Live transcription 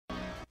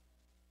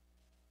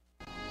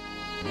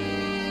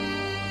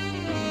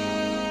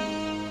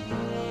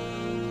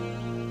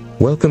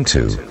Welcome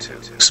to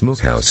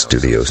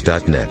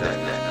SmokeHouseStudios.net.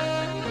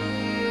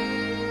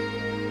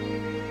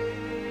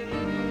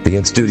 The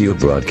in-studio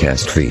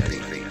broadcast feed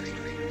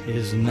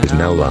is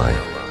now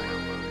live.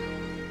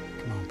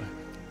 Come on back.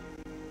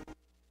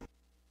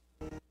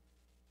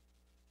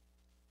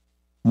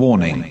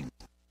 Warning.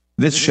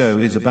 This show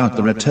is about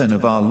the return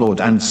of our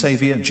Lord and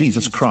Savior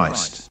Jesus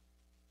Christ.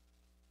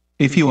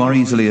 If you are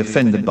easily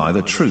offended by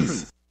the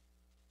truth,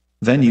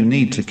 then you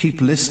need to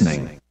keep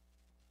listening.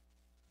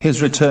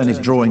 His return is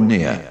drawing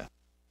near.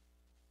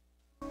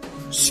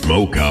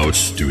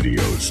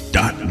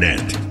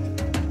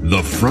 SmokeHouseStudios.net.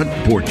 The Front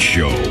Porch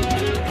Show.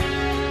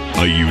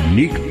 A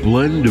unique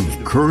blend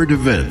of current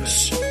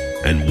events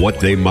and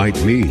what they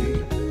might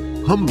mean.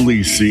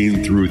 Humbly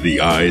seen through the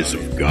eyes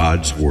of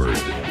God's Word,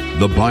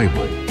 the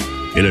Bible,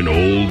 in an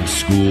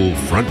old-school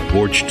front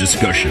porch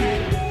discussion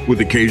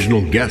with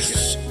occasional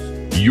guests,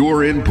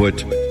 your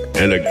input,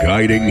 and a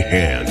guiding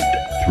hand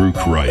through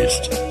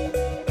Christ.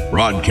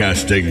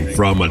 Broadcasting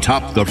from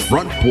atop the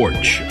front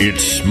porch,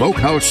 it's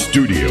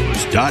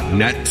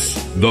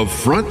SmokeHouseStudios.net's The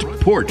Front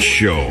Porch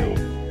Show.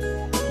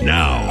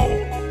 Now,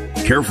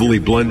 carefully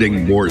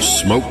blending more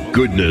smoke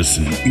goodness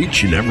in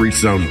each and every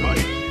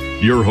soundbite,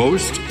 your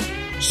host,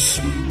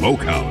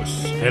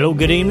 Smokehouse. Hello,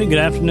 good evening, good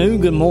afternoon,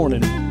 good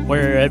morning,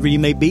 wherever you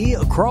may be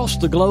across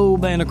the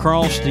globe and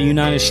across the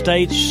United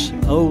States.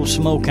 Old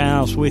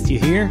Smokehouse with you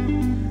here.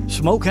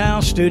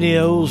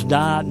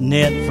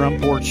 SmokeHouseStudios.net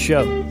Front Porch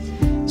Show.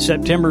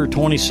 September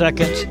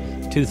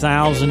 22nd,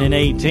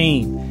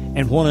 2018.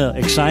 And what an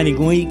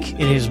exciting week it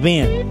has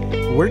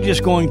been. We're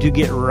just going to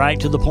get right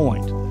to the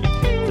point.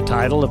 The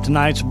title of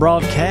tonight's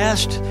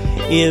broadcast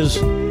is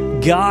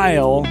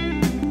Guile,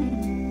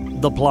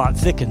 the Plot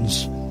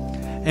Thickens.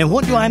 And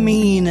what do I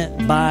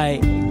mean by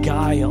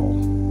guile?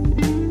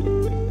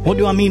 What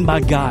do I mean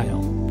by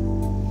guile?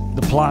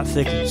 The plot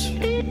thickens.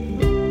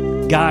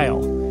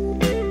 Guile.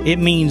 It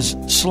means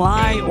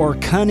sly or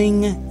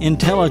cunning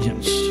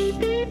intelligence.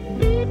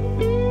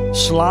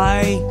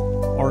 Sly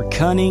or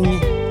cunning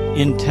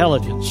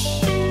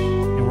intelligence.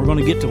 And we're going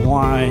to get to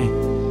why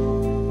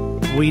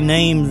we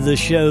named the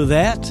show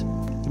that.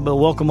 But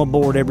welcome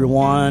aboard,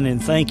 everyone, and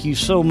thank you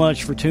so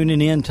much for tuning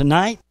in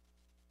tonight.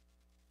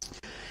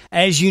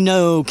 As you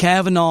know,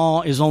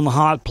 Kavanaugh is on the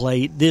hot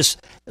plate. This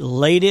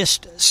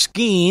latest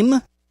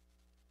scheme,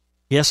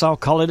 yes, I'll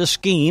call it a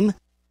scheme,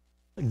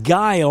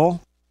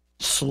 guile,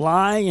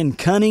 sly and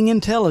cunning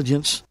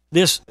intelligence,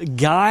 this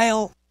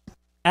guile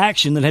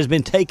action that has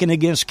been taken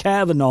against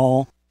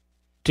Kavanaugh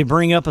to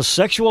bring up a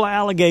sexual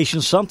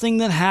allegation, something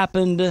that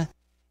happened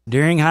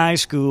during high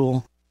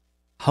school,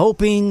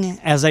 hoping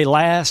as a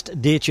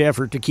last-ditch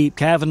effort to keep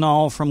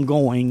Kavanaugh from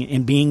going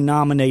and being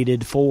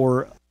nominated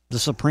for the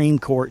Supreme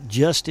Court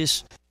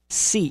Justice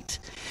seat.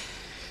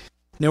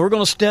 Now we're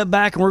going to step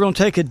back and we're going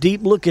to take a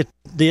deep look at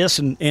this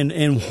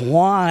and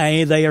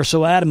why they are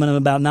so adamant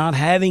about not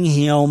having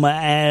him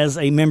as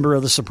a member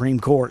of the Supreme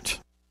Court.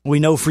 We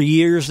know for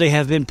years they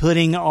have been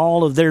putting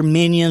all of their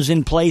minions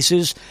in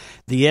places,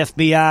 the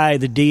FBI,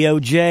 the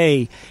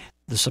DOJ,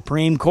 the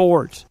Supreme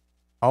Court,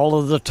 all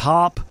of the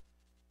top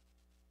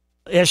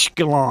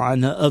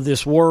echelon of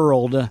this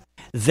world.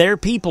 Their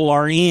people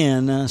are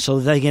in so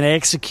they can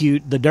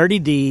execute the dirty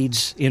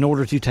deeds in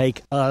order to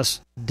take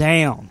us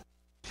down.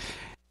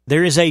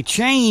 There is a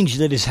change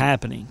that is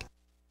happening.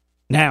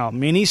 Now,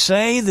 many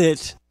say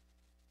that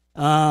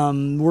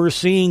we're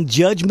seeing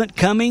judgment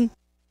coming.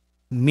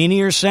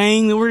 Many are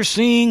saying that we're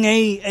seeing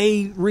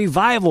a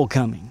revival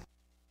coming.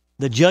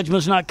 The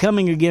judgment's not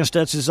coming against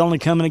us, it's only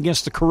coming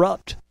against the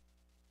corrupt.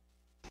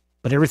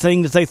 But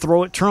everything that they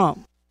throw at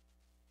Trump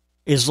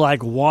is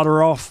like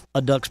water off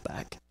a duck's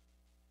back.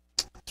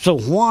 So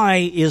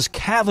why is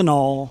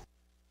Kavanaugh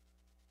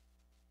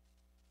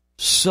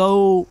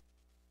so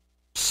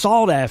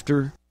sought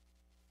after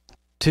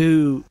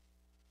to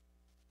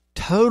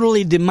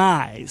totally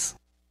demise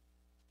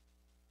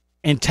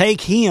and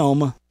take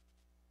him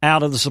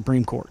out of the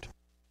Supreme Court?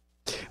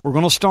 We're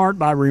going to start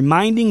by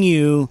reminding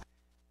you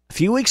a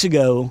few weeks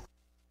ago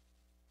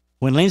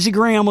when Lindsey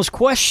Graham was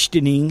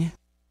questioning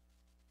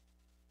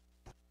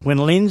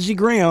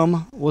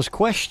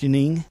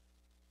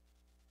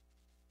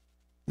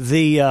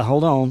the,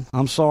 hold on,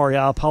 I'm sorry,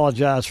 I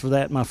apologize for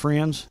that, my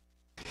friends.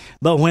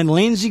 But when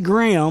Lindsey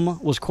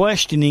Graham was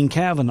questioning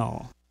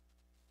Kavanaugh,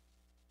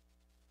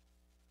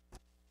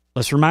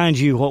 let's remind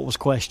you what was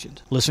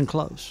questioned. Listen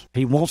close.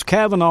 He wants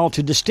Kavanaugh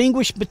to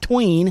distinguish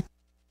between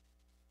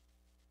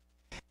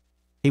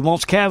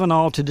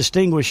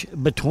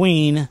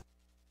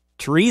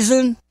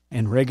treason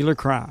and regular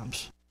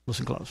crimes.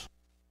 Listen close.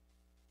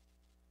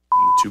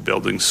 Two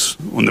buildings,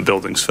 when the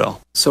buildings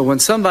fell. So when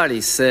somebody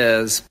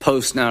says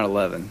post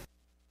 9/11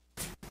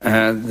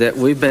 that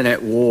we've been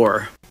at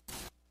war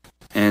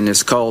and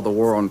it's called the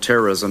war on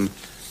terrorism,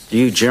 do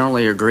you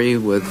generally agree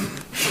with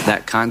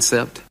that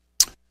concept?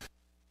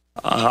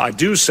 I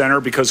do,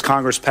 Senator, because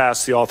Congress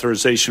passed the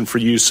authorization for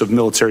use of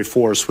military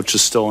force, which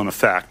is still in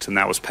effect. And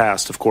that was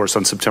passed, of course,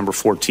 on September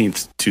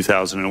 14th,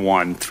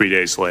 2001, 3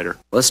 days later.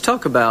 Let's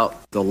talk about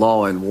the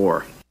law in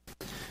war.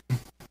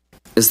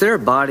 Is there a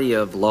body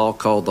of law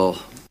called the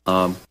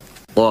law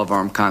of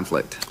armed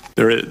conflict?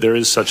 There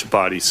is such a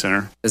body,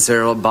 Senator. Is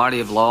there a body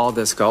of law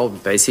that's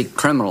called basic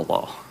criminal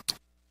law?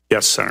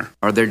 Yes, Senator.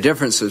 Are there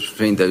differences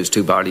between those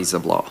two bodies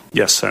of law?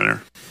 Yes,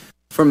 Senator.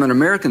 From an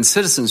American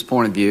citizen's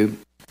point of view,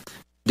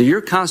 do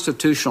your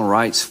constitutional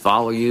rights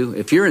follow you?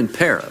 If you're in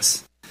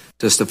Paris,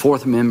 does the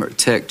Fourth Amendment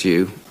protect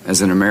you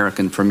as an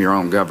American from your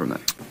own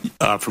government?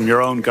 From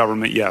your own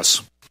government,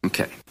 yes.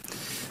 Okay.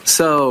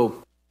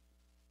 So,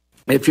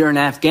 if you're in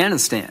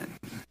Afghanistan,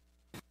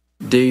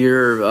 do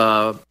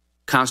your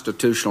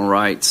constitutional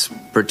rights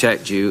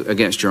protect you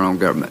against your own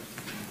government?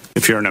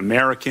 If you're an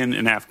American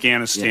in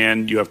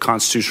Afghanistan, you have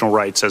constitutional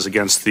rights as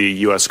against the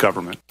U.S.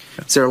 government.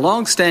 Is there a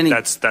long-standing...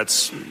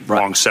 That's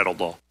long-settled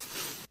law.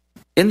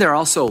 Isn't there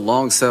also a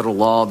long-settled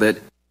law that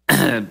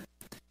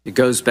it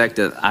goes back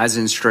to the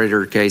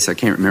Eisentrager case? I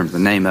can't remember the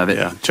name of it.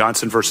 Yeah,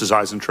 Johnson versus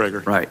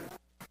Eisentrager. Right.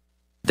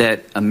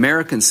 That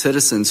American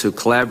citizens who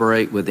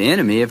collaborate with the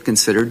enemy have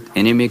considered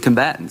enemy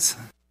combatants.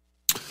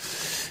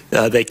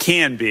 They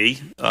can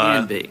be.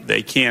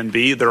 They can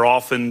be.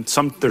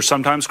 They're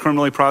sometimes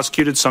criminally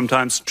prosecuted,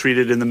 sometimes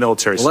treated in the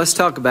military. Well, let's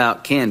talk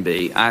about can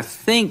be. I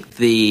think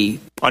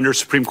under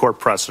Supreme Court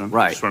precedent.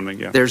 Right.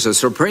 There's a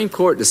Supreme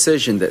Court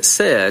decision that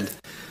said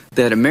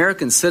that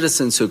American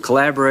citizens who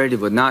collaborated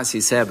with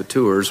Nazi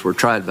saboteurs were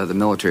tried by the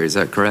military. Is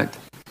that correct?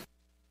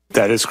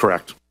 That is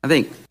correct. I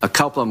think a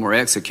couple of them were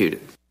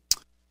executed.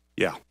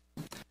 Yeah.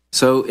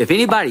 So if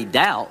anybody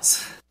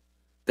doubts,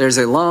 there's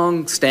a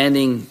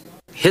long-standing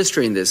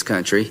history in this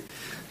country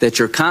that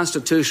your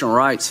constitutional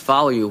rights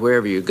follow you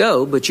wherever you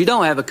go, but you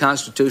don't have a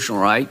constitutional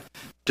right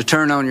to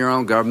turn on your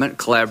own government,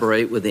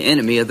 collaborate with the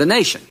enemy of the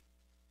nation.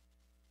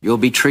 You'll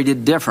be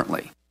treated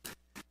differently.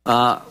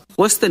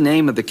 What's the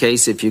name of the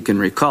case, if you can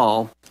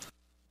recall,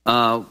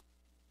 that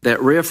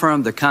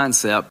reaffirmed the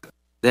concept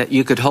that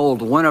you could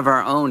hold one of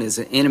our own as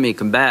an enemy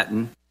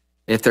combatant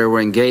if they were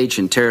engaged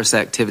in terrorist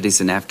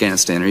activities in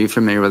Afghanistan? Are you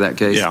familiar with that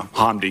case? Yeah,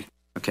 Hamdi.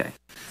 Okay.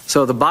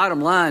 So the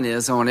bottom line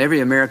is, I want every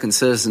American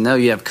citizen to know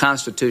you have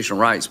constitutional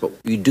rights, but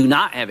you do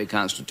not have a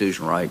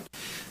constitutional right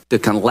to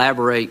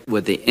collaborate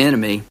with the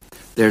enemy.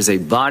 There's a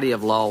body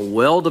of law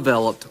well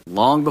developed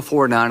long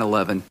before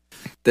 9/11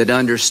 that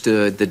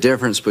understood the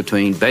difference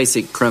between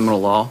basic criminal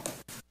law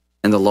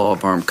and the law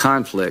of armed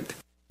conflict.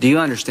 Do you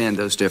understand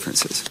those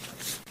differences?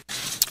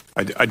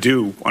 I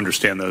do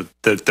understand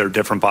that they're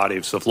different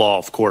bodies of law,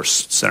 of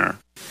course, Senator.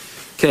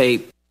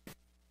 Okay.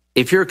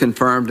 If you're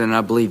confirmed, and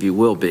I believe you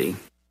will be,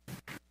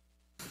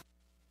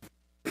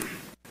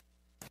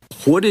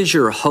 what is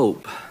your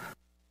hope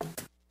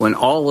when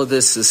all of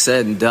this is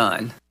said and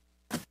done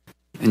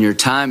and your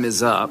time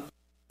is up?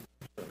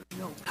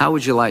 How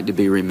would you like to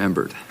be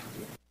remembered?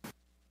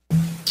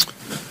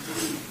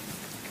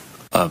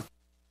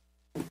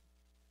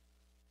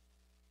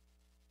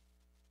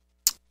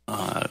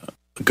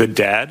 A good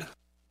dad,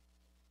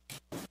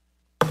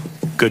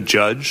 good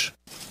judge,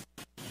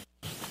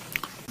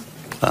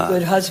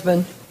 good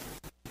husband.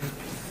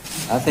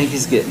 I think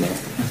he's getting there.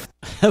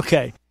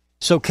 Okay.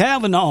 So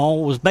Kavanaugh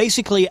was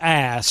basically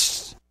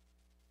asked,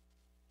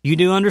 you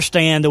do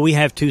understand that we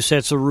have two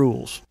sets of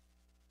rules.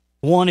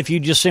 One, if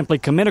you just simply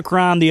commit a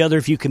crime, the other,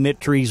 if you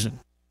commit treason.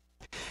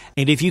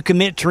 And if you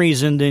commit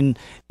treason, then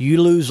you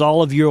lose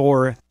all of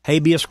your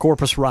habeas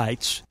corpus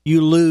rights.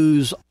 You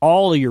lose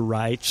all of your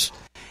rights.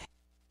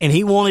 And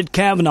he wanted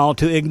Kavanaugh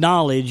to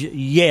acknowledge,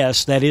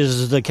 yes, that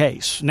is the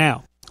case.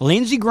 Now,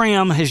 Lindsey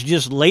Graham has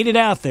just laid it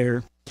out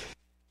there.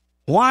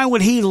 Why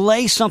would he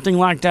lay something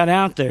like that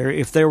out there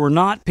if there were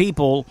not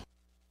people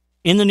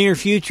in the near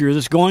future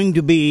that's going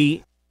to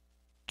be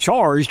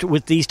charged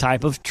with these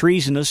type of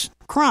treasonous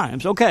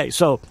crimes? Okay,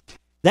 so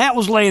that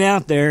was laid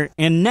out there,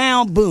 and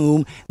now,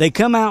 boom, they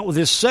come out with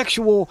this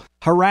sexual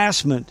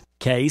harassment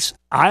case.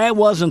 I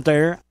wasn't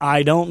there.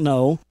 I don't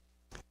know.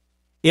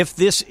 If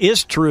this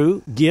is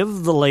true,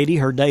 give the lady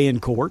her day in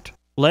court.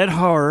 Let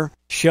her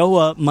show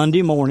up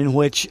Monday morning,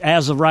 which,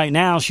 as of right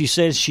now, she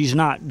says she's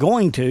not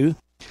going to.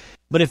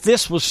 But if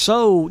this was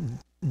so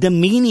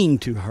demeaning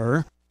to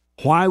her,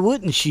 why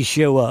wouldn't she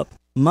show up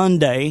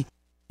Monday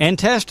and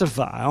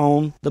testify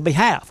on the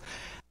behalf?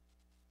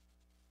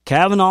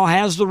 Kavanaugh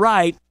has the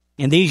right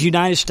in these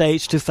United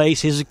States to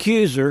face his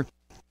accuser.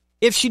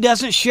 If she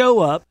doesn't show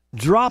up,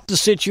 drop the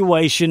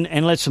situation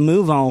and let's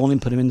move on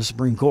and put him in the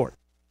Supreme Court.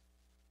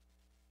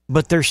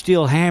 But they're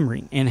still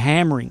hammering and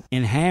hammering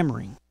and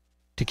hammering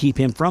to keep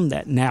him from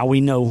that. Now we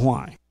know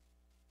why.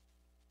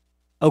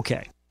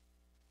 Okay.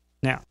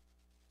 Now,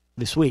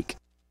 this week,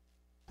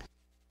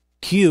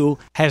 Q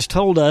has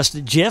told us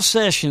that Jeff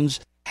Sessions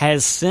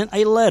has sent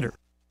a letter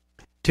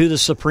to the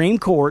Supreme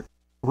Court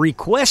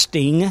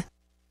requesting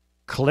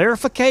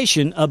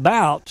clarification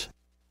about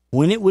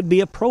when it would be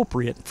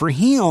appropriate for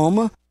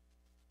him,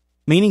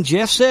 meaning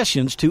Jeff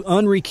Sessions, to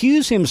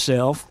unrecuse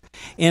himself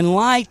in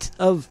light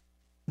of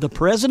the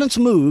president's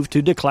move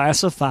to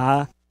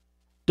declassify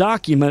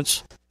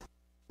documents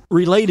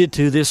related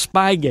to this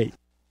Spygate,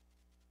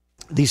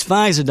 these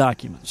FISA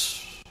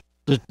documents,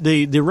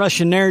 the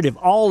Russian narrative,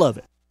 all of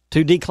it,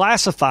 to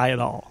declassify it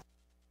all.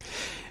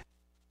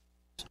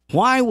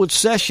 why would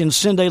Sessions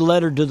send a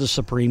letter to the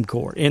Supreme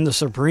Court? And the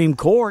Supreme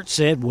Court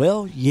said,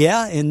 well,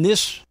 yeah, in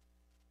this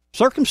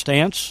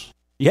circumstance,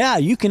 yeah,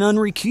 you can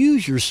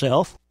unrecuse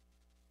yourself,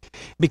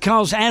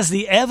 because as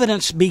the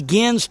evidence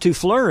begins to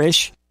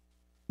flourish,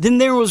 then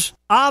there was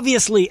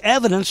obviously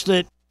evidence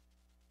that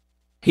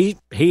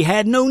he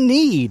had no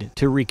need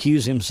to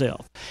recuse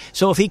himself.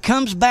 So if he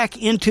comes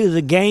back into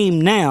the game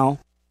now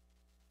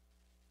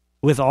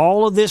with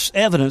all of this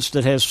evidence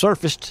that has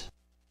surfaced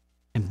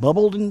and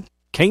bubbled and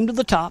came to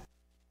the top,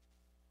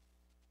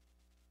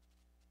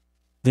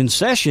 then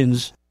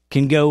Sessions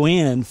can go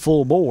in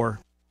full bore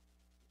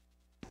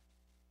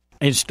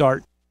and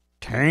start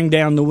tearing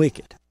down the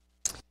wicked.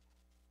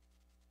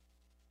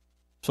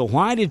 So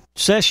why did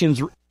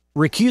Sessions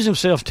recuse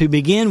himself to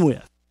begin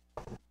with?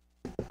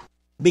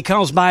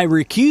 Because by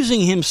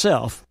recusing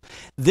himself,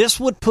 this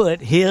would put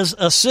his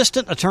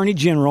Assistant Attorney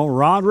General,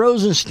 Rod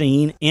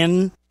Rosenstein,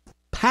 in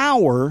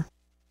power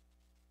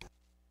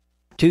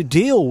to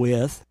deal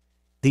with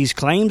these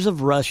claims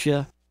of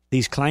Russia,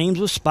 these claims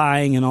of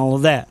spying, and all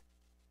of that.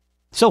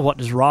 So what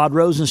does Rod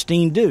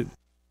Rosenstein do?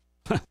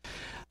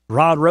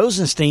 Rod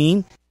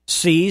Rosenstein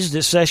sees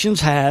that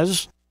Sessions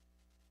has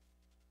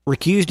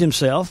recused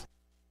himself.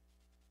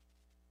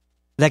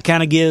 That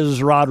kind of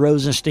gives Rod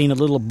Rosenstein a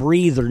little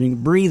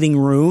breathing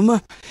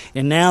room.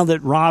 And now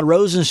that Rod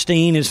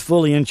Rosenstein is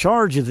fully in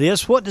charge of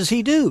this, what does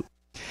he do?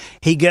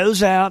 He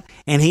goes out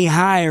and he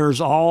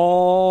hires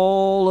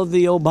all of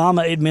the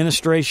Obama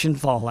administration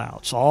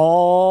fallouts,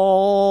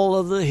 all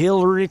of the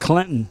Hillary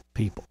Clinton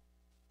people,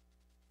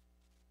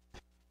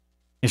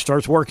 and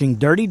starts working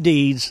dirty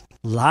deeds,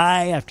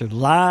 lie after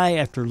lie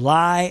after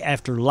lie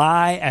after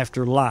lie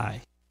after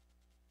lie.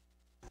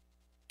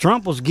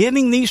 Trump was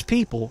giving these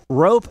people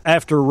rope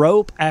after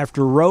rope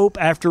after rope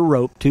after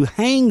rope to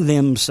hang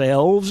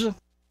themselves, and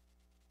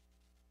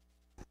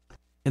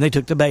they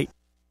took the bait.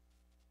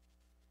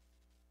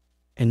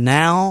 And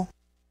now,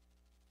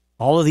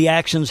 all of the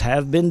actions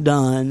have been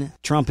done.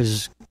 Trump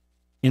is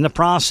in the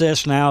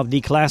process now of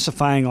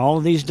declassifying all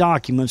of these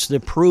documents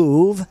that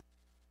prove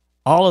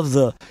all of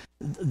the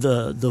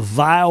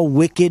vile,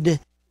 wicked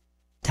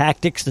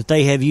tactics that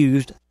they have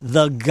used.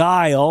 The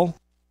guile,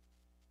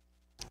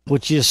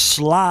 which is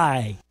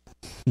sly.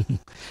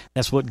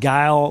 That's what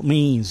guile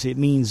means. It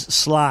means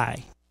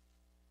sly.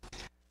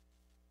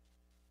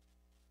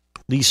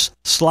 These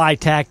sly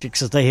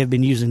tactics that they have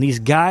been using, these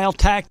guile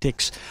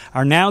tactics,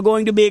 are now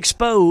going to be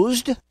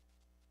exposed.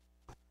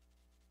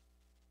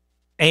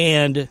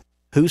 And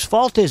whose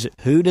fault is it?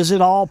 Who does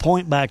it all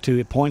point back to?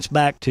 It points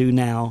back to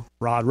now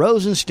Rod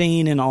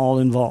Rosenstein and all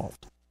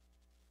involved.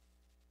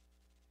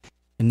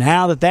 And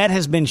now that that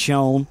has been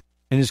shown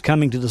and is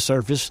coming to the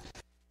surface,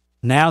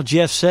 now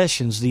Jeff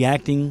Sessions, the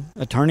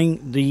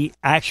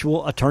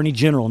actual Attorney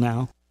General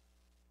now,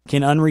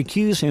 can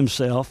unrecuse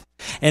himself,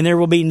 and there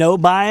will be no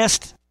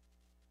bias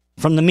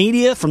from the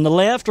media, from the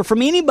left, or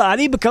from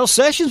anybody, because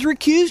Sessions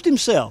recused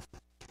himself.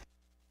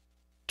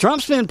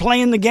 Trump's been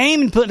playing the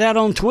game and putting out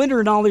on Twitter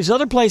and all these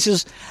other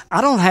places,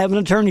 I don't have an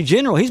Attorney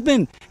General. He's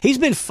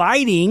been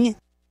fighting,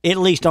 at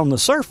least on the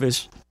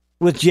surface,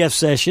 with Jeff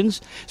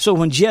Sessions. So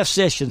when Jeff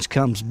Sessions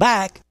comes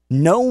back,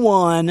 no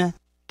one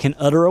can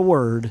utter a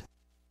word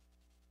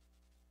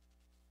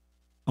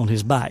on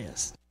his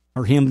bias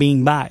or him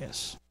being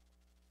biased.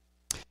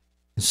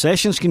 And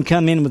Sessions can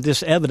come in with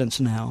this evidence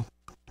now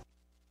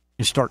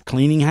and start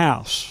cleaning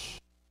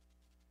house,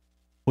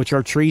 which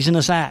are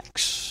treasonous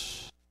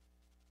acts.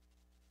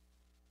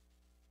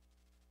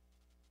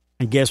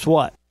 And guess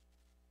what?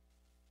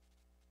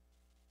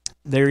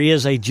 There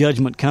is a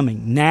judgment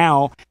coming.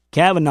 Now,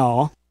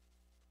 Kavanaugh,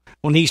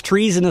 when these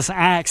treasonous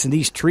acts and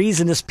these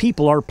treasonous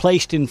people are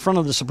placed in front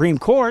of the Supreme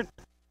Court,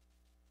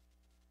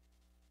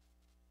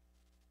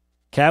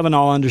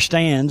 Kavanaugh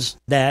understands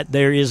that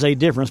there is a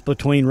difference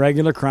between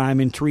regular crime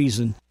and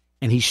treason,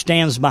 and he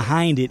stands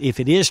behind it, if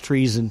it is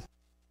treason,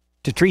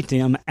 to treat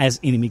them as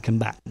enemy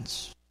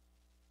combatants.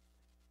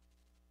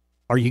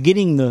 Are you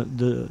getting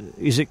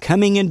is it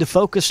coming into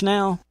focus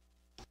now?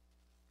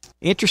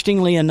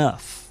 Interestingly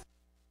enough.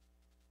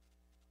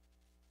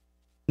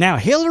 Now,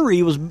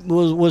 Hillary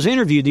was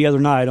interviewed the other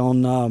night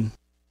on,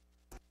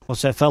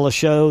 what's that fellow's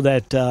show,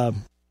 that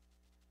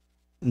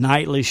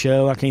nightly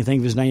show, I can't think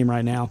of his name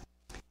right now.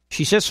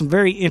 She said some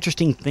very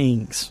interesting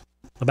things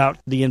about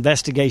the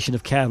investigation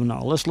of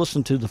Kavanaugh. Let's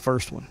listen to the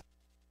first one.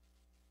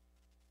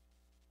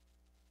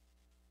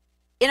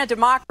 In a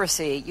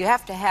democracy, you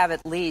have to have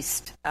at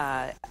least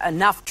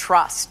enough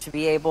trust to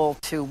be able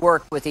to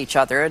work with each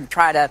other and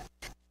try to,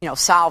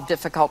 solve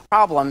difficult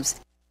problems.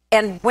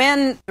 And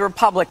when the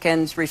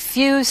Republicans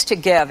refuse to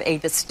give a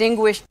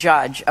distinguished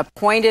judge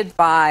appointed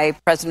by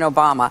President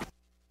Obama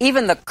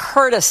even the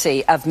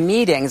courtesy of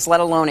meetings, let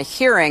alone a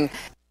hearing,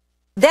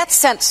 that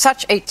sent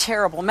such a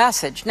terrible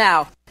message.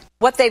 Now,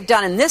 what they've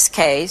done in this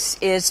case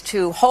is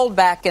to hold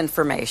back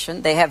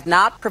information. They have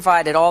not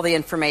provided all the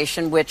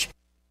information which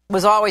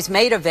was always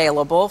made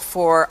available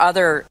for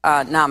other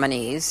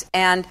nominees,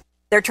 and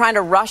they're trying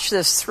to rush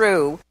this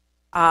through.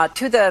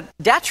 to the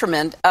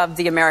detriment of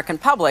the American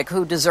public,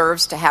 who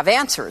deserves to have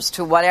answers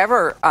to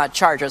whatever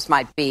charges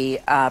might be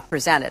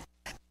presented.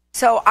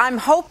 So I'm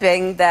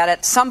hoping that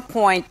at some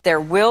point there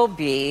will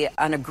be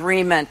an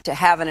agreement to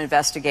have an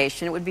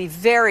investigation. It would be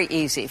very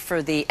easy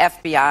for the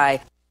FBI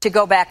to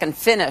go back and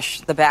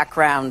finish the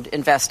background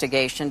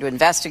investigation, to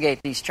investigate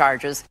these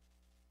charges.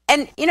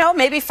 And,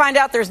 maybe find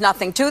out there's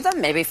nothing to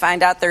them, maybe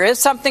find out there is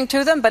something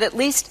to them, but at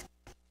least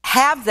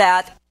have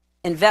that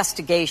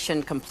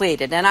investigation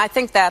completed. And I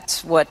think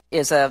that's what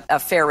is a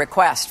fair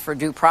request for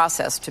due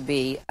process to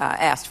be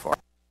asked for.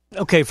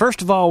 Okay,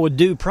 first of all, with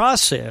due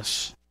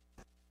process,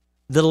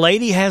 the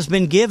lady has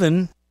been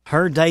given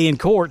her day in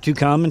court to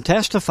come and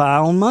testify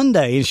on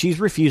Monday, and she's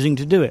refusing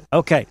to do it.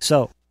 Okay,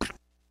 so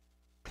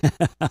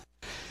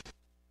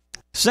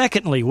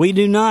secondly, we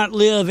do not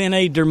live in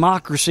a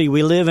democracy.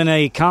 We live in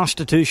a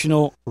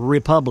constitutional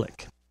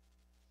republic.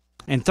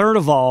 And third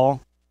of all,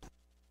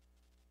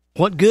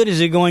 what good is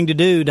it going to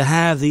do to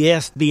have the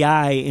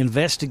FBI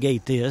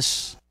investigate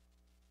this?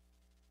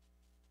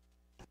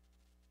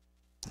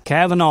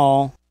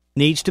 Kavanaugh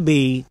needs to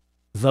be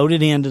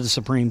voted into the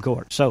Supreme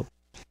Court. So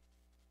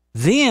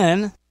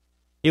then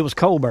it was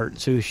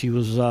Colbert who she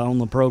was on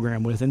the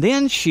program with. And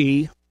then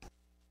she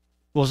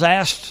was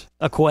asked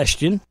a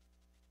question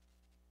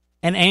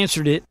and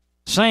answered it,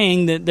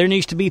 saying that there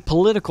needs to be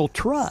political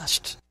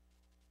trust.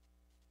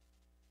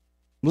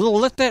 Well,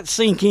 let that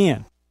sink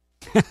in.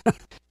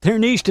 There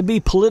needs to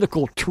be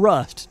political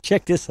trust.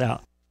 Check this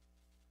out.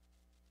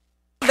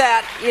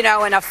 That,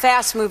 in a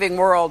fast-moving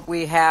world,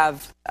 we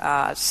have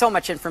so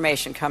much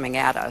information coming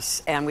at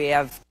us, and we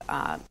have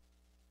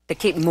to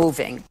keep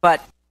moving.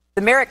 But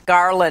the Merrick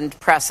Garland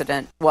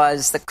precedent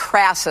was the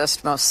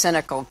crassest, most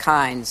cynical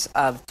kinds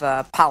of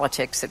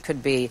politics that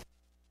could be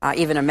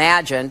even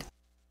imagined.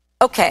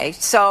 Okay,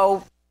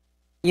 so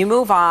you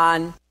move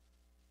on,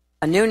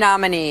 a new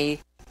nominee,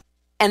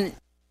 and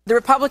the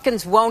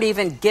Republicans won't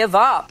even give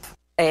up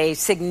a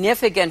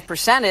significant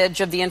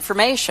percentage of the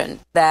information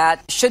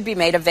that should be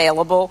made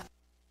available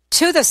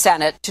to the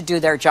Senate to do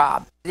their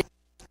job.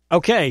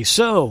 Okay,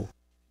 so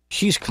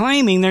she's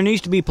claiming there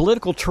needs to be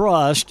political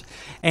trust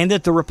and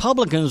that the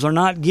Republicans are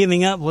not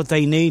giving up what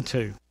they need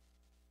to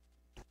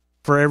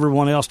for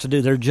everyone else to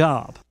do their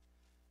job.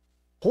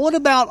 What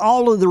about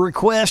all of the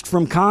requests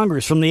from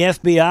Congress, from the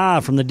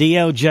FBI, from the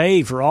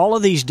DOJ, for all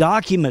of these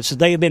documents that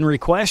they have been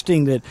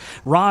requesting that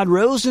Rod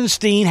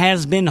Rosenstein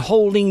has been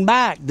holding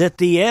back, that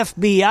the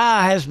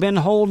FBI has been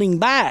holding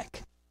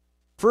back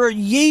for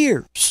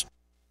years,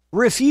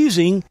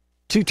 refusing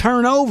to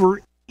turn over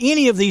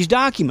any of these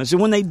documents?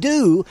 And when they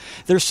do,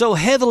 they're so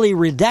heavily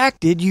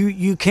redacted,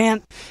 you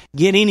can't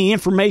get any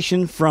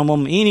information from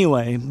them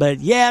anyway. But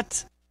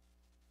yet,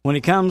 when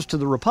it comes to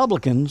the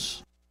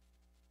Republicans,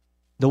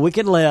 the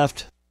wicked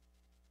left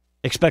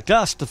expect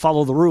us to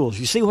follow the rules.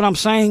 You see what I'm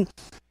saying?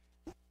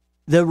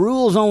 The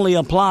rules only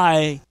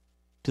apply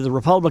to the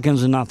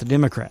Republicans and not the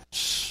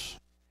Democrats.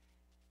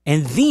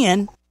 And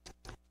then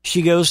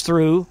she goes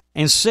through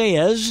and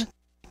says,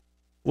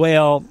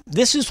 well,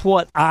 this is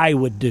what I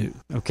would do.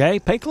 Okay?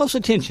 Pay close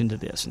attention to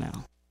this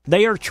now.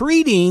 They are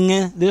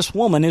treating this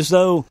woman as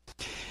though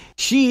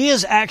she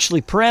is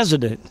actually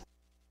president.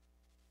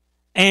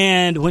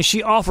 And when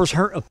she offers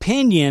her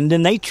opinion,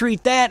 then they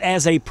treat that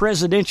as a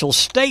presidential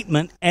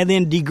statement and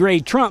then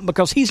degrade Trump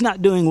because he's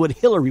not doing what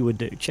Hillary would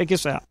do. Check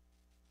this out.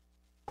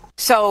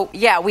 So,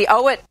 yeah, we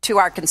owe it to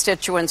our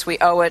constituents. We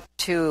owe it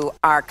to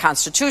our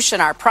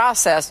Constitution, our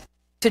process,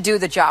 to do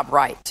the job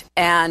right.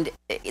 And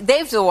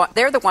they're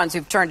the ones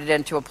who've turned it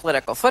into a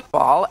political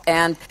football.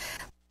 And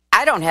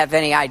I don't have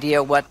any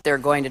idea what they're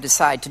going to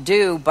decide to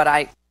do, but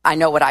I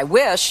know what I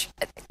wish.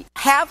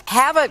 Have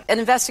an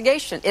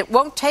investigation. It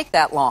won't take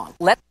that long.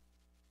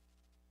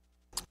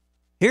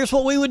 Here's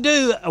what we would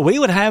do. We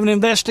would have an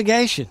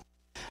investigation.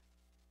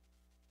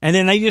 And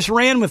then they just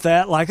ran with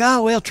that like,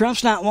 oh, well,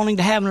 Trump's not wanting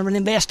to have an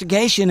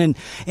investigation,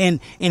 and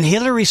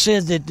Hillary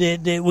said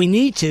that we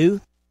need to.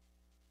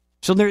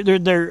 So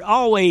they're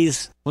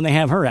always, when they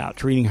have her out,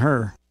 treating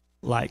her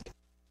like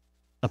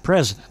a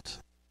president.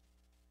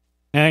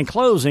 And in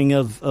closing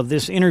of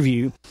this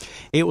interview,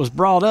 it was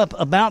brought up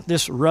about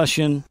this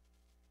Russian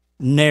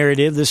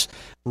narrative, this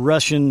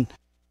Russian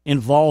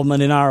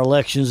involvement in our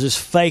elections, this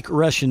fake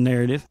Russian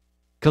narrative,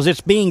 because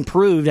it's being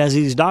proved as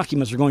these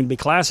documents are going to be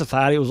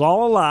classified. It was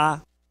all a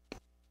lie.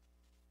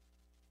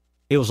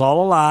 It was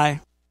all a lie.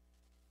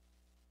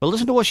 But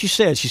listen to what she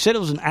said. She said it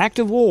was an act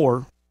of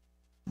war,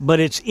 but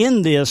it's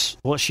in this,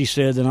 what she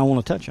said, that I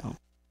want to touch on.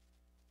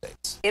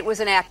 It was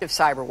an act of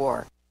cyber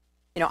war.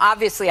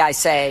 Obviously I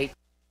say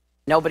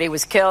nobody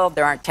was killed.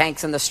 There aren't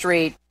tanks in the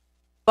street.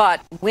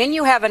 But when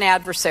you have an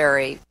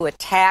adversary who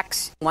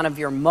attacks one of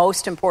your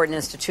most important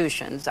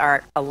institutions,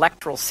 our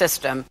electoral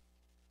system,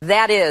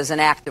 that is an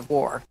act of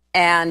war.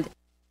 And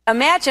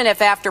imagine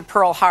if after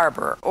Pearl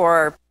Harbor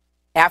or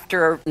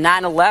after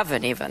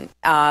 9/11 even,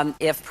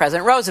 if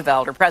President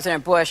Roosevelt or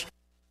President Bush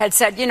had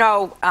said, we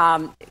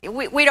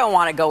don't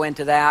want to go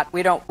into that.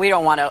 We don't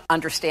want to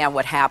understand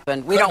what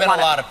happened. Could have been a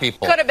lot of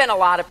people. Could have been a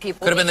lot of people.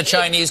 Could have been the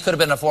Chinese. Could have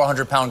been a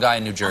 400-pound guy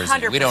in New Jersey.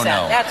 100%. We don't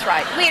know. That's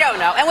right. We don't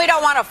know, and we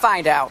don't want to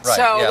find out. Right.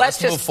 So yeah,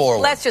 let's move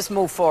forward. Let's just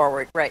move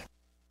forward. Right.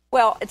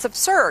 Well, it's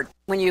absurd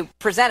when you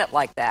present it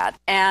like that,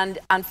 and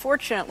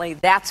unfortunately,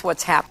 that's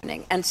what's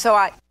happening. And so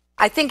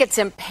I think it's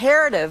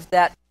imperative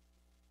that,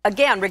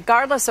 again,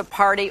 regardless of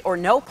party or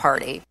no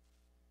party,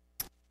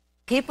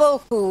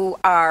 people who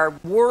are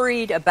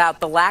worried about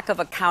the lack of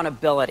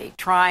accountability,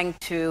 trying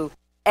to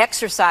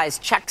exercise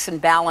checks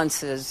and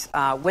balances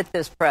with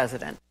this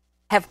president,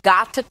 have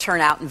got to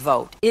turn out and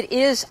vote. It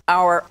is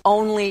our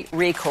only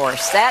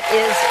recourse. That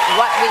is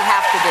what we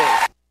have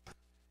to do.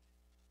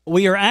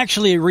 We are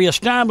actually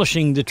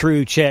reestablishing the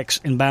true checks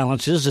and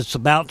balances. It's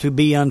about to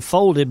be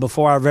unfolded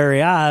before our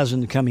very eyes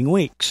in the coming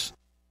weeks.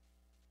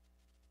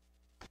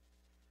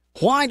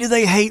 Why do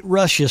they hate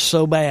Russia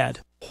so bad?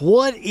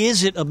 What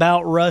is it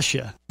about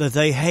Russia that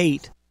they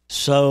hate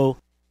so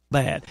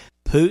bad?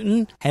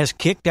 Putin has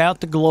kicked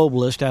out the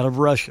globalists out of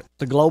Russia.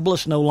 The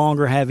globalists no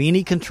longer have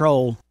any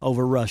control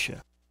over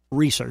Russia.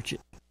 Research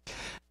it.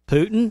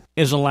 Putin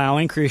is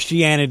allowing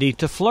Christianity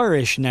to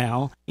flourish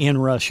now in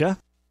Russia,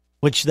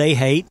 which they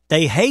hate.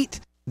 They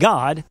hate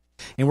God,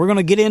 and we're going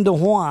to get into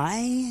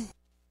why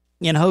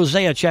in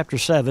Hosea chapter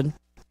 7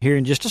 here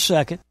in just a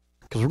second,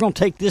 because we're going to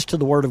take this to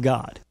the Word of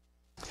God.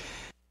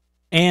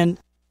 And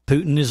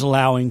Putin is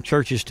allowing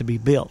churches to be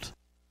built.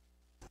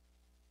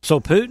 So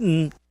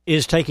Putin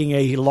is taking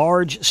a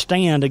large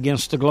stand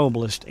against the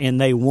globalists,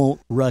 and they want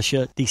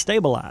Russia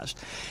destabilized.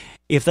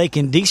 If they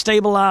can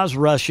destabilize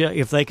Russia,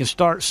 if they can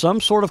start some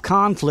sort of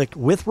conflict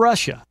with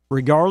Russia,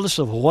 regardless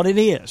of what it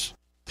is.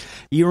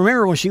 You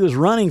remember when she was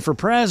running for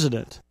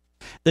president,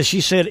 that she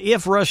said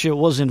if Russia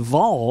was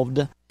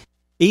involved,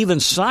 even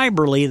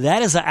cyberly,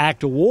 that is an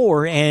act of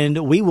war, and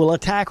we will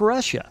attack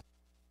Russia.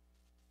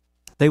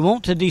 They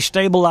want to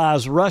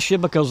destabilize Russia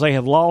because they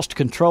have lost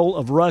control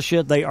of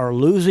Russia. They are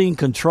losing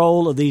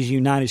control of these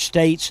United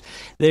States.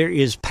 There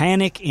is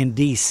panic in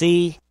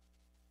D.C.,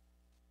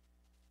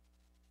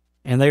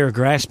 and they are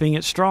grasping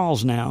at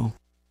straws now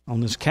on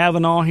this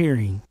Kavanaugh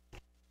hearing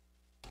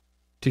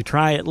to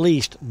try at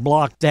least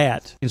block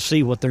that and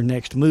see what their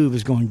next move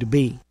is going to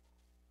be.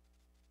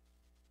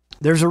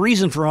 There's a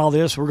reason for all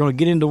this. We're going to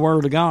get into the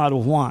Word of God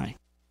of why.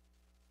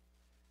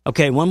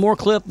 Okay, one more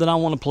clip that I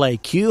want to play.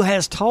 Q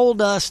has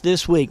told us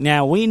this week.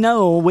 Now, we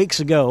know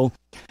weeks ago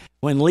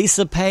when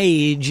Lisa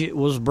Page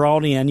was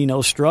brought in,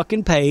 Strzok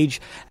and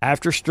Page,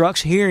 after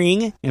Strzok's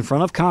hearing in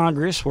front of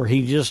Congress where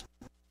he just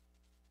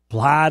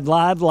lied,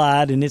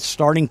 and it's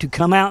starting to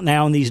come out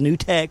now in these new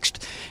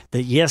texts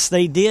that, yes,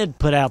 they did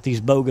put out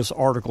these bogus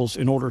articles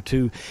in order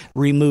to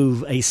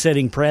remove a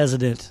sitting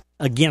president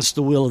against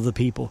the will of the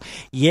people.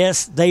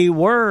 Yes, they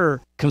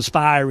were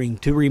conspiring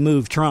to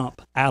remove Trump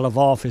out of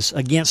office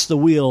against the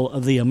will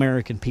of the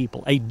American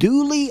people. A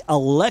duly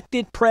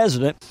elected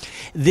president,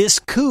 this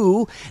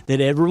coup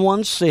that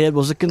everyone said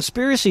was a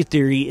conspiracy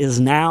theory is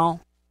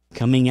now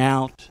coming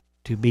out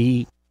to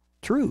be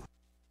true.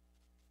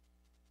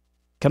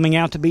 Coming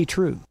out to be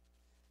true.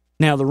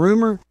 Now, the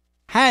rumor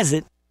has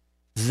it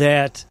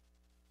that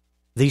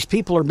these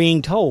people are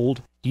being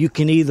told you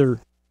can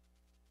either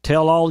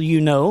tell all you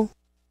know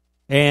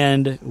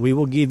and we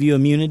will give you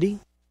immunity,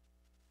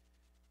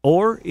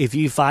 or if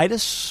you fight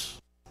us,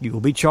 you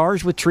will be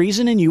charged with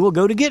treason and you will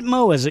go to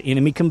Gitmo as an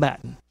enemy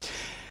combatant.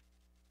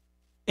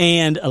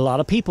 And a lot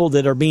of people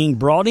that are being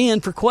brought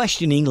in for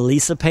questioning,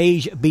 Lisa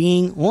Page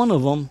being one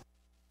of them,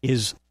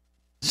 is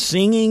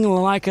singing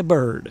like a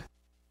bird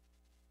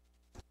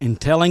and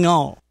telling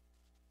all.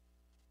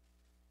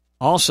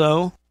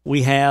 Also,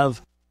 we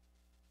have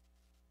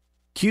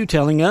Q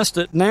telling us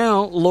that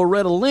now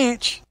Loretta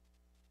Lynch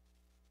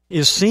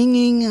is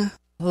singing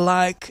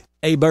like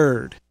a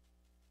bird.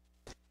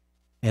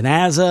 And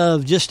as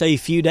of just a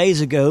few days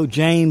ago,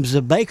 James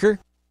Baker,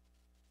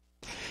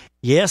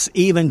 yes,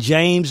 even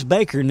James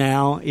Baker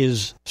now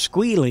is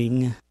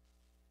squealing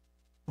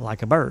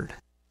like a bird.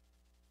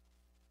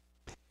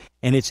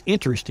 And it's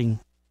interesting.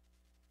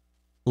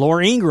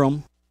 Laura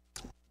Ingraham,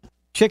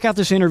 check out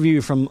this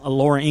interview from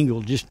Laura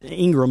Ingraham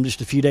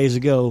just a few days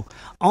ago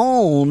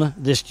on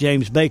this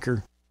James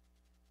Baker.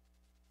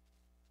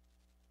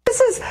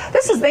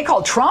 This is they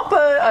call Trump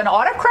an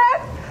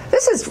autocrat?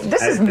 This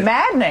is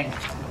maddening.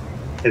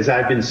 As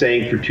I've been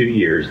saying for 2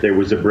 years, there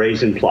was a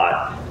brazen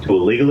plot to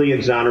illegally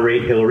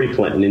exonerate Hillary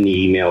Clinton in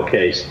the email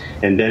case,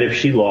 and then if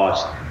she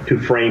lost, to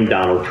frame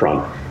Donald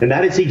Trump. And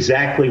that is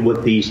exactly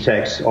what these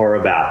texts are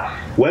about.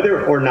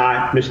 Whether or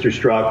not Mr.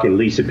 Strzok and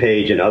Lisa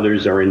Page and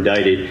others are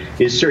indicted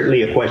is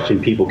certainly a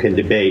question people can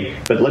debate.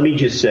 But let me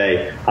just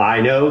say,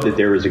 I know that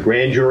there is a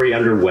grand jury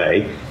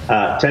underway.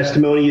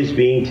 Testimony is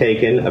being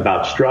taken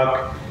about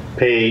Strzok,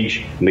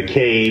 Page,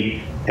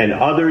 McCabe, and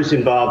others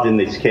involved in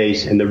this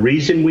case. And the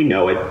reason we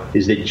know it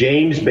is that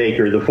James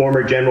Baker, the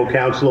former general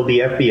counsel of the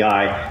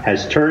FBI,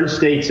 has turned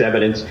state's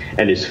evidence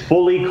and is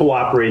fully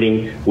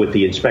cooperating with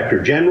the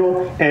inspector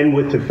general and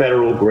with the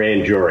federal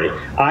grand jury.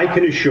 I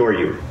can assure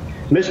you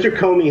Mr.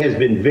 Comey has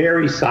been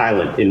very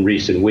silent in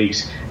recent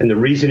weeks, and the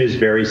reason is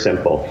very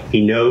simple. He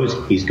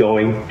knows he's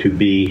going to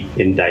be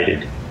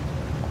indicted.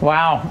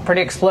 Wow, pretty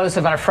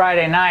explosive on a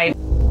Friday night.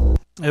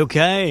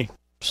 Okay,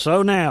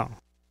 so now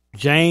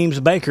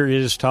James Baker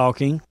is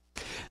talking.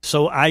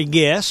 So I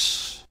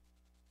guess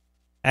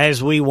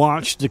as we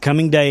watch the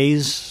coming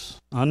days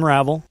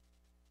unravel,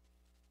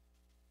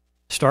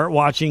 start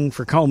watching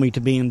for Comey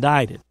to be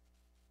indicted.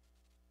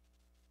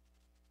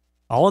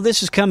 All of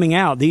this is coming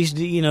out. These,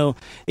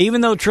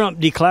 even though Trump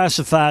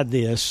declassified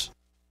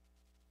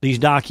these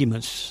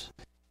documents,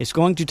 it's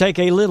going to take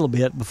a little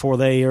bit before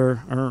they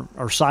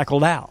are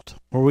cycled out,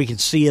 where we can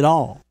see it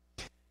all.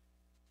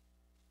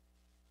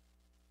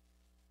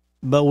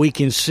 But we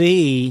can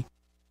see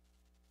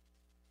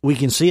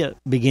it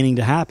beginning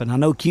to happen. I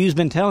know Q's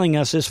been telling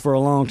us this for a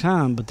long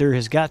time, but there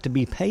has got to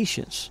be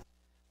patience.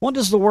 What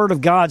does the Word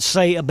of God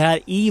say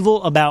about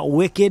evil, about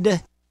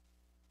wicked?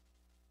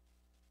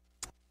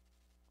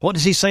 What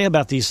does he say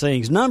about these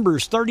things?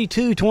 Numbers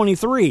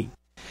 32:23.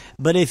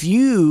 But if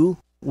you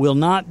will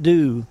not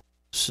do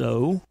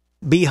so,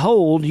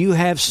 behold, you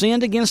have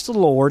sinned against the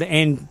Lord,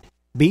 and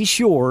be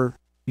sure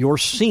your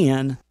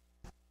sin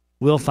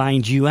will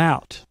find you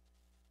out.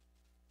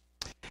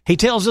 He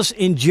tells us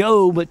in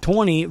Job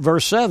 20,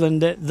 verse 7,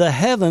 that the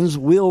heavens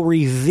will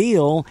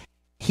reveal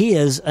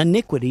his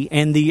iniquity,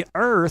 and the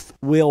earth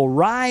will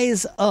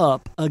rise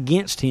up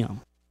against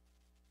him.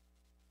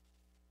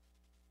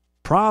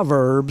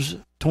 Proverbs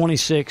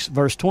 26,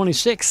 verse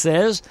 26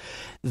 says,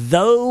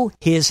 though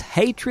his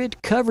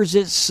hatred covers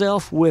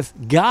itself with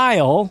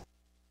guile,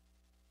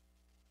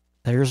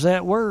 there's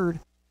that word,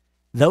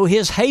 though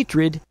his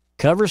hatred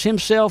covers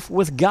himself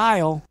with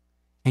guile,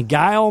 and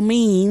guile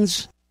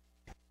means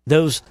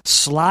those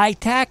sly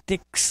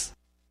tactics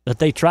that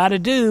they try to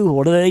do.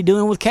 What are they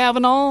doing with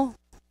Kavanaugh?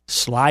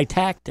 Sly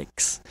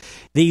tactics.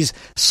 These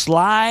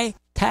sly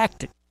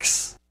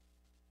tactics.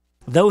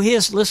 Though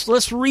his,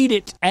 let's read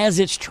it as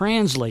it's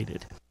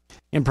translated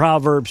in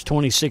Proverbs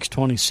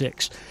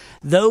 26:26.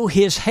 Though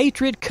his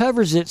hatred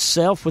covers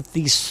itself with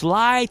these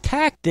sly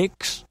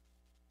tactics,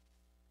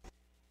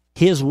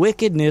 his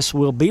wickedness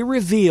will be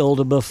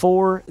revealed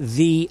before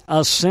the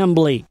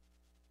assembly.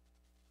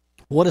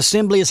 What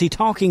assembly is he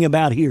talking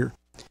about here?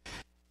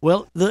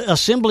 Well, the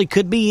assembly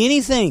could be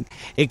anything.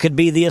 It could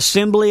be the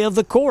assembly of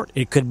the court.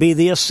 It could be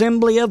the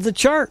assembly of the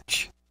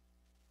church.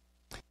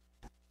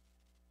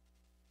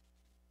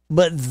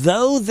 But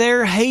though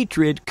their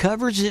hatred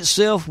covers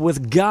itself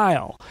with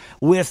guile,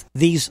 with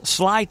these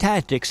sly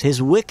tactics,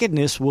 his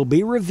wickedness will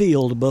be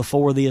revealed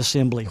before the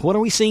assembly. What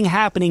are we seeing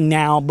happening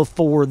now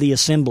before the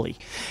assembly?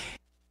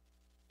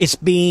 It's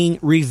being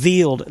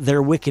revealed,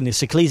 their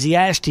wickedness.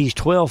 Ecclesiastes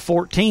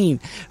 12:14.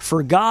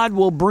 For God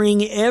will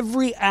bring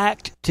every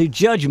act to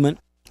judgment,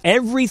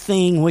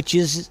 everything which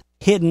is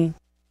hidden,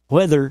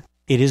 whether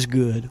it is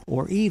good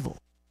or evil.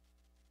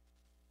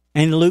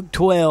 And Luke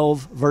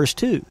 12, verse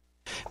 2.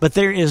 But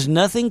there is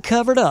nothing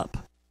covered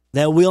up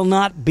that will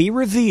not be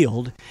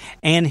revealed,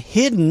 and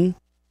hidden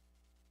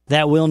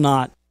that will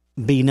not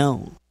be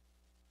known.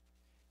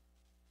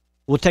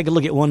 We'll take a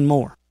look at one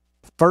more.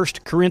 1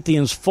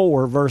 Corinthians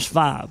 4, verse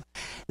 5.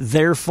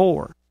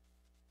 Therefore,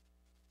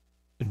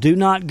 do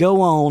not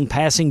go on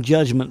passing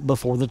judgment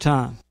before the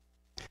time.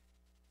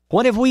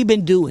 What have we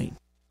been doing?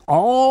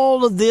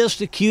 All of this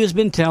that Q has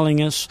been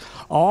telling us,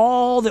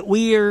 all that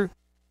we are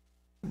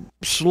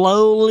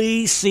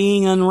slowly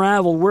seeing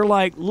unravel, we're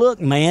like, look,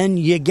 man,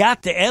 you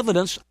got the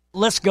evidence.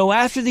 Let's go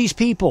after these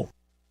people.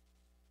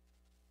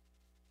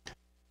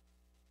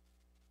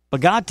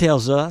 But God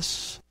tells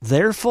us,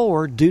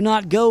 therefore, do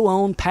not go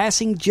on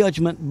passing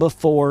judgment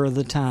before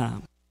the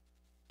time,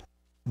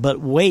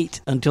 but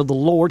wait until the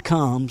Lord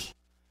comes,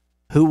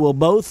 who will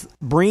both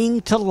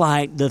bring to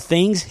light the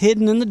things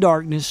hidden in the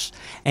darkness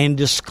and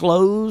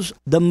disclose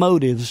the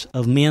motives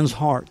of men's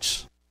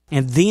hearts.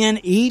 And then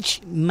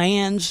each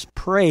man's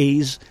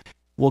praise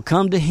will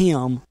come to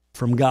him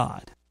from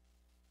God.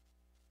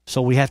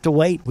 So we have to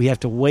wait. We have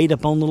to wait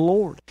upon the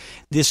Lord.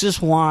 This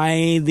is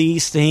why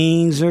these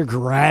things are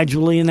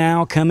gradually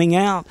now coming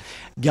out.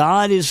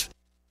 God has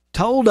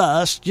told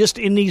us just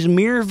in these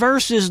mere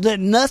verses that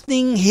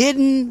nothing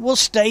hidden will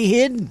stay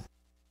hidden.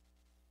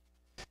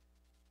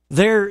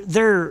 Their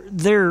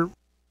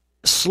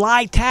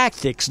sly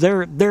tactics,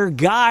 their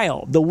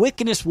guile, the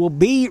wickedness will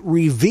be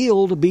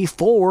revealed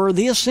before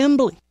the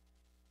assembly.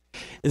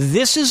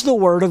 This is the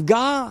Word of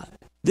God.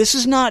 This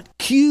is not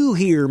Q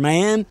here,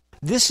 man.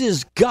 This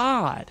is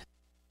God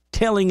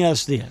telling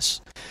us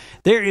this.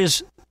 There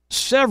is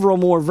several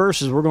more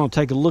verses we're going to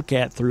take a look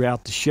at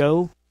throughout the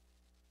show.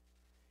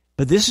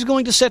 But this is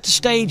going to set the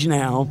stage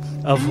now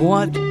of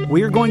what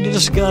we're going to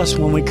discuss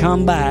when we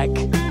come back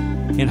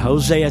in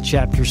Hosea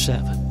chapter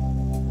 7.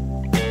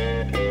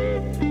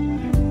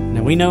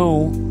 Now we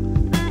know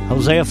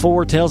Hosea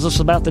 4 tells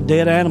us about the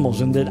dead animals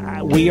and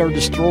that we are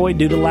destroyed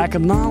due to lack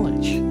of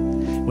knowledge.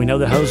 We know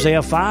that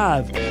Hosea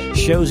 5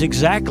 shows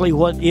exactly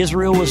what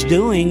Israel was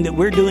doing that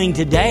we're doing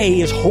today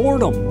is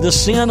whoredom, the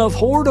sin of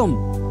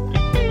whoredom.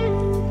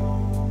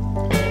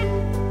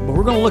 But we're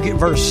We're going to look at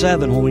verse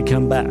 7 when we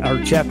come back,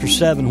 or chapter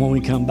 7 when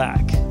we come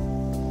back.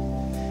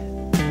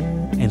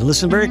 And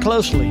listen very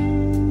closely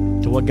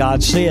to what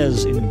God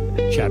says in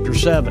chapter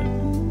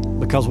 7,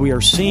 because we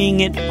are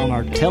seeing it on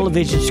our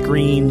television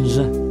screens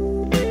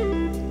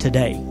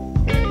today.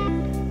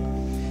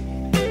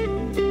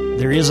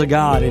 There is a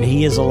God, and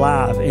He is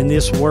alive, and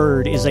this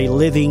word is a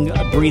living,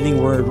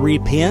 breathing word.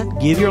 Repent.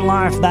 Give your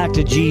life back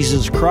to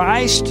Jesus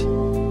Christ.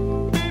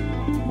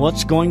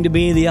 What's going to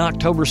be the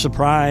October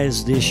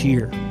surprise this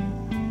year?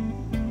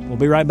 We'll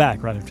be right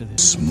back right after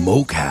this.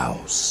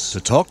 Smokehouse. To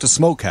talk to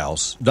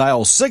Smokehouse,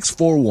 dial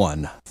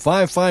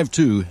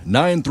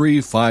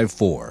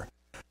 641-552-9354.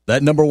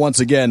 That number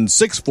once again,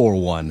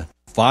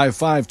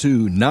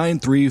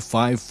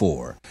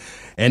 641-552-9354.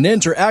 And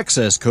enter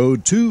access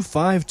code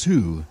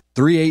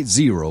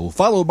 252380,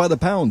 followed by the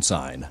pound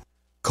sign.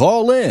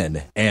 Call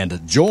in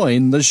and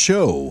join the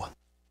show.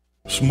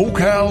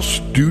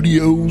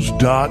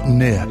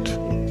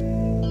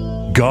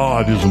 SmokehouseStudios.net.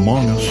 God is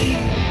among us.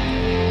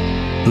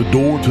 The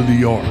door to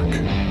the ark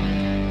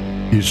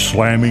is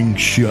slamming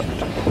shut.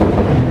 Here's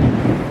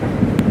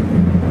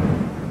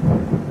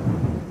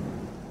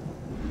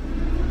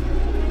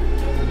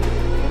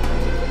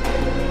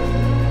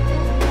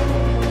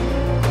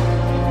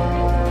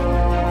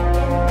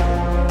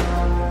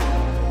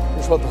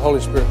what the Holy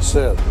Spirit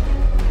said.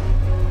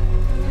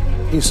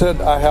 He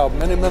said, I have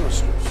many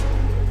ministers,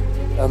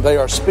 and they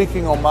are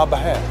speaking on my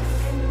behalf.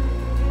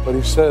 But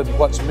he said,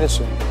 what's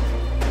missing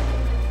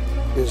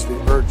is the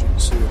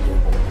urgency of their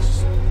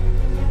voice.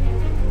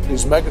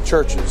 These mega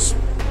churches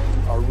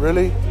are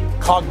really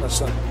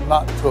cognizant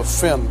not to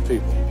offend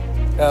people.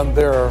 And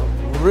they're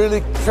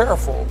really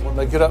careful when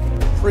they get up and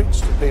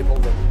preach to people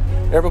that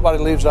everybody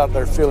leaves out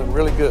there feeling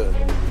really good.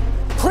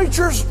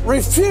 Preachers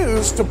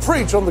refuse to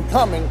preach on the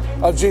coming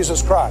of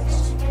Jesus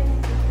Christ.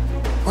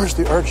 Where's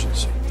the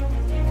urgency?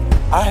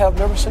 I have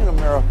never seen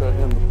America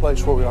in the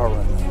place where we are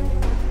right now.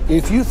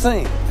 If you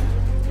think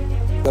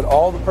that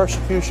all the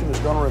persecution is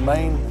going to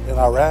remain in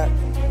Iraq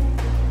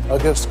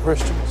against the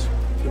Christians,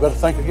 you better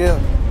think again.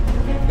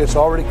 It's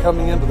already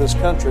coming into this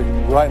country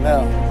right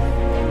now.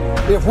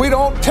 If we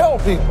don't tell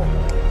people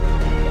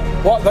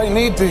what they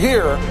need to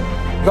hear,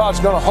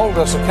 God's going to hold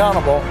us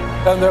accountable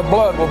and their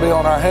blood will be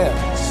on our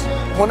hands.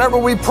 Whenever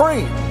we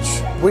preach,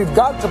 we've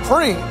got to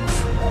preach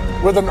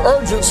with an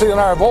urgency in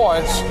our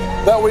voice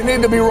that we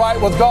need to be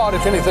right with God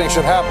if anything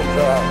should happen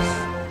to us.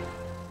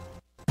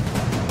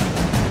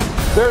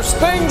 There's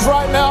things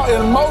right now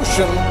in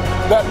motion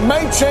that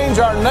may change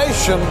our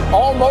nation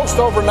almost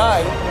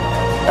overnight.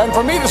 And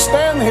for me to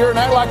stand here and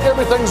act like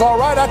everything's all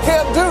right, I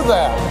can't do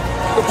that.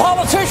 The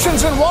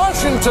politicians in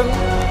Washington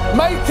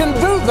can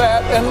do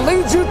that and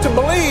lead you to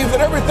believe that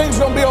everything's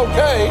going to be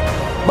okay.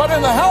 But in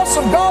the house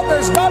of God,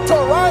 there's got to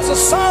arise a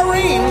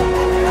siren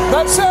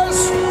that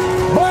says,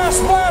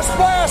 blast, blast,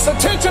 blast,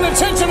 attention,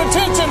 attention,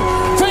 attention.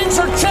 Things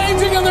are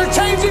changing and they're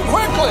changing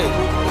quickly.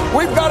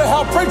 We've got to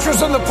have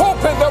preachers in the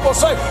pulpit that will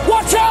say,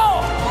 watch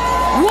out!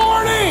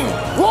 Warning!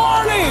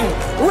 Warning!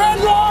 Red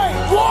light!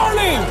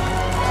 Warning!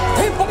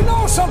 People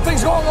know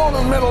something's going on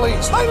in the Middle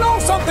East. They know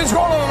something's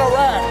going on in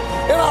Iraq,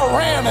 in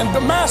Iran, and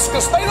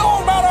Damascus. They know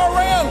about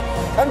Iran.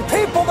 And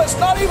people that's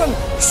not even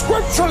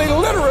scripturally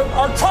literate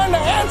are trying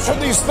to answer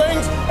these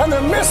things, and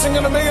they're missing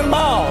in a million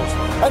miles.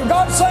 And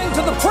God's saying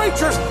to the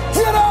preachers,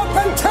 get up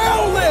and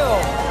tell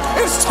them.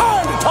 It's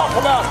time to talk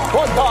about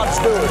what God's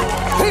doing.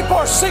 People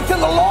are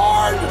seeking the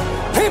Lord.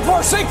 People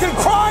are seeking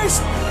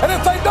Christ. And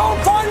if they don't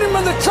find Him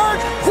in the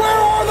church, where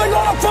are they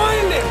going to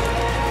find Him?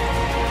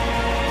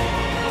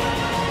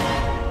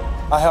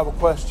 I have a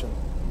question.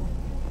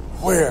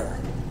 Where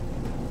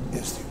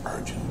is the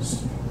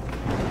urgency?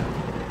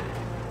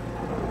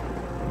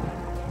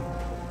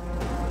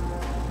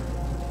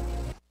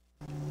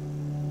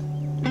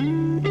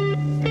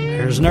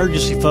 There's an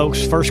urgency,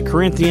 folks. 1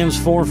 Corinthians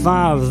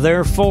 4:5.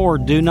 Therefore,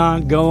 do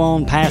not go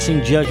on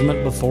passing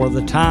judgment before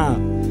the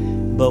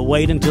time, but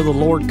wait until the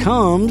Lord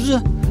comes,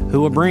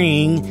 who will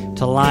bring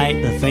to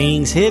light the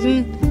things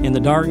hidden in the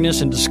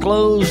darkness and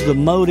disclose the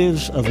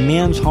motives of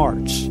men's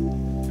hearts.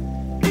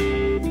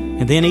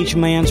 And then each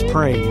man's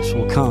praise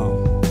will come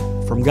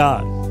from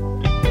God.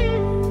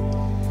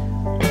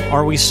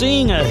 Are we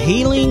seeing a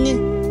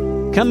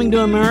healing coming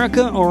to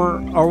America,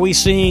 or are we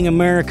seeing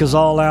America's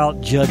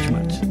all-out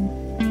judgment?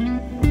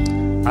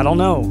 I don't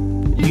know.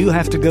 You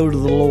have to go to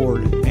the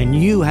Lord, and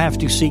you have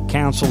to seek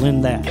counsel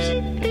in that.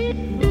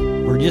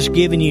 We're just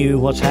giving you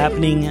what's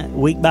happening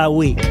week by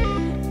week.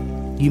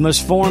 You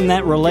must form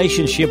that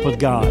relationship with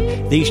God.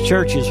 These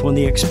churches, when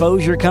the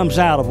exposure comes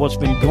out of what's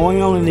been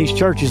going on in these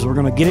churches, we're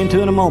going to get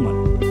into in a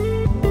moment,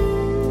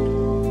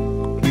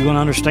 you're going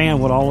to understand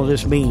what all of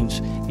this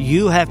means.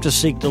 You have to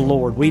seek the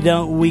Lord.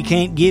 We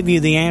can't give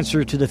you the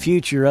answer to the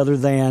future other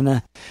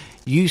than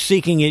you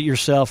seeking it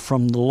yourself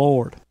from the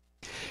Lord.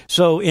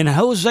 So in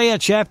Hosea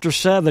chapter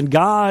 7,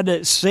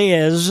 God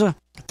says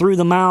through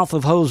the mouth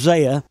of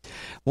Hosea,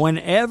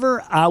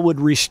 whenever I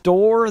would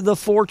restore the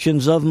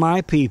fortunes of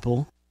my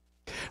people,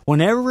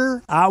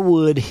 Whenever I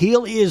would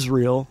heal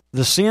Israel,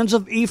 the sins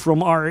of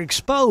Ephraim are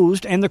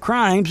exposed and the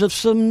crimes of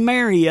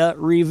Samaria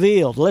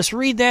revealed. Let's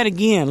read that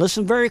again.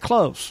 Listen very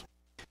close.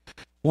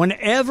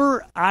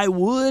 Whenever I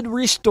would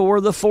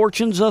restore the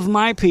fortunes of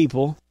my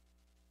people,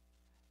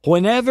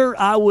 whenever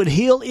I would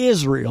heal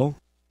Israel,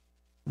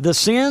 the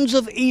sins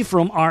of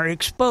Ephraim are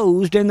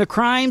exposed and the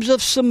crimes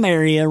of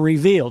Samaria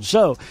revealed.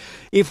 So,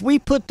 if we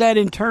put that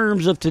in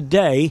terms of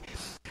today,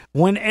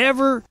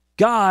 whenever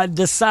God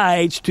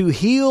decides to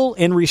heal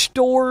and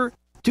restore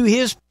to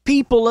his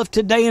people of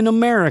today in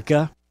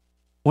America,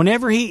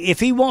 if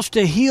he wants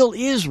to heal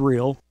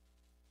Israel,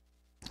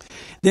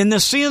 then the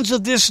sins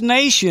of this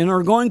nation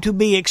are going to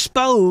be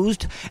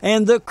exposed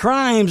and the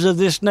crimes of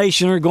this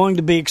nation are going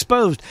to be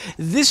exposed.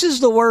 This is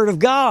the Word of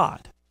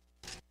God.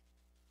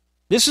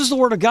 This is the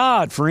Word of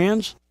God,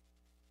 friends.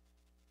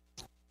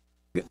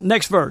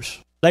 Next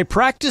verse. They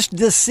practice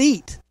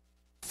deceit.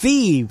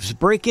 Thieves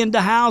break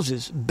into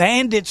houses.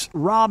 Bandits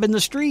rob in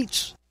the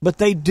streets. But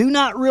they do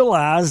not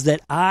realize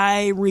that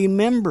I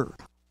remember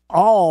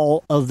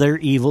all of their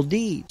evil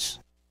deeds.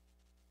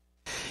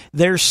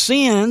 Their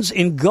sins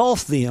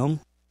engulf them,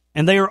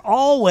 and they are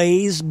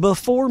always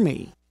before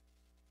me.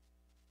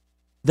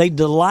 They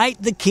delight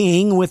the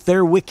king with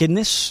their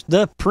wickedness,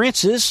 the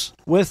princes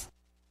with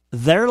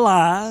their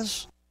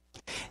lies.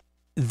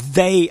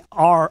 They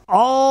are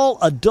all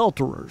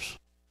adulterers,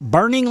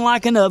 burning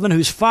like an oven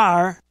whose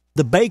fire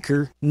the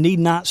baker need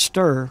not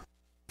stir,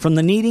 from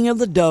the kneading of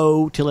the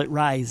dough till it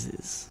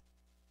rises.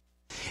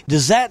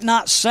 Does that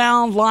not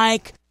sound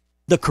like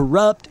the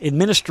corrupt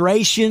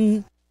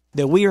administration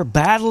that we are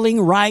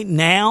battling right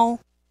now?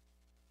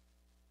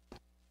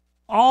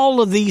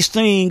 All of these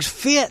things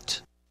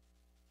fit.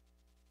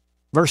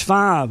 Verse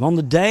 5, on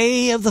the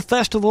day of the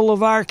festival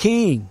of our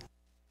king,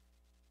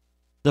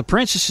 the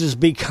princesses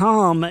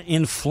become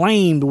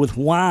inflamed with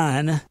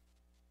wine,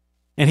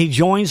 and he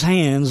joins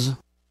hands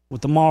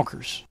with the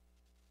mockers.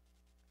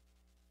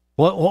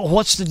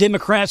 What's the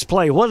Democrats'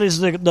 play? What is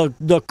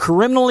the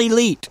criminal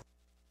elite?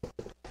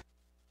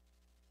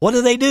 What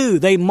do?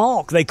 They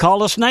mock. They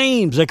call us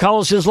names. They call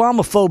us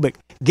Islamophobic,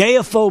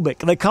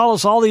 gayophobic. They call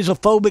us all these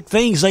ophobic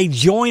things. They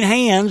join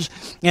hands,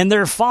 and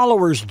their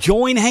followers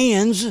join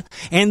hands,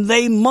 and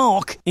they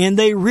mock and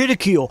they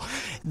ridicule.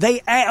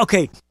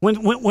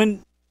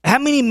 When how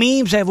many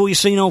memes have we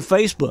seen on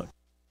Facebook?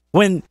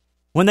 When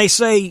they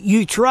say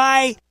you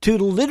try to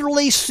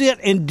literally sit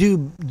and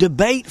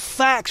debate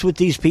facts with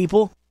these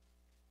people,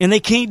 and they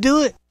can't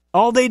do it.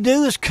 All they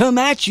do is come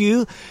at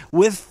you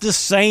with the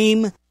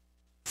same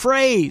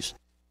phrase.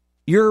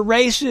 You're a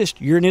racist.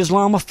 You're an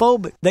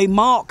Islamophobic. They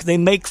mock. They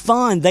make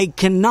fun. They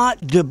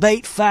cannot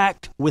debate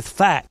fact with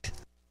fact.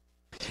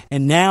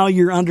 And now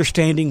you're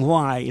understanding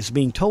why it's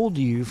being told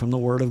to you from the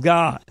Word of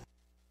God.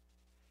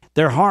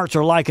 Their hearts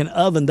are like an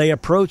oven. They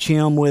approach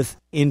him with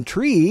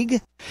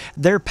intrigue.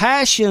 Their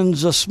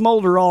passions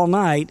smolder all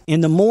night.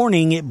 In the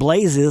morning it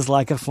blazes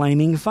like a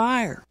flaming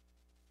fire.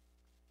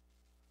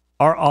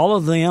 Are all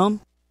of them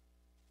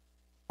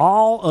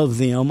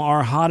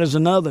are hot as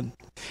an oven.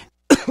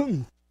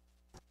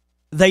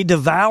 They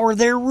devour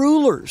their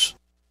rulers,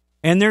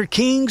 and their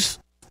kings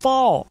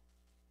fall,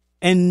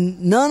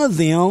 and none of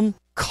them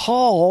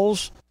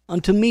calls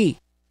unto me.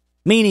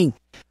 Meaning,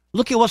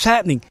 look at what's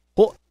happening.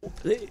 What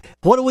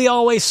do we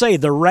always say?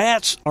 The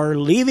rats are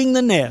leaving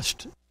the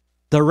nest.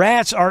 The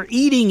rats are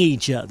eating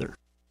each other.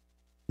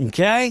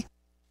 Okay?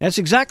 That's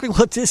exactly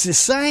what this is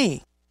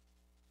saying.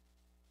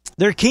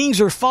 Their kings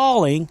are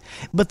falling,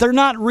 but they're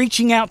not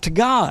reaching out to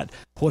God.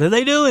 What are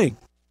they doing?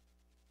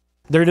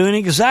 They're doing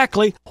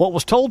exactly what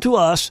was told to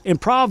us in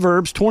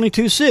Proverbs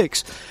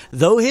 22:6.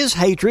 Though his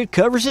hatred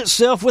covers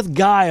itself with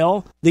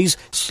guile, these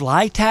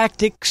sly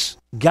tactics,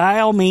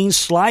 guile means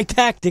sly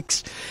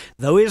tactics.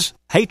 Though his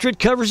hatred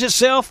covers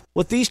itself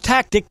with these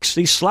tactics,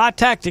 these sly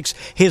tactics,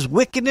 his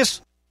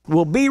wickedness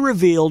will be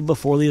revealed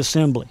before the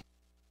assembly.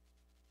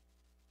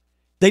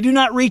 They do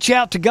not reach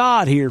out to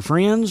God here,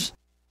 friends.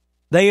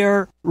 They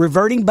are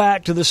reverting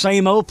back to the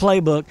same old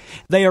playbook.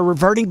 They are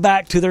reverting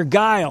back to their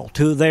guile,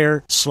 to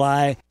their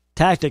sly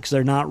tactics.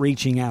 They're not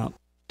reaching out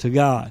to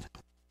God.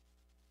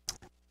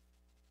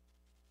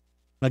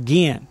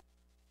 Again,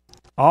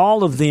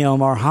 all of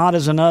them are hot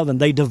as an oven.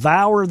 They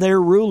devour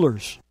their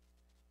rulers,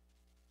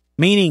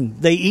 meaning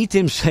they eat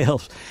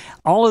themselves.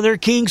 All of their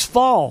kings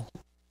fall.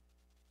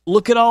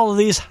 Look at all of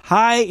these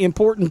high,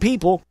 important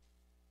people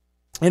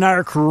in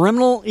our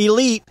criminal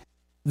elite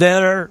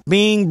that are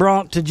being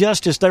brought to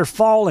justice. They're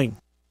falling.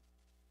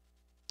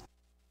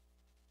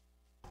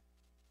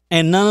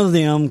 And none of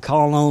them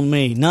call on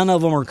me. None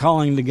of them are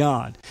calling to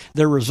God.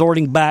 They're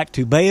resorting back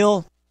to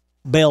Baal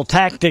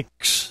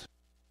tactics,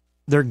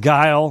 their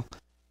guile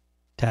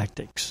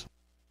tactics.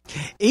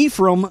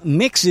 Ephraim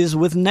mixes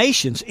with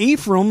nations.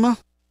 Ephraim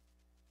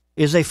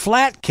is a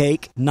flat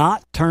cake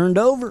not turned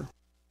over.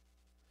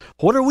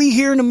 What are we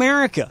here in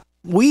America?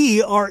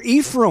 We are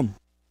Ephraim.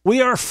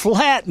 We are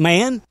flat,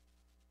 man.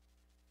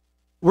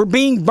 We're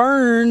being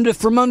burned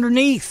from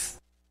underneath.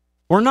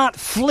 We're not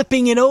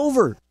flipping it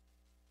over.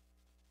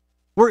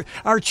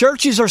 Our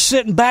churches are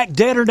sitting back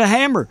deader to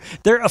hammer.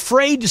 They're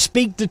afraid to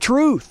speak the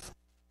truth.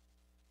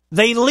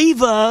 They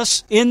leave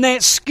us in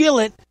that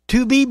skillet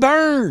to be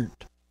burned.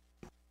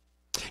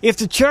 If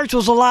the church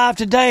was alive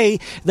today,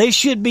 they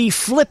should be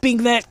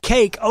flipping that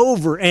cake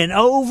over and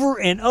over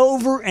and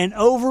over and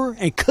over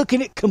and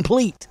cooking it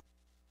complete.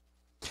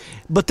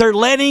 But they're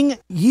letting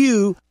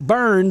you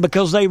burn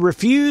because they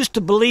refuse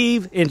to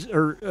believe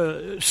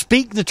or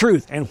speak the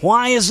truth. And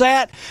why is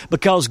that?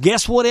 Because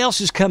guess what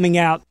else is coming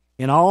out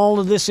in all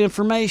of this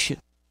information?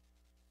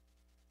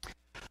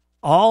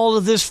 All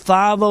of this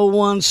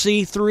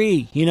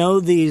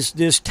 501c3,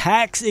 this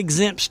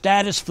tax-exempt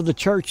status for the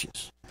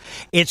churches.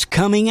 It's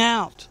coming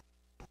out.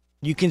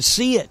 You can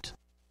see it.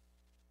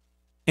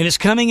 And it's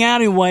coming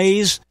out in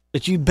ways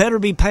that you better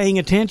be paying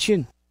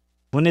attention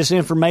when this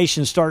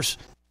information starts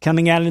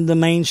coming out in the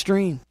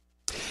mainstream.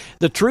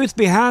 The truth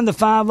behind the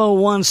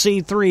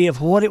 501c3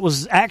 of what it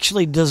was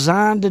actually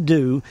designed to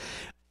do,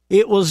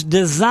 it was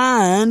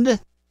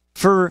designed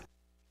for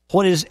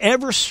what is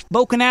ever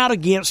spoken out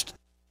against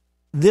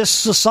this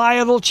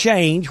societal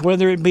change,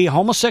 whether it be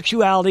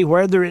homosexuality,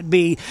 whether it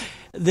be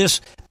this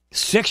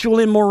sexual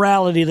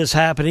immorality that's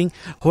happening,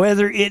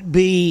 whether it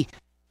be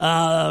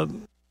what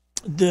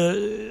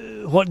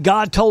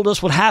God told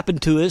us would happen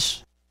to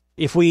us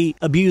if we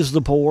abuse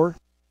the poor.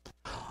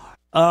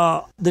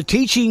 The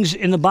teachings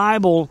in the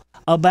Bible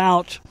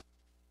about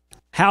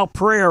how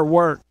prayer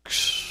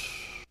works.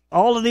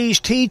 All of these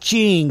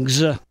teachings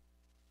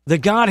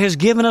that God has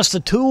given us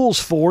the tools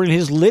for in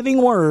His living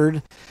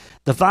Word,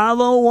 the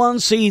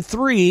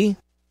 501c3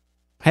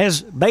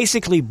 has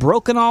basically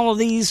broken all of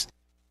these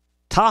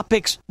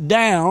topics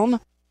down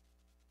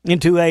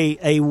into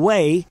a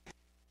way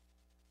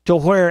to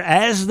where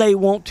as they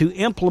want to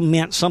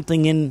implement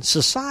something in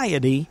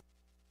society,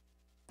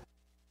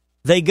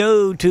 they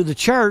go to the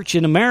church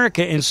in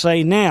America and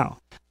say, now,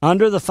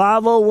 under the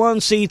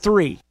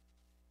 501c3,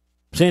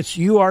 since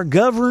you are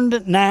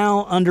governed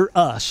now under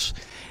us,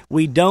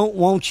 we don't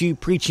want you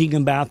preaching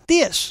about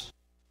this.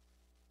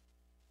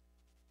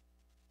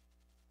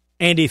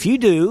 And if you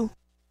do,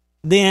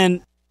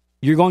 then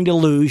you're going to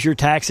lose your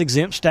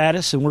tax-exempt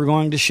status and we're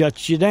going to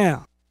shut you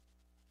down.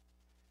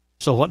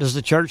 So what does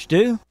the church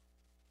do?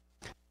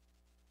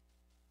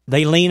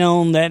 They lean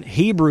on that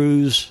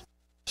Hebrews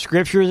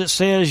scripture that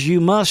says you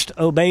must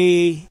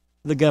obey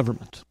the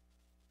government.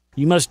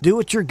 You must do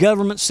what your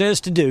government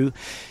says to do.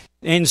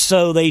 And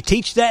so they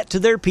teach that to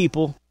their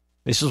people.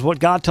 This is what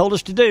God told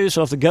us to do.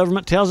 So if the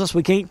government tells us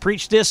we can't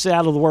preach this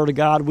out of the Word of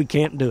God, we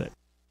can't do it.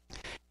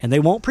 And they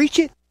won't preach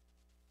it.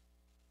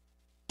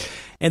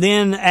 And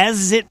then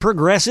as it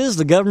progresses,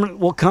 the government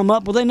will come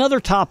up with another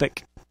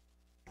topic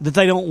that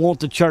they don't want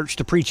the church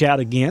to preach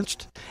out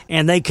against.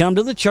 And they come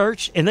to the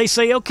church and they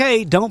say,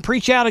 okay, don't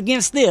preach out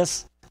against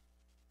this.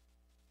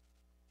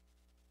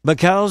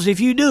 Because if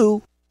you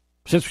do,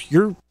 since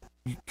you're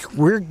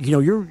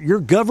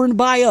governed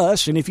by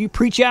us, and if you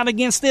preach out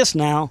against this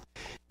now,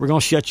 we're going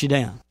to shut you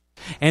down.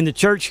 And the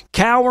church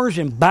cowers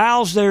and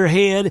bows their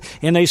head,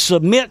 and they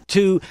submit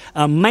to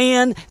a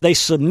man, they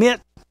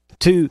submit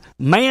to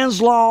man's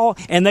law,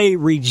 and they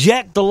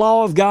reject the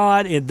law of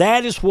God, and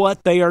that is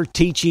what they are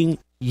teaching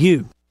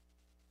you.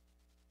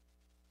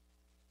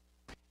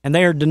 And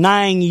they are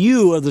denying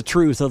you of the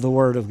truth of the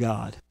Word of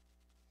God.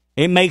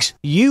 It makes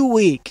you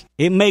weak.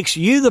 It makes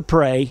you the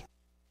prey.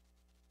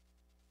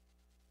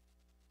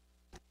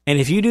 And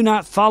if you do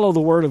not follow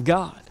the Word of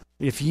God,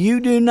 if you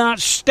do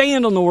not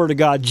stand on the Word of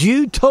God,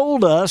 Jude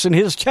told us in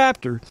his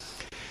chapter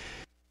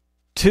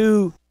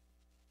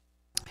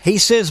he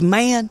says,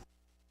 man,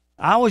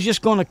 I was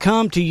just going to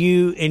come to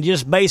you and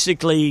just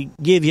basically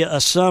give you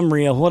a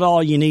summary of what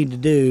all you need to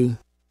do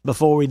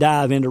before we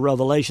dive into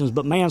Revelations.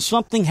 But man,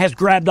 something has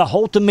grabbed a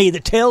hold of me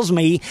that tells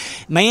me,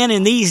 man,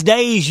 in these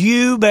days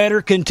you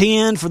better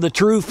contend for the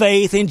true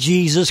faith in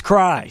Jesus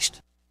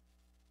Christ.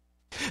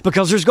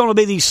 Because there's going to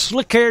be these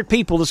slick-haired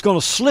people that's going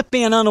to slip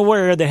in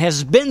unaware that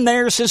has been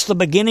there since the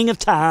beginning of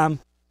time,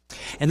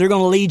 and they're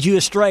going to lead you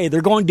astray.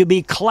 They're going to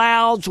be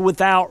clouds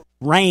without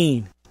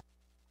rain.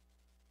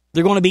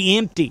 They're going to be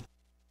empty.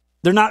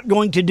 They're not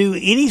going to do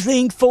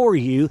anything for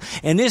you,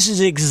 and this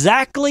is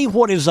exactly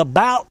what is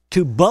about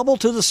to bubble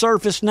to the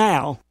surface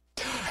now,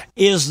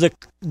 is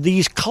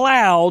these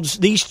clouds,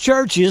 these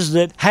churches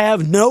that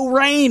have no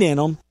rain in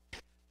them,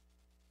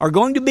 are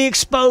going to be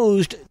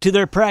exposed to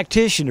their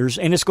practitioners,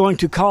 and it's going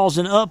to cause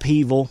an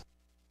upheaval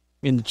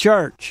in the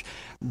church.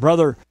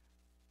 Brother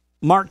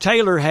Mark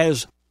Taylor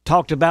has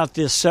talked about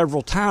this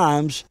several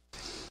times,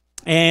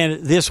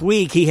 and this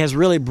week he has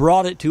really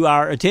brought it to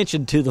our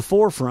attention to the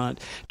forefront.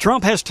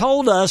 Trump has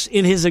told us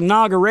in his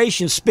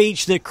inauguration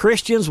speech that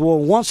Christians will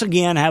once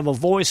again have a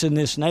voice in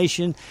this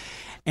nation,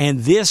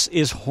 and this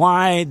is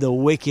why the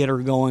wicked are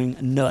going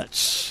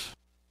nuts.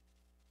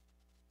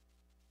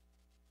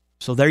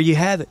 So there you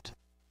have it.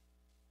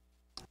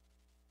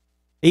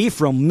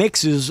 Ephraim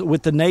mixes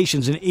with the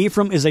nations, and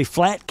Ephraim is a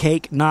flat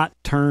cake not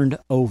turned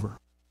over.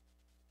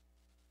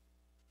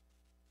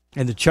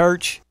 And the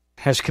church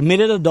has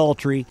committed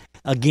adultery.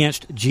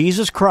 against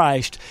Jesus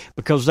Christ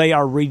because they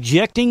are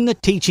rejecting the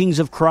teachings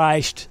of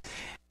Christ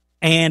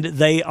and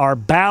they are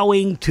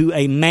bowing to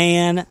a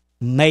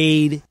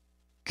man-made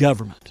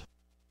government.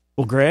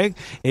 Well, Greg,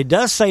 it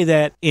does say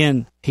that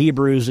in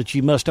Hebrews that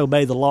you must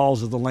obey the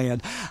laws of the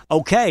land.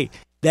 Okay,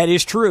 that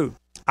is true.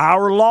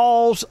 Our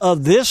laws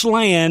of this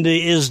land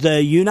is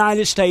the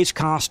United States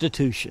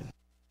Constitution.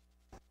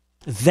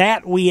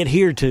 That we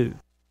adhere to.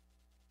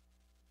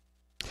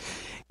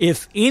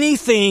 If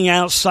anything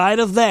outside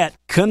of that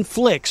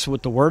conflicts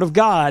with the Word of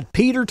God,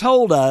 Peter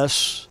told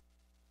us,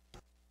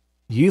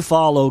 you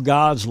follow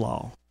God's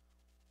law.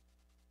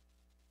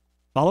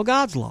 Follow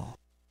God's law.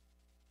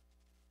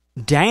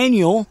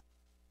 Daniel,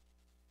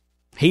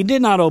 he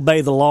did not obey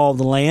the law of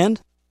the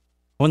land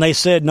when they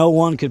said no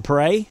one could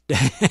pray.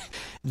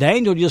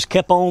 Daniel just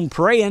kept on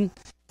praying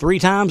 3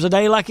 times a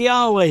day like he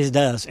always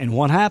does. And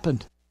what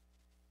happened?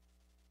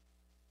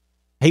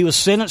 He was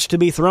sentenced to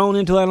be thrown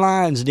into a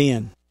lion's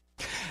den.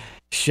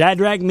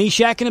 Shadrach,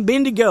 Meshach, and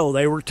Abednego,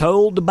 they were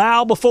told to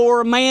bow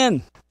before a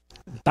man.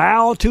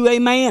 Bow to a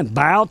man.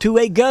 Bow to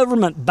a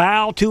government.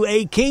 Bow to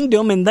a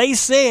kingdom. And they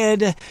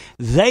said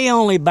they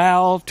only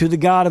bow to the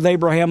God of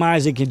Abraham,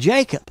 Isaac, and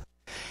Jacob.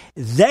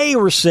 They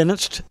were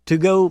sentenced to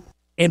go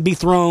and be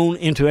thrown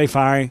into a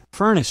fiery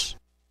furnace.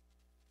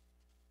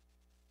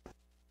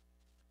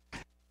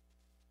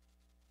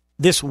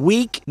 This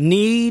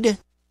weak-kneed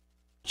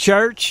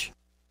church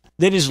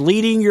that is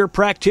leading your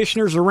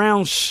practitioners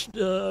around,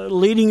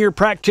 leading your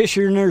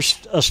practitioners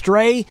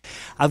astray.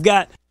 I've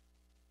got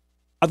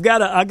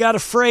a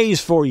phrase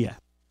for you.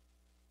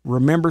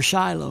 Remember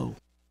Shiloh.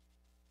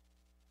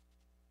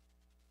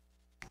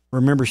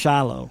 Remember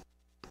Shiloh.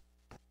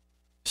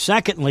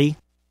 Secondly,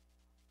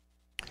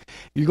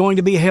 you're going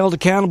to be held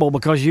accountable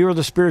because you are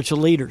the spiritual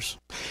leaders,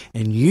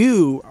 and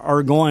you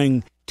are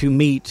going to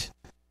meet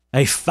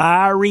a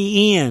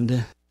fiery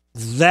end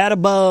that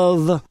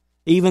above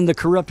even the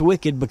corrupt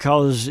wicked,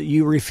 because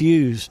you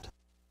refused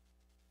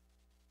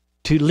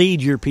to lead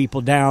your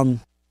people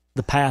down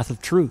the path of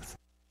truth.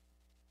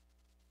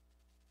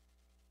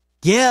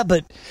 Yeah,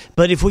 but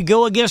if we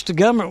go against the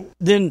government,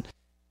 then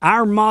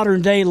our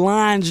modern day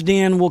lion's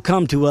den will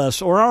come to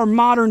us, or our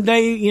modern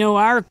day,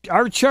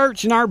 our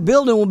church and our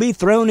building will be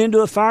thrown into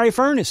a fiery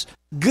furnace.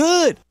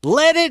 Good.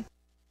 Let it.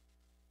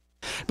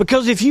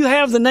 Because if you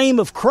have the name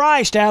of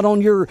Christ out on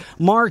your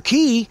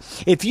marquee,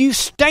 if you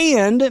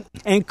stand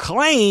and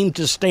claim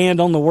to stand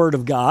on the Word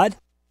of God,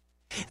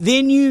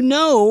 then you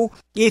know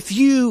if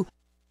you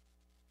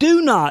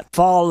do not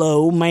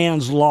follow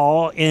man's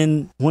law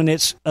when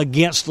it's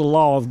against the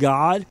law of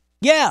God,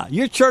 yeah,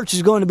 your church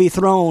is going to be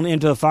thrown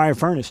into a fire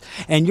furnace,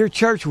 and your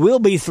church will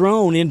be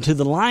thrown into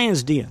the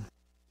lion's den.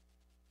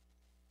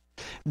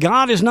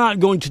 God is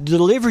not going to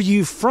deliver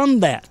you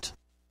from that.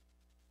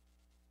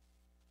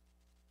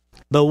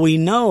 But we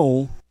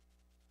know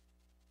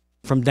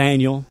from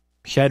Daniel,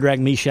 Shadrach,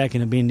 Meshach,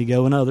 and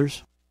Abednego, and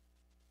others,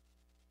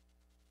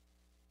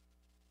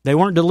 they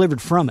weren't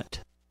delivered from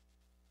it.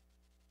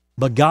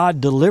 But God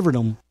delivered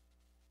them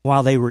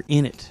while they were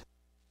in it.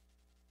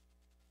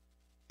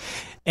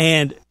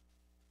 And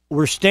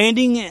we're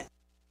standing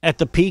at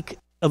the peak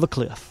of a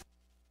cliff,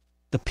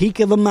 the peak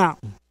of a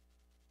mountain,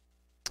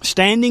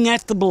 standing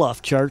at the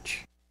bluff,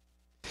 church.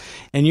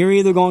 And you're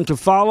either going to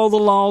follow the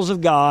laws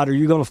of God or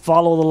you're going to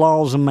follow the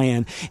laws of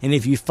man. And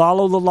if you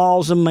follow the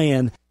laws of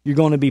man, you're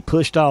going to be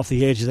pushed off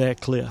the edge of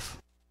that cliff.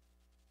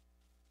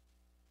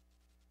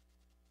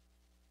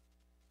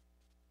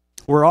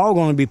 We're all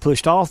going to be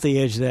pushed off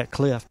the edge of that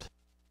cliff.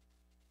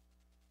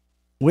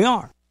 We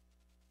are.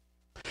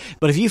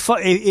 But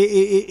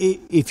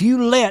if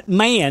you let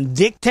man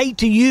dictate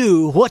to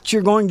you what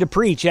you're going to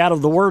preach out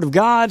of the Word of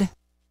God,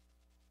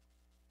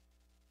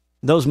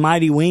 those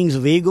mighty wings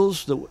of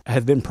eagles that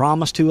have been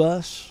promised to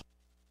us,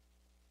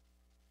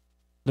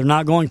 they're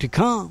not going to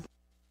come.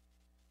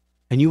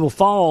 And you will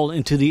fall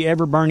into the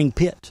ever-burning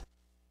pit.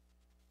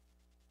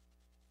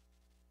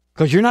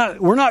 Because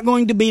we're not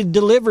going to be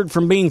delivered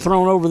from being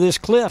thrown over this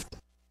cliff.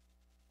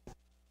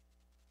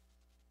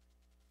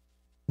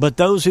 But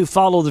those who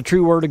follow the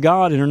true Word of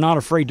God and are not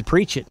afraid to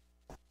preach it,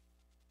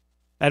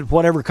 at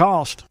whatever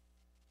cost,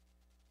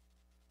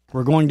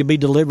 we're going to be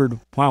delivered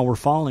while we're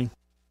falling.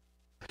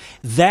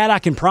 That I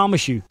can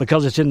promise you,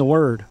 because it's in the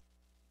Word.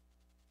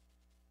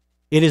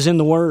 It is in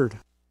the Word.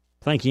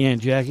 Thank you,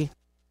 Aunt Jackie.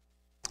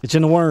 It's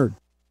in the Word.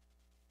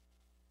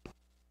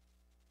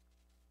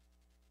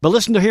 But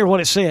listen to hear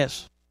what it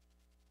says.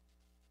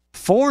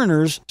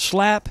 Foreigners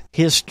slap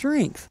his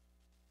strength.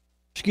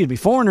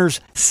 Foreigners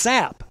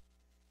sap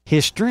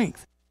his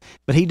strength.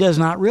 But he does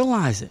not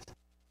realize it.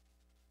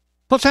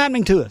 What's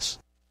happening to us?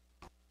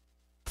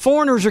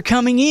 Foreigners are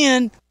coming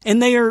in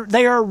and they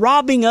are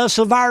robbing us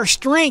of our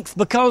strength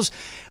because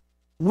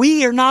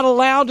we are not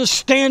allowed to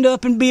stand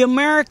up and be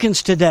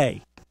Americans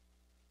today.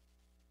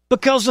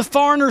 Because the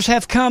foreigners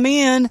have come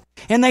in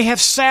and they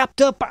have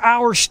sapped up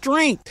our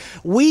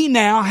strength. We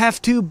now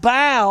have to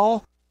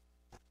bow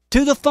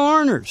to the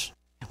foreigners.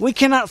 We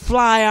cannot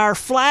fly our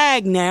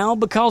flag now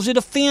because it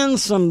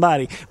offends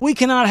somebody. We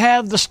cannot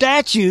have the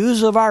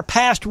statues of our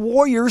past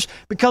warriors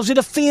because it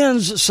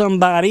offends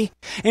somebody.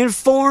 And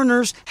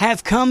foreigners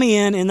have come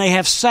in and they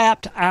have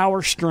sapped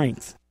our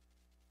strength.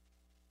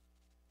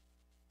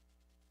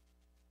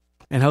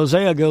 And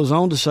Hosea goes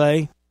on to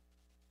say,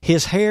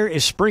 his hair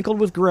is sprinkled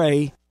with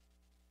gray,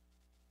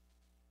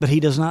 but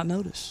he does not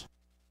notice.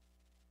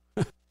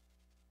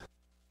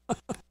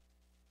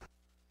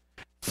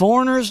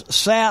 Foreigners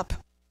sap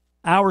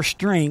our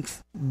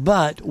strength,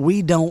 but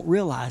we don't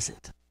realize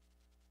it.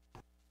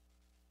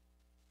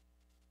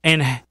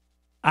 And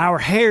our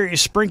hair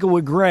is sprinkled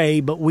with gray,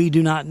 but we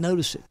do not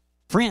notice it.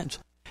 Friends,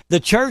 the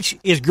church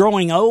is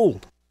growing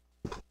old.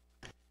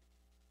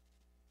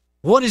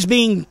 What is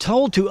being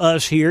told to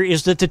us here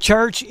is that the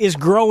church is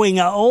growing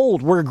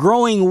old. We're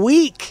growing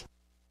weak.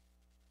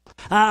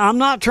 I'm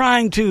not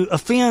trying to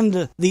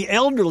offend the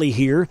elderly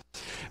here,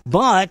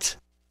 but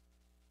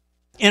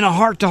in a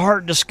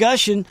heart-to-heart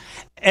discussion,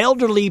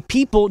 elderly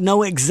people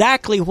know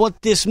exactly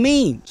what this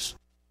means.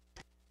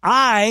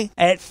 I,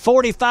 at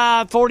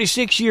 45,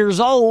 46 years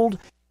old,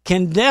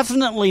 can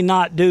definitely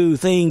not do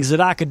things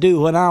that I could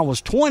do when I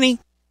was 20.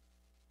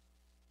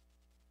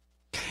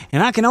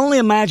 And I can only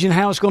imagine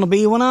how it's going to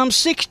be when I'm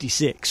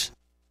 66.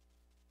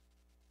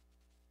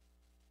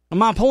 And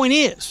my point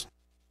is,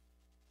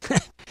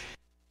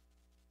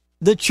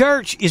 the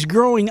church is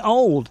growing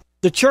old.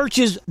 The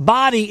church's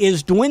body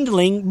is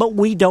dwindling, but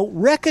we don't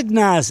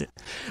recognize it.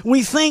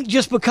 We think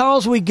just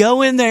because we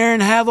go in there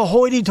and have a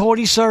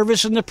hoity-toity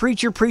service and the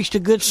preacher preached a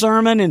good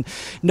sermon and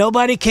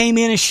nobody came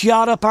in and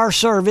shot up our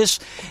service,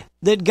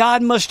 that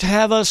God must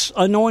have us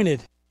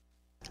anointed,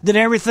 that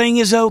everything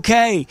is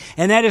okay.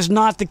 And that is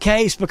not the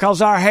case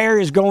because our hair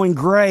is going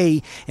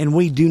gray and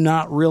we do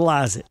not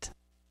realize it.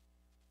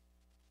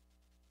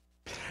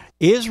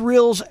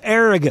 Israel's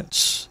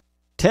arrogance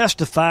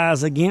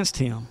testifies against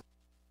him.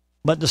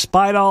 But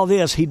despite all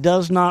this, he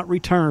does not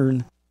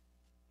return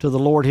to the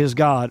Lord his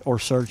God or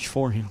search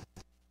for him.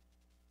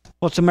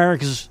 What's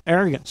America's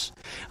arrogance?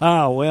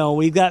 Oh, well,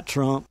 we've got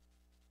Trump.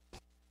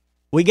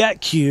 We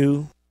got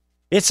Q.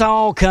 It's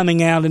all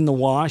coming out in the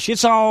wash.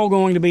 It's all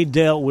going to be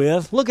dealt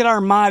with. Look at our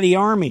mighty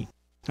army.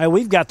 Hey,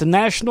 we've got the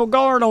National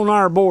Guard on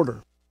our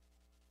border.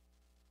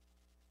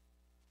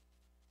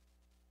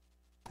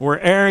 We're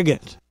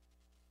arrogant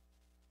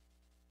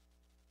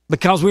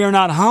because we are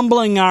not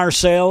humbling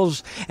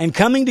ourselves and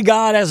coming to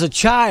God as a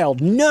child.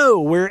 No,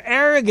 we're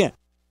arrogant.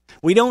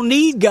 We don't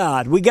need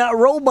God. We got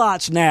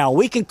robots now.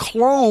 We can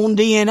clone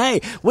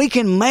DNA. We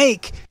can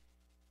make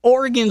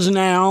organs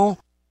now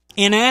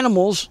in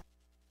animals,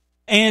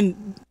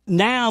 and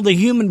now the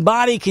human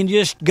body can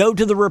just go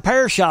to the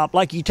repair shop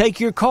like you take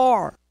your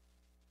car.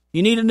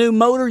 You need a new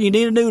motor, you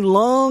need a new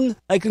lung,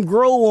 they can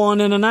grow one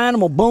in an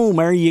animal. Boom,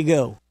 there you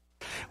go.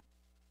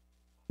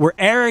 We're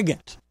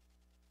arrogant.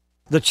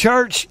 The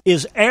church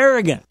is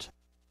arrogant.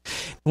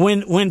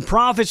 When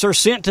prophets are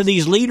sent to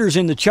these leaders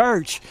in the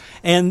church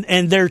and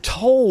they're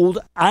told,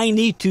 I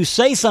need to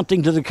say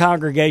something to the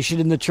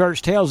congregation, and the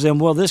church tells them,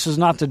 well, this is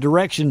not the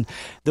direction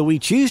that we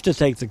choose to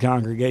take the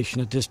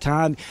congregation at this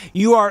time.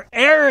 You are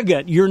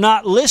arrogant. You're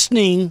not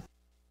listening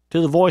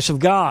to the voice of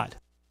God.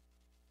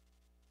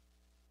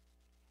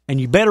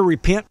 And you better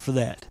repent for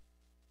that.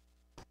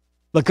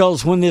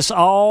 Because when this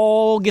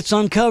all gets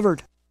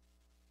uncovered,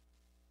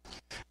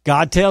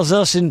 God tells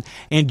us in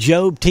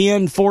Job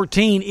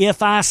 10:14,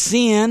 if I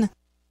sin,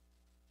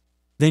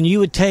 then you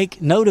would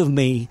take note of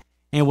me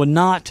and would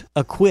not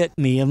acquit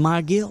me of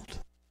my guilt.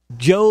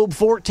 Job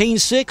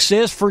 14:6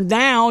 says, for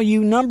now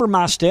you number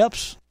my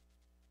steps.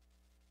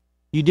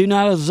 You do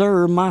not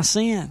observe my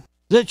sin.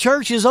 The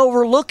church is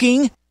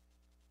overlooking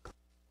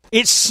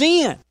its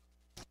sin.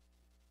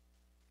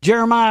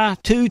 Jeremiah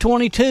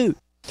 2:22,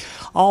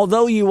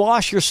 although you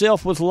wash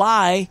yourself with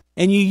lye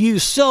and you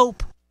use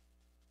soap,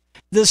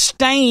 the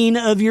stain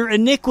of your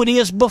iniquity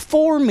is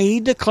before me,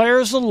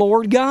 declares the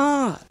Lord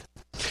God.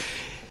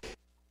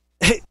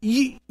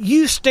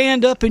 You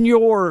stand up in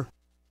your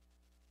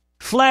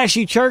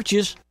flashy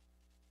churches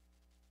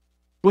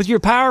with your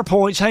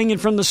PowerPoints hanging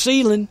from the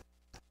ceiling,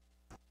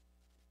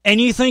 and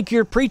you think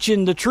you're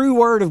preaching the true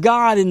word of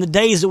God in the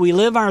days that we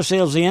live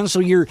ourselves in. So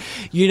you're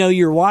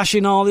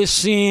washing all this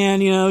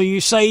sin.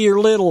 You say your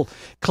little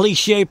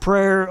cliche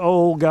prayer.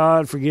 Oh,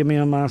 God, forgive me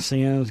of my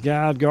sins.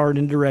 God, guard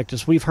and direct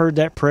us. We've heard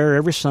that prayer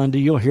every Sunday.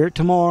 You'll hear it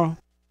tomorrow.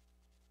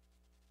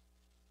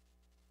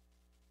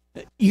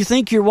 You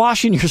think you're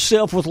washing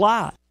yourself with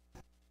lye.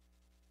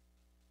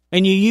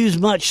 And you use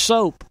much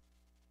soap.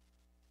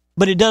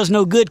 But it does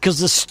no good because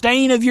the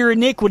stain of your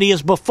iniquity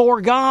is before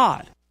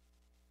God.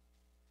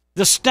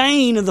 The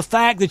stain of the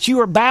fact that you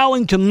are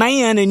bowing to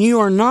man and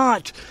you are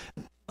not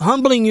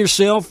humbling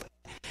yourself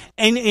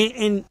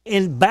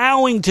and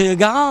bowing to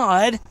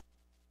God,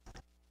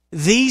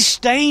 these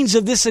stains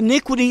of this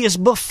iniquity is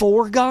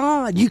before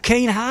God. You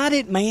can't hide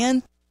it,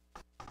 man.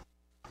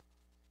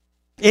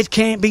 It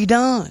can't be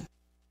done.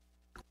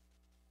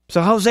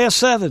 So Hosea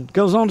 7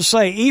 goes on to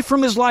say,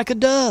 Ephraim is like a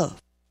dove,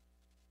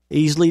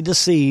 easily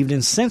deceived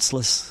and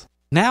senseless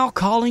now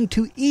calling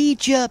to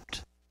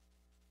Egypt.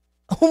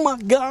 Oh my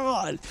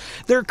God.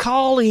 They're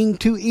calling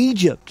to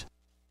Egypt.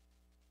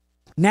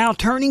 Now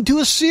turning to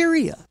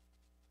Assyria.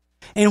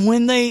 And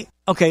when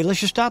okay, let's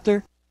just stop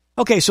there.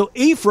 Okay, so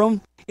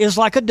Ephraim is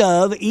like a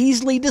dove,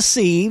 easily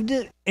deceived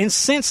and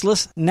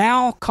senseless,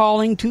 now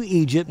calling to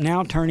Egypt,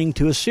 now turning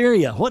to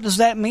Assyria. What does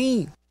that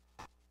mean?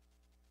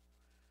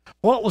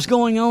 What was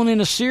going on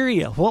in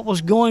Assyria? What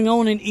was going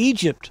on in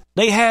Egypt?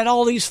 They had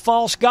all these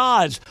false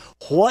gods.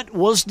 What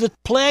was the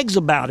plagues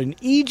about in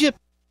Egypt?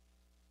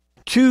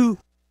 To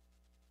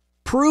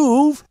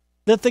prove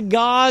that the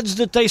gods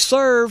that they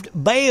served,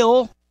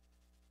 Baal,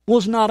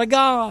 was not a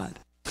god.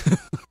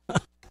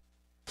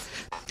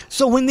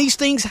 So when these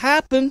things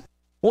happen,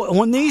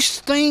 when these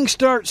things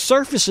start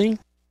surfacing,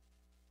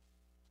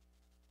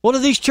 what do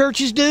these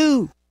churches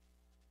do?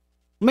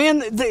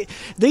 Man,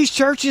 these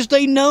churches,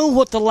 they know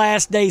what the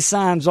last day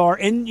signs are.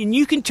 And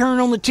you can turn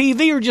on the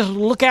TV or just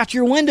look out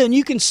your window and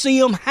you can see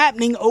them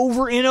happening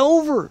over and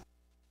over.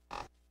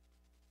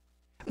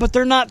 But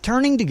they're not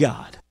turning to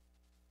God.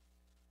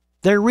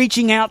 They're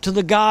reaching out to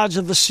the gods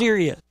of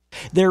Assyria.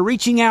 They're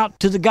reaching out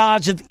to the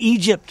gods of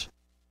Egypt.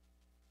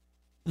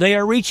 They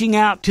are reaching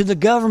out to the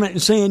government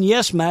and saying,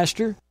 yes,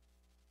 master,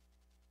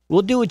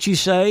 we'll do what you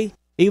say,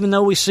 even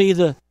though we see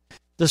the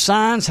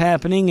signs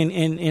happening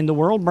and the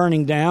world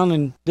burning down,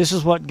 and this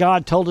is what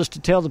God told us to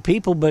tell the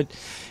people, but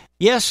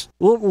yes,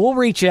 we'll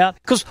reach out.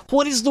 Because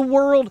what is the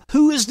world?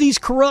 Who is these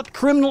corrupt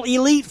criminal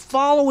elite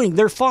following?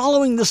 They're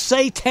following the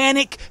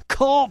satanic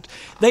cult.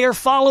 They are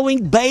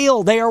following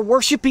Baal. They are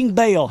worshiping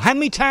Baal. How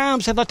many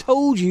times have I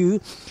told you,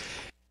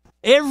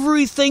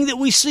 everything that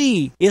we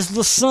see is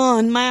the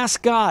sun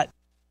mascot?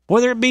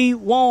 Whether it be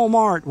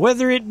Walmart,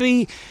 whether it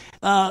be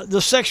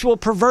the sexual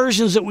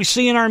perversions that we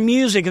see in our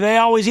music, they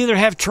always either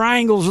have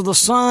triangles of the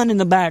sun in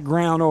the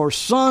background or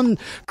sun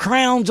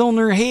crowns on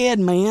their head,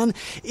 man.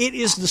 It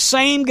is the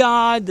same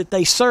God that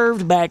they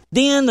served back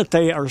then that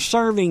they are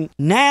serving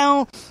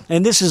now,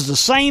 and this is the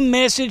same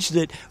message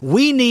that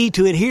we need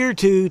to adhere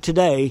to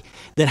today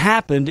that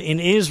happened in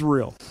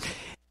Israel.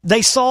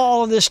 They saw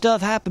all of this stuff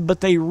happen,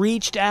 but they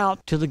reached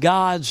out to the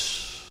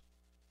gods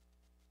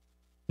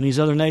in these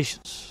other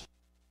nations.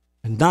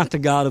 And not the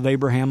God of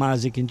Abraham,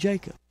 Isaac, and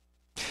Jacob.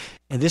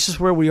 And this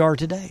is where we are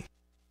today.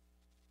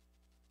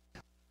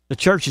 The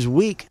church is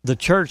weak. The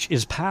church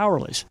is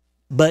powerless.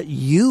 But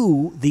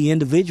you, the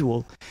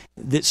individual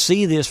that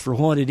see this for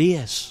what it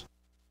is,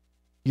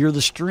 you're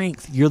the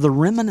strength. You're the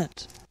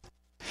remnant.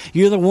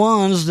 You're the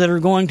ones that are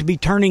going to be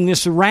turning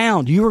this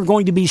around. You are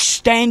going to be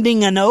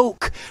standing an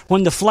oak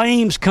when the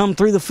flames come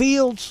through the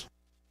fields.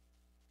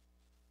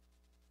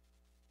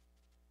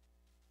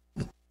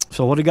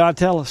 So what did God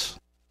tell us?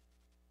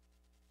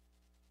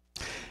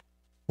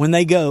 When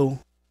they go,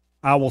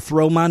 I will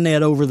throw my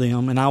net over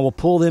them, and I will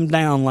pull them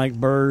down like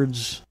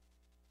birds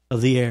of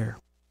the air.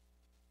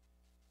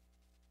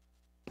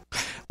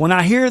 When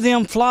I hear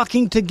them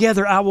flocking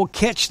together, I will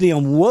catch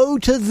them. Woe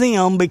to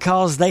them,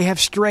 because they have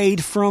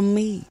strayed from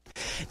me.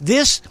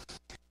 This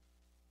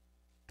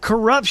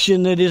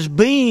corruption that is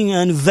being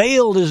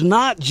unveiled is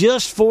not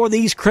just for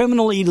these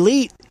criminal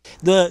elite.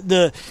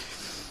 The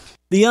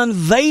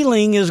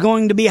unveiling is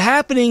going to be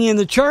happening in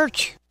the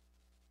church.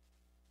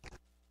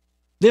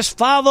 This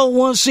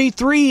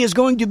 501c3 is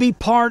going to be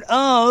part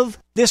of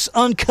this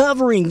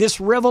uncovering, this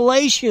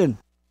revelation.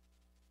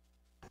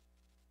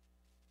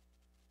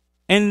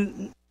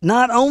 And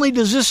not only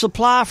does this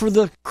apply for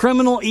the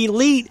criminal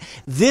elite,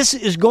 this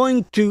is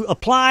going to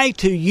apply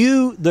to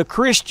you, the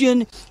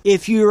Christian,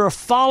 if you're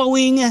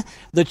following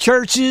the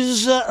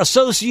churches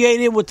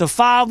associated with the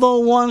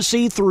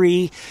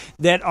 501c3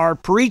 that are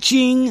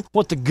preaching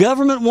what the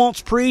government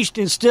wants preached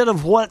instead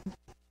of what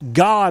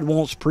God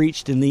wants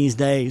preached in these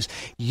days.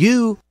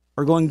 You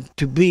are going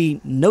to be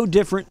no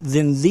different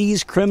than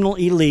these criminal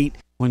elite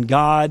when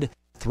God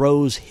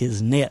throws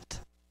his net.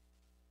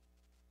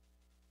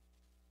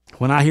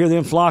 When I hear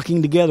them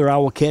flocking together, I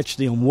will catch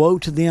them. Woe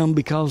to them,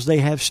 because they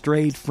have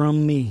strayed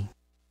from me.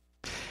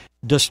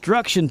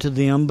 Destruction to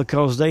them,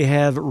 because they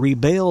have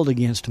rebelled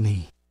against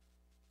me.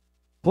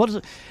 What is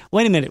it?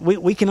 Wait a minute.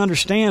 We can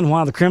understand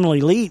why the criminal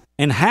elite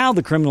and how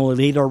the criminal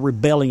elite are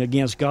rebelling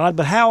against God,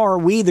 but how are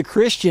we, the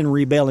Christian,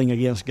 rebelling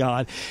against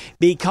God?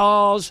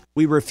 Because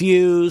we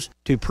refuse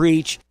to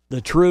preach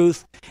the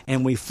truth,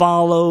 and we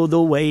follow the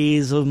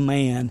ways of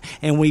man,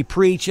 and we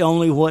preach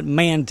only what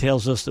man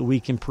tells us that we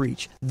can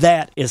preach.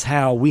 That is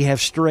how we have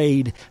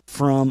strayed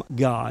from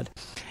God.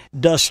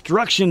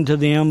 Destruction to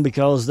them,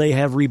 because they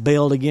have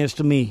rebelled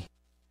against me.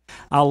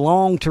 I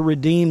long to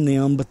redeem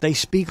them, but they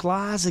speak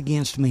lies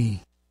against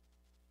me.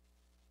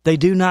 They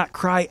do not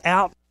cry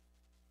out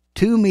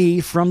to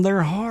me from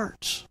their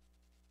hearts.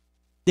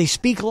 They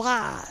speak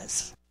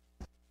lies.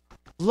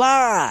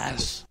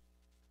 Lies.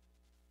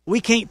 We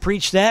can't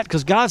preach that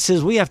because God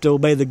says we have to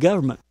obey the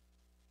government.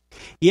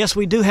 Yes,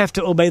 we do have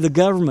to obey the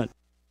government.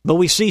 But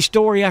we see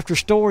story after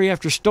story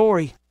after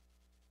story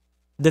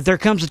that there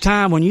comes a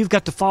time when you've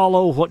got to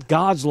follow what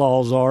God's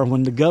laws are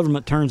when the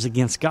government turns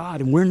against God.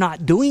 And we're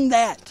not doing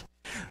that.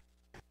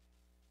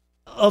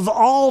 of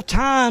all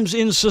times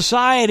in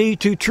society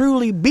to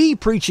truly be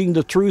preaching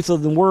the truth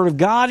of the Word of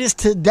God is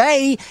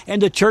today,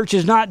 and the church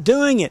is not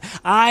doing it.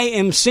 I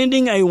am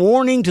sending a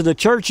warning to the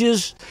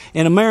churches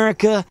in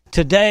America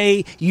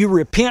today. You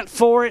repent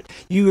for it.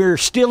 You are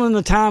still in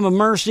the time of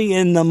mercy.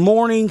 In the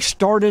morning,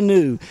 start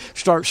anew.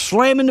 Start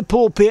slamming the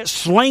pulpit,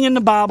 slinging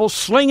the Bible,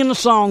 slinging the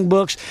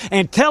songbooks,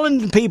 and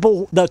telling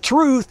people the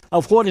truth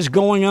of what is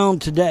going on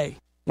today,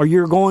 or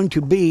you're going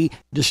to be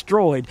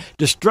destroyed.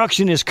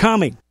 Destruction is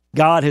coming.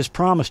 God has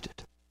promised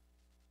it.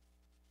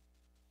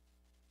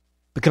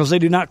 Because they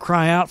do not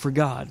cry out for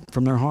God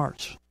from their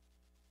hearts.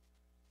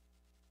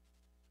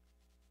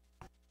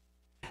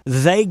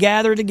 They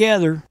gather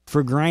together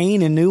for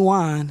grain and new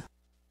wine,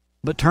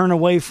 but turn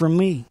away from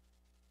me.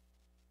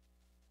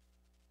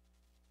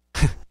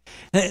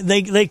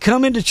 They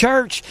come into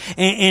church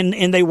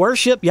and they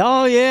worship.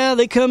 Oh, yeah,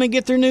 they come and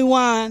get their new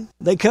wine.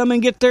 They come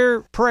and get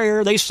their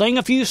prayer. They sing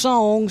a few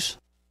songs.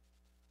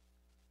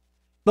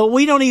 But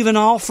we don't even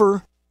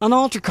offer an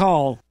altar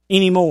call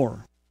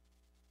anymore.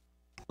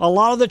 A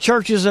lot of the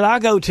churches that I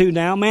go to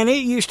now, man,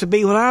 it used to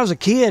be when I was a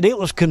kid, it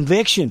was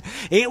conviction.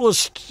 It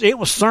was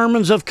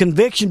sermons of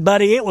conviction,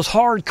 buddy. It was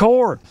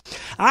hardcore.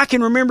 I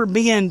can remember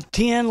being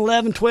 10,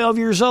 11, 12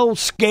 years old,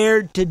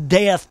 scared to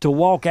death to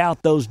walk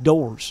out those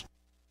doors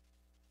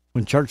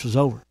when church was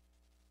over.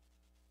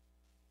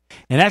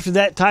 And after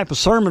that type of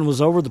sermon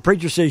was over, the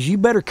preacher says, you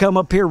better come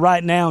up here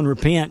right now and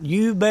repent.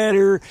 You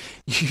better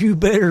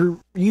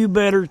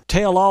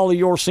tell all of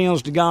your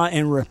sins to God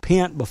and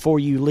repent before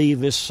you leave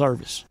this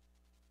service.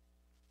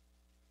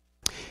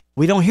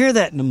 We don't hear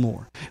that no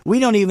more. We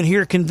don't even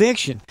hear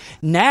conviction.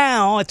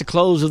 Now, at the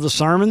close of the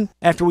sermon,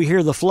 after we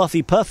hear the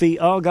fluffy puffy,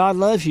 oh, God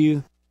loves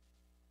you.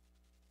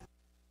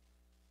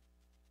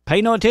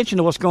 Pay no attention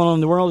to what's going on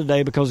in the world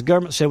today because the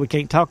government said we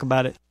can't talk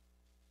about it.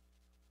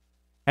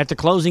 At the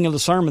closing of the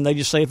sermon, they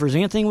just say, if there's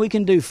anything we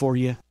can do for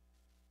you,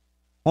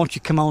 won't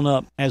you come on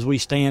up as we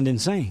stand and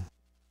sing?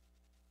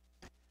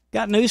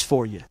 Got news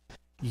for you.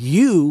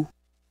 You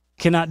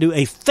cannot do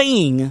a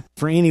thing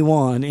for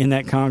anyone in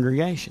that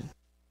congregation.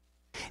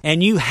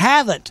 And you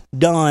haven't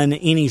done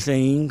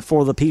anything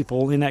for the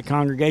people in that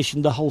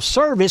congregation the whole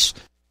service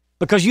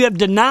because you have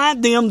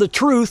denied them the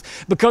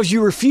truth, because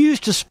you refuse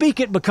to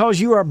speak it, because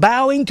you are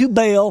bowing to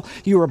Baal,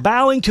 you are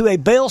bowing to a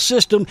Baal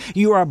system,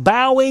 you are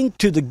bowing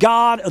to the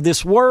God of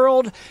this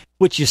world,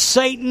 which is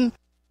Satan,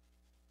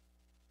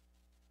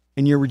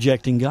 and you're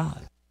rejecting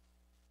God.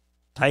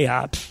 Hey,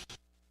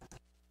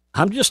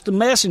 I'm just the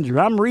messenger.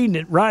 I'm reading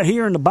it right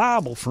here in the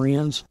Bible,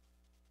 friends.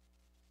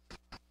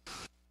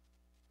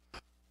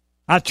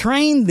 I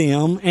trained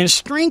them and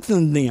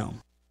strengthened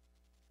them.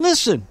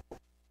 Listen.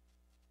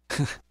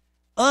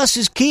 Us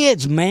as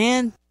kids,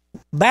 man.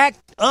 Back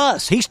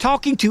us. He's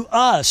talking to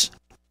us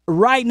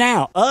right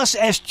now. Us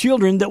as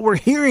children that were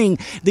hearing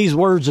these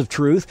words of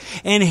truth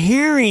and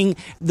hearing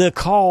the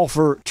call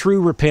for true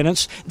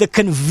repentance, the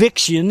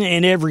conviction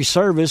in every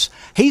service.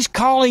 He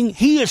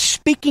is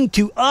speaking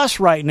to us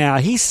right now.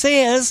 He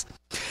says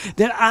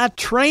that I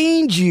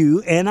trained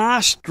you and I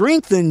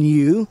strengthened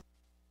you,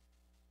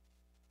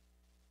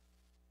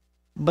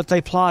 but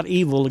they plot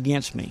evil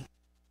against me.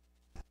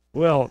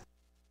 Well,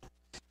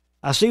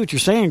 I see what you're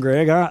saying,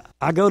 Greg.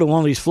 I go to one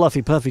of these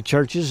fluffy puffy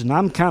churches, and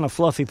I'm kind of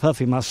fluffy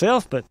puffy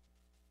myself, but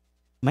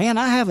man,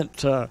 I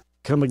haven't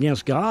come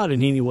against God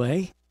in any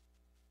way.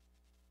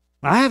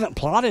 I haven't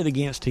plotted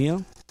against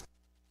Him.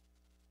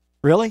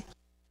 Really?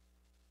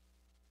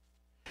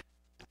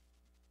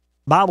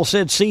 Bible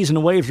said seas and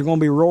the waves are going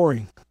to be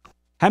roaring.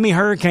 How many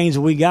hurricanes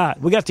have we got?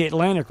 We got the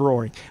Atlantic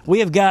roaring. We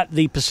have got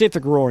the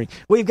Pacific roaring.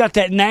 We've got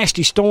that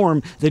nasty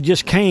storm that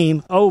just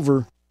came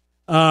over.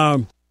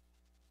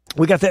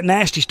 We got that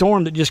nasty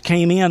storm that just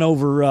came in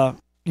over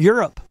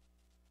Europe.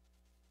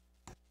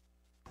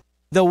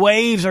 The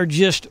waves are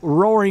just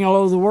roaring all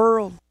over the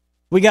world.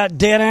 We got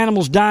dead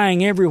animals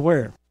dying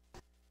everywhere.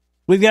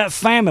 We've got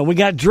famine. We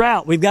got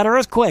drought. We've got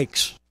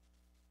earthquakes.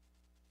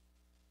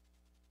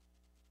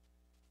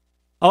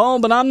 Oh,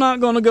 but I'm not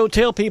going to go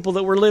tell people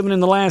that we're living in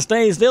the last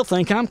days. They'll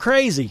think I'm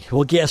crazy.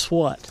 Well, guess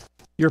what?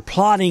 You're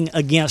plotting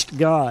against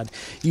God.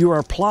 You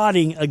are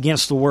plotting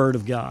against the Word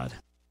of God.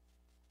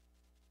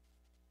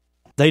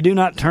 They do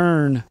not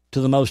turn to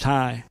the Most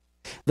High.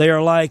 They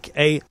are like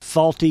a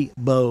faulty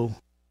bow.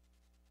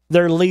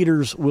 Their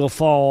leaders will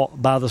fall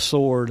by the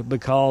sword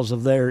because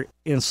of their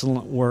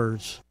insolent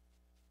words.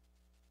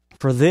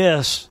 For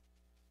this,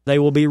 they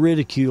will be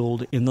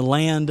ridiculed in the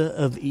land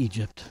of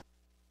Egypt.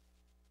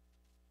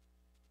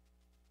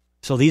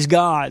 So these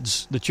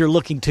gods that you're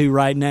looking to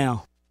right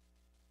now,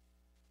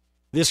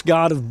 this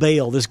God of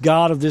Baal, this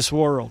God of this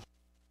world,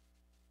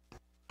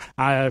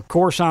 of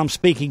course, I'm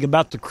speaking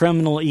about the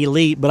criminal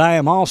elite, but I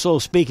am also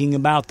speaking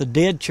about the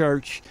dead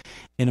church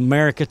in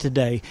America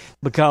today.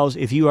 Because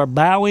if you are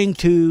bowing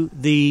to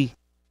the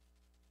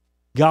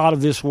God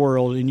of this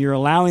world and you're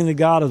allowing the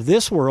God of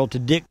this world to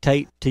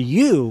dictate to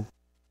you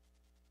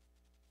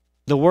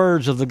the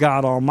words of the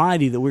God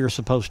Almighty that we are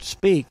supposed to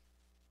speak,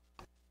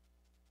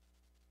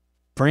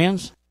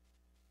 friends,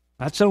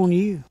 that's on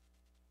you.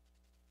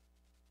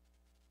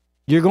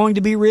 You're going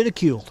to be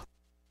ridiculed.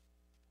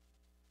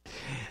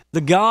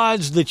 The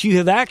gods that you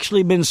have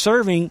actually been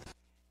serving,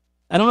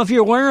 I don't know if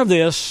you're aware of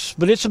this,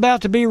 but it's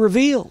about to be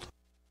revealed.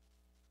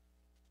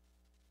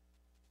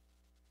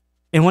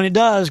 And when it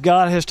does,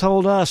 God has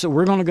told us that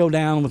we're going to go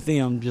down with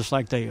them just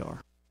like they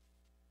are.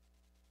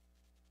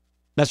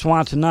 That's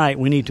why tonight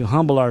we need to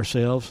humble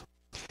ourselves,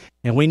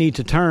 and we need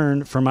to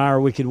turn from our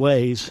wicked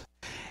ways,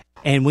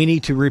 and we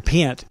need to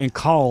repent and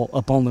call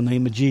upon the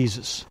name of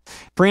Jesus.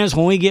 Friends,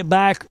 when we get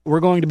back, we're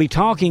going to be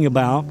talking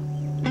about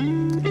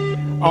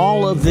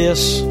all of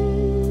this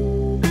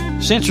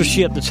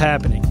censorship that's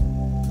happening.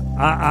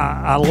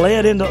 I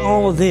led into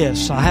all of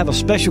this. I have a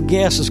special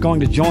guest that's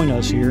going to join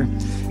us here.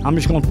 I'm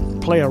just going to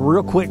play a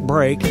real quick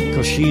break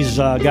because she's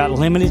got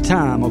limited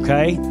time,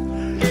 okay?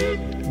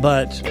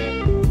 But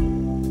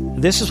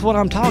this is what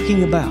I'm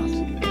talking about.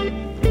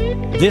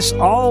 This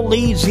all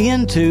leads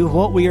into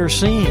what we are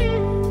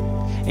seeing.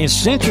 And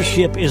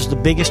censorship is the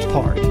biggest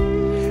part.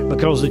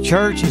 Because the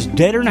church is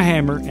deader than a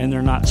hammer, and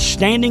they're not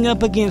standing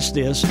up against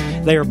this.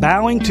 They are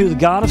bowing to the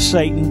god of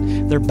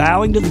Satan. They're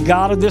bowing to the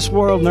god of this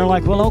world, and they're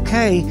like, well,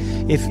 okay,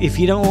 if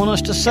you don't want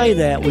us to say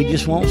that, we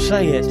just won't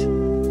say it.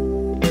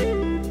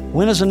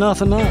 When is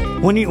enough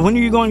enough? When are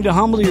you going to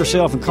humble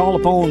yourself and call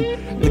upon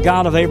the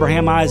God of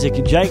Abraham, Isaac,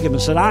 and Jacob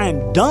and said, I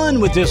am done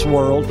with this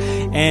world,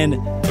 and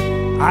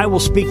I will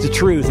speak the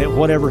truth at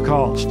whatever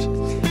cost?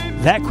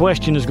 That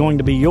question is going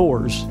to be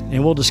yours,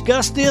 and we'll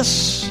discuss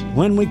this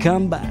when we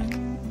come back.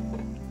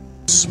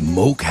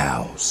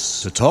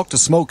 Smokehouse. To talk to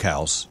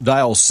Smokehouse,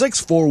 dial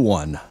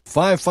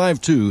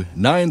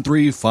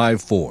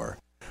 641-552-9354.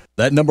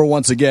 That number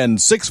once again,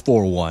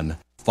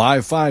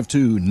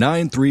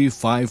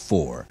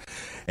 641-552-9354.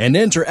 And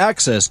enter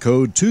access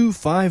code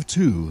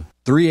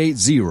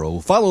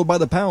 252380, followed by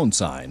the pound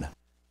sign.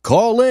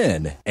 Call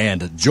in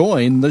and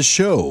join the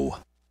show.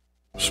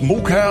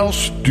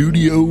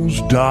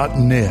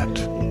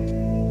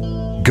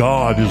 SmokehouseStudios.net.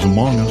 God is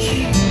among us.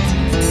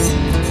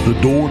 The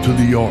door to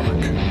the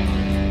ark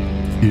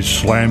is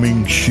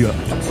slamming shut.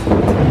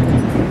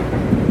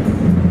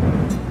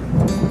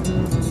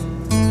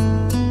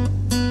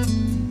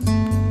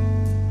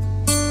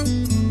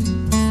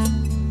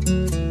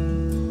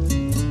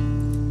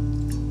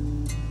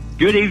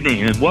 Good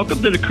evening and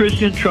welcome to the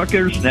Christian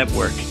Truckers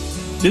Network.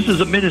 This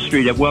is a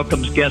ministry that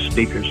welcomes guest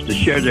speakers to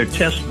share their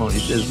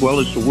testimonies as well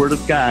as the Word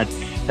of God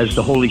as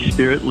the Holy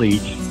Spirit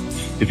leads.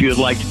 If you would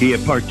like to be a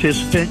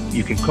participant,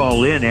 you can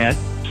call in at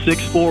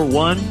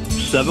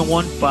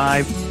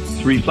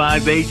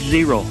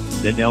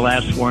 641-715-3580. Then they'll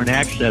ask for an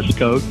access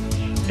code,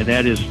 and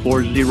that is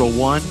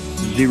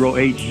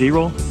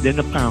 401080, then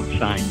the pound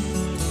sign.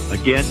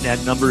 Again,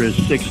 that number is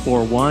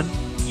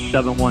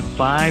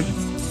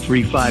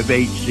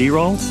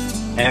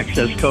 641-715-3580,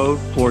 access code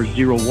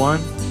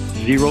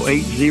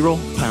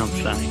 401080, pound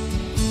sign.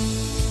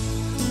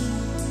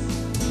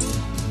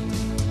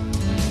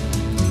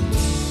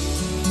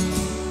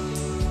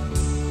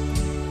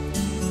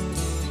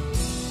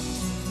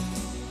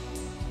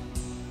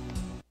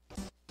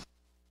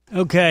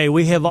 Okay,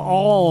 we have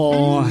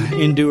all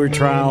endured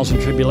trials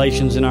and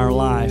tribulations in our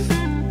life.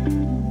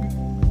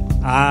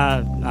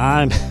 I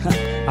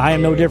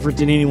am no different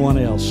than anyone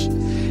else.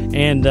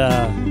 And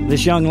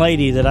this young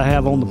lady that I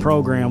have on the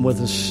program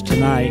with us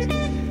tonight,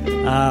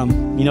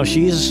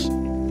 she's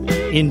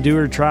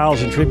endured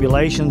trials and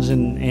tribulations,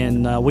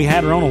 and we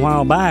had her on a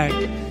while back,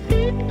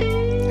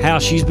 how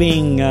she's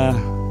being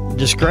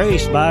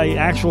disgraced by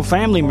actual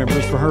family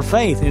members for her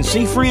faith. And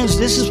see, friends,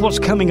 this is what's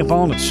coming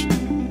upon us.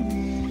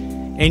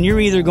 And you're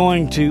either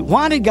going to...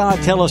 Why did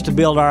God tell us to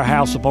build our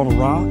house upon a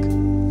rock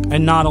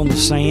and not on the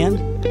sand?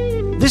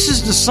 This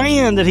is the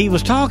sand that he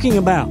was talking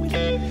about.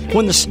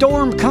 When the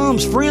storm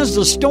comes, friends,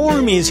 the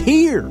storm is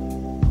here.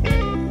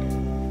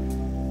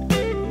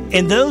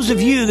 And those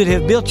of you that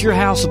have built your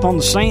house upon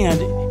the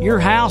sand, your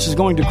house is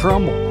going to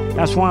crumble.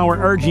 That's why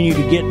we're urging you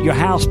to get your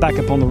house back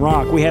up on the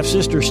rock. We have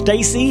Sister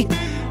Stacy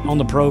on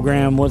the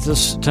program with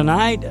us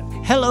tonight.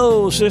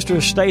 Hello,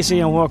 Sister Stacy,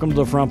 and welcome to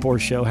the Front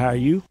Porch Show. How are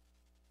you?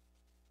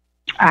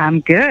 I'm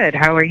good.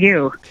 How are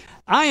you?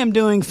 I am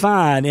doing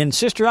fine. And,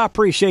 Sister, I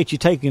appreciate you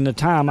taking the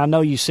time. I know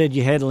you said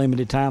you had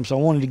limited time, so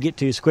I wanted to get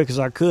to you as quick as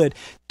I could.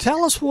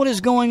 Tell us what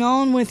is going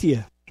on with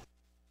you.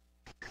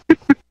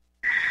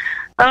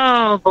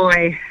 Oh,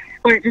 boy.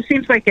 Well, it just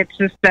seems like it's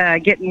just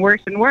getting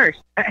worse and worse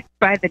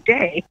by the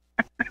day.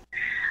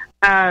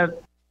 Yeah,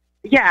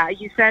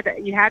 you said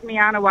you had me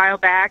on a while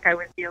back. I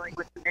was dealing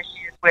with some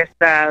issues with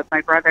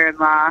my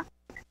brother-in-law,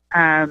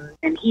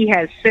 and he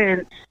has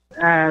since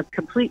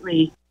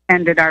completely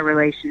ended our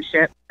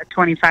relationship, a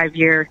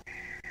 25-year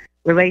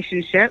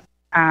relationship,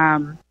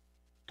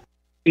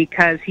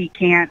 because he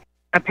can't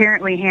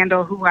apparently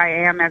handle who I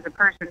am as a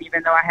person,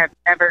 even though I have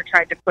never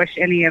tried to push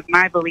any of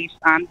my beliefs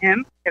on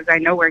him, because I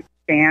know where he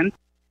stands.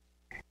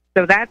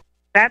 So that's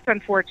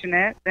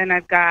unfortunate. Then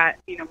I've got,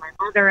 my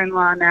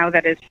mother-in-law now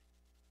that has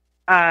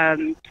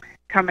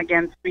come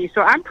against me.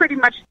 So I'm pretty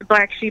much the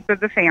black sheep of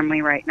the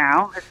family right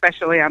now,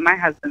 especially on my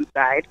husband's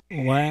side.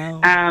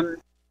 Wow.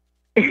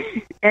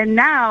 And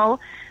now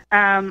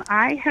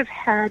I have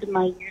had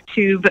my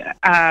YouTube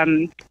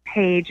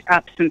page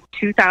up since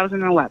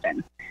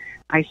 2011.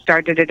 I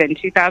started it in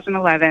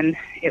 2011.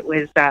 It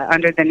was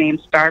under the name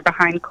Star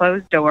Behind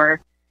Closed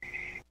Door.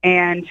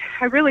 And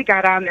I really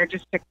got on there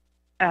just to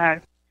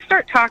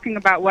start talking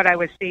about what I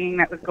was seeing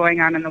that was going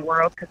on in the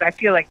world, because I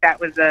feel like that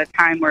was a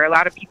time where a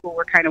lot of people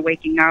were kind of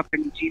waking up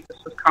and Jesus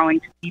was calling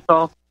to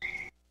people.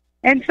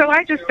 And so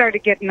I just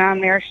started getting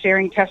on there,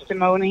 sharing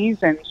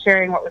testimonies and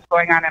sharing what was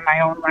going on in my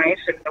own life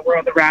and the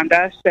world around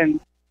us. And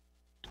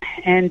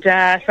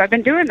so I've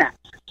been doing that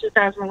since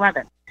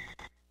 2011.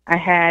 I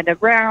had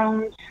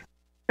around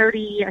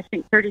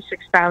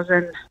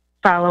 36,000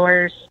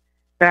 followers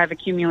that I've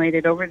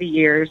accumulated over the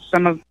years.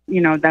 Some of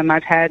them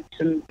I've had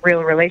some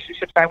real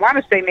relationships. I want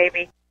to say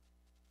maybe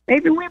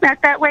we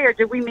met that way, or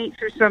did we meet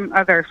through some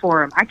other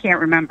forum? I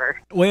can't remember.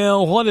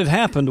 Well, what had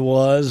happened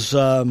was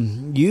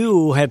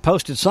you had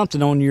posted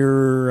something on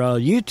your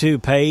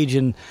YouTube page,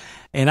 and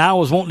I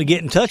was wanting to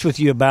get in touch with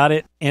you about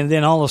it, and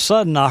then all of a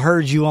sudden I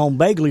heard you on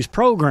Bagley's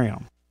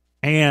program.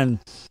 And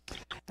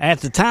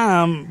at the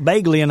time,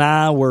 Bagley and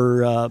I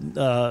were,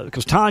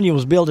 because Tanya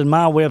was building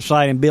my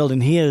website and building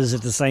his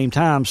at the same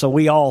time, so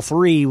we all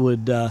three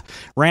would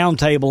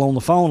roundtable on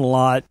the phone a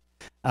lot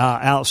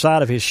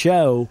outside of his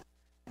show.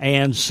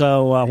 And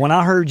so when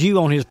I heard you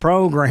on his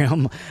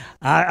program,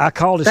 I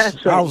called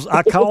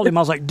I called him.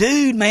 I was like,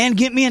 "Dude, man,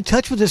 get me in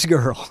touch with this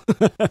girl."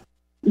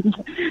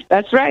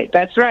 That's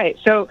right.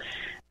 So,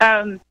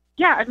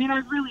 yeah, I mean,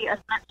 I've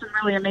met some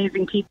really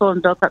amazing people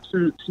and built up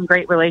some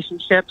great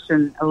relationships,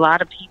 and a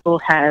lot of people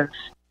have,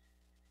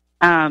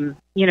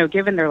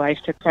 given their life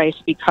to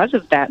Christ because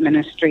of that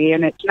ministry.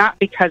 And it's not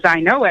because I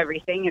know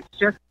everything; it's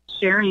just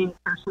sharing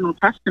personal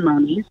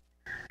testimonies.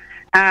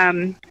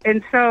 And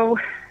so,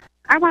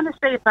 I want to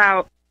say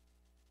about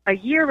a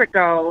year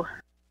ago,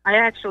 I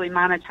actually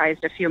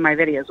monetized a few of my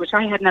videos, which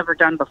I had never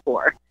done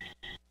before.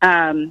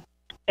 And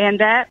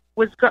that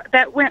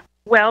went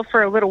well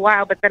for a little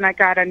while, but then I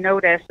got a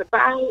notice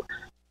about,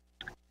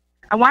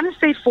 I want to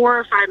say 4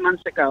 or 5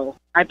 months ago.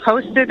 I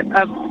posted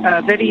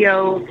a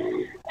video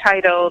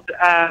titled,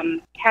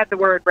 had the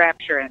word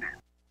rapture in it.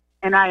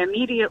 And I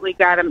immediately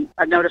got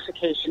a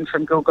notification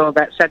from Google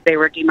that said they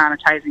were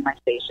demonetizing my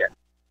station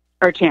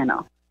or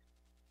channel,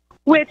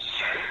 which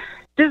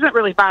doesn't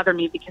really bother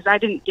me because I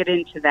didn't get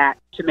into that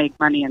to make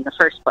money in the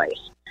first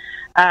place.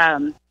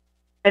 And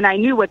I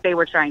knew what they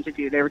were trying to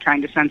do. They were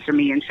trying to censor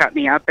me and shut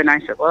me up. And I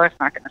said, well, that's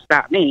not going to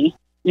stop me,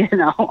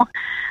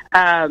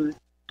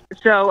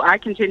 So I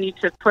continued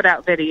to put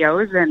out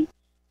videos. And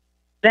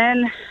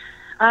then,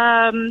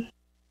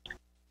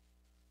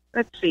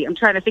 let's see, I'm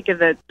trying to think of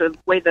the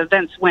way the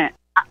events went.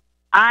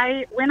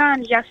 I went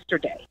on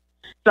yesterday.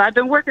 So I've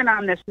been working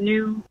on this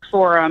new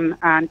forum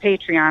on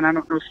Patreon. I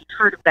don't know if you've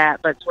heard of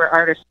that, but it's where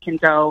artists can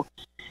go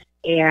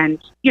and,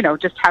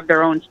 just have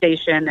their own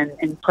station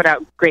and put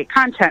out great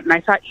content. And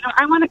I thought,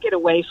 I want to get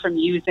away from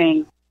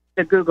using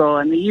the Google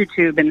and the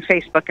YouTube and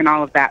Facebook and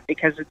all of that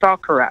because it's all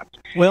corrupt.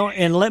 Well,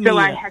 and let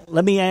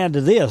me add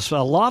to this. A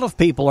lot of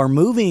people are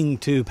moving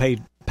to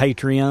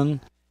Patreon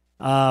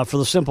for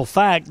the simple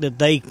fact that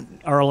they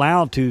are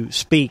allowed to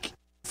speak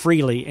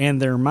freely in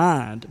their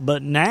mind.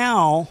 But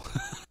now,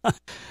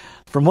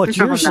 from what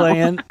you're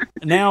saying,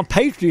 now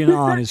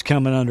Patreon is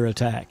coming under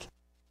attack.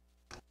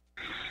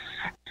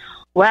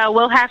 Well,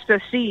 we'll have to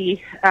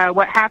see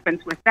what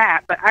happens with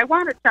that. But I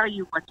want to tell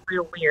you what's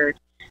real weird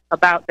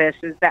about this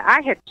is that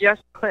I had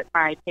just put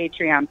my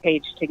Patreon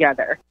page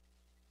together.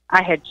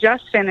 I had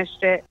just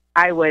finished it.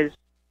 I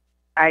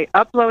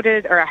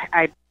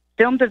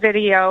filmed a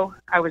video.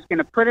 I was going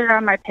to put it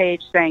on my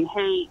page saying,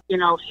 hey,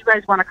 if you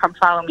guys want to come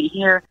follow me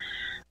here,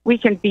 we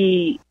can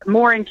be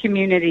more in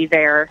community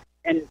there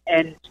and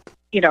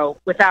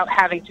without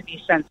having to be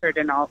censored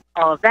and all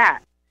of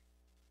that.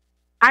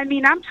 I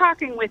mean, I'm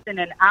talking within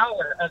an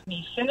hour of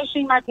me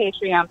finishing my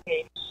Patreon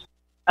page,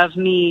 of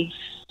me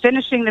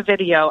finishing the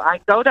video. I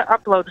go to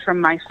upload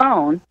from my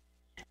phone,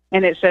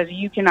 and it says,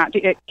 you cannot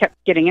do it.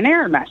 Kept getting an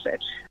error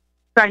message.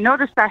 So I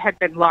noticed I had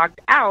been logged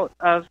out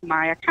of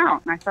my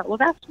account, and I thought, well,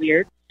 that's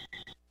weird.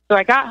 So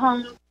I got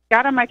home,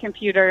 got on my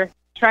computer,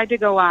 tried to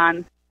go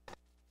on.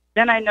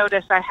 Then I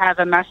noticed I have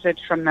a message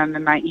from them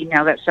in my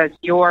email that says,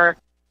 your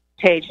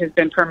page has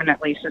been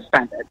permanently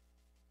suspended.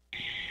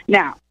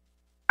 Now,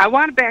 I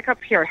want to back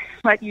up here,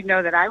 let you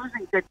know that I was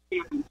in good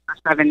standing for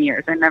 7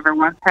 years. I never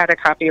once had a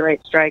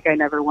copyright strike. I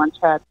never once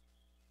had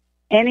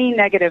any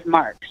negative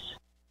marks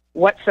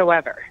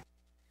whatsoever.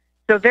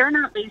 So they're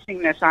not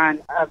basing this on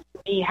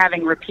me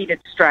having repeated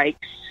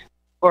strikes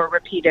or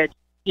repeated,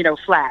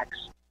 flags.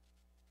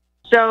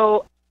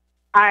 So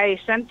I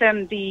sent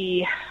them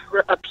the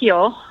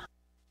appeal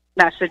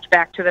message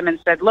back to them and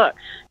said, look,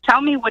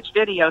 tell me which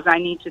videos I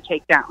need to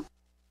take down.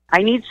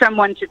 I need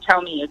someone to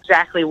tell me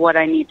exactly what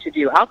I need to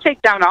do. I'll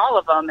take down all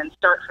of them and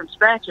start from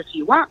scratch if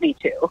you want me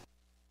to.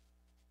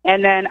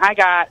 And then I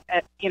got,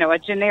 a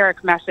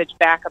generic message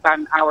back about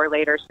an hour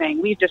later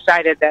saying, we've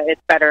decided that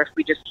it's better if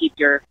we just keep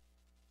your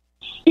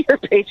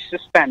page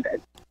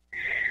suspended.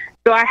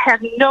 So I have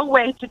no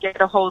way to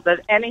get a hold of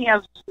any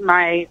of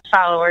my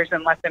followers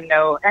and let them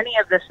know any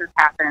of this has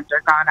happened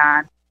or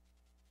gone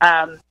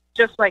on.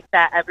 Just like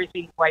that,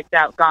 everything's wiped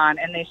out, gone.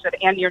 And they said,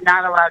 and you're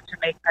not allowed to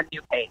make a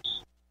new page.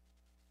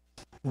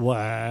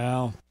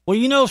 Wow.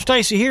 Well,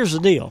 Stacy, here's the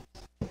deal.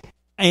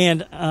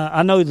 And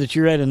I know that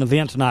you're at an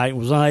event tonight and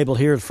was unable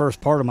to hear the first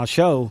part of my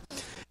show,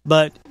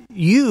 but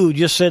you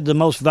just said the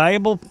most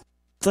valuable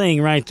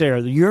thing right there.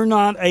 You're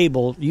not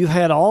able, you've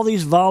had all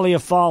these volley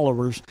of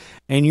followers,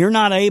 and you're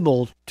not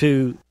able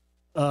to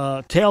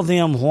tell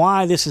them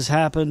why this has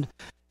happened.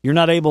 You're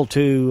not able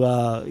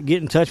to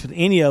get in touch with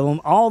any of them.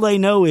 All they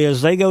know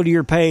is they go to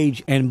your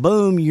page, and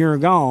boom, you're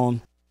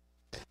gone.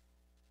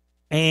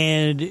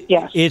 And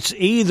it's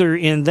either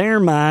in their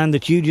mind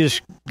that you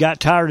just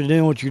got tired of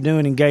doing what you're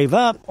doing and gave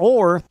up,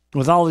 or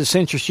with all this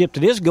censorship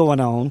that is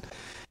going on,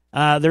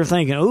 they're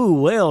thinking, oh,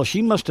 well,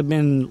 she must have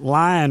been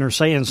lying or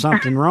saying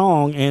something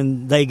wrong,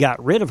 and they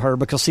got rid of her.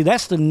 Because, see,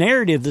 that's the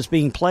narrative that's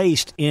being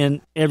placed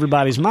in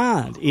everybody's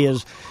mind,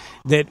 is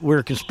that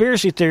we're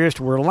conspiracy theorists,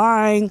 we're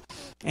lying,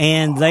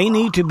 and they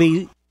need to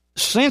be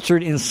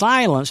censored and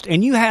silenced.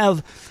 And you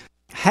have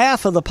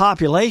half of the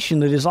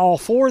population that is all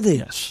for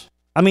this.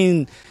 I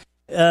mean,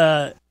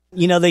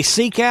 they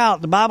seek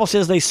out, the Bible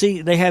says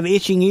they have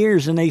itching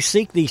ears, and they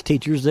seek these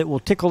teachers that will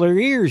tickle their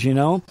ears,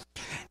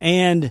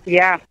 And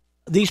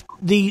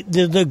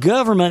the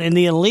government and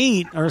the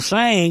elite are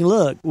saying,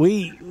 look,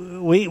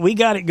 we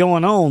got it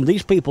going on.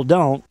 These people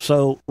don't.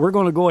 So we're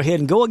going to go ahead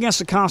and go against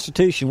the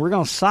Constitution. We're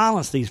going to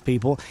silence these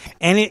people.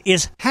 And it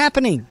is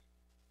happening.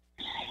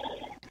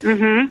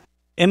 Mm-hmm.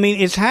 I mean,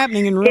 it's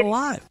happening in real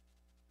life.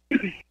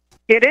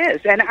 It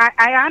is. And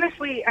I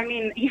honestly, I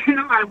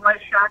was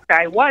shocked.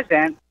 I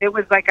wasn't. It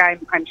was like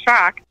I'm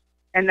shocked,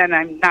 and then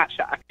I'm not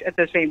shocked at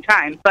the same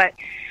time. But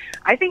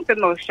I think the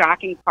most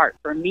shocking part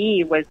for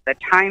me was the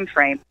time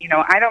frame.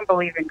 I don't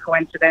believe in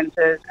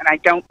coincidences, and I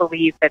don't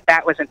believe that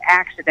that was an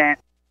accident,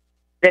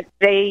 that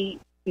they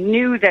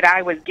knew that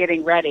I was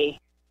getting ready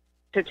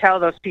to tell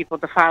those people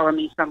to follow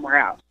me somewhere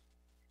else.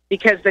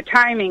 Because the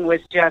timing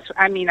was just,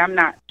 I'm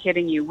not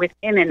kidding you,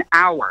 within an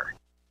hour.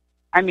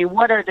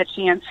 What are the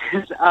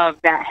chances of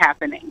that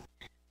happening?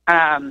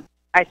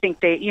 I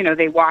think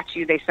they watch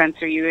you, they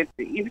censor you.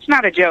 It's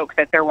not a joke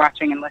that they're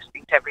watching and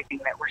listening to everything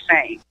that we're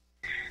saying.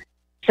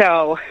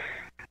 So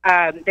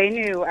they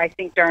knew, I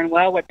think, darn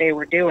well what they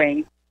were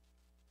doing.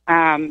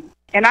 And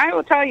I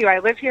will tell you, I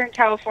live here in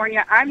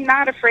California. I'm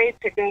not afraid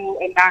to go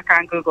and knock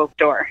on Google's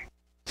door.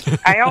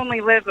 I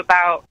only live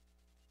about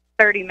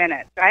 30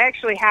 minutes. I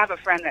actually have a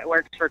friend that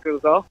works for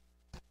Google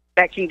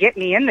that can get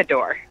me in the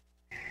door.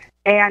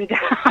 And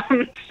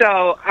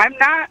so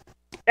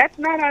that's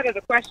not out of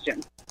the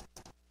question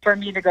for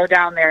me to go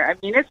down there.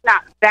 It's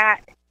not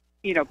that,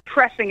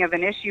 pressing of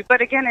an issue, but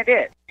again, it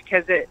is,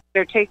 because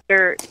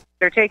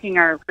they're taking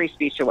our free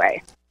speech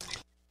away.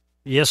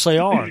 Yes, they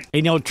are.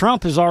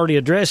 Trump is already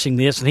addressing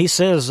this, and he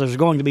says there's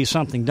going to be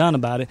something done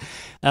about it.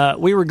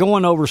 We were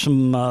going over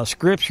some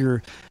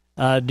scripture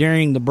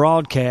during the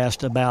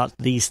broadcast about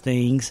these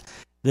things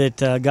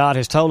that God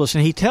has told us,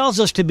 and he tells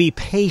us to be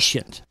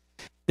patient,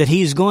 that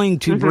he's going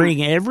to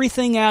bring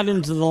everything out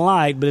into the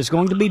light, but it's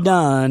going to be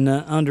done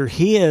under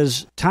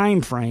his time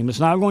frame. It's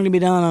not going to be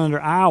done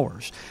under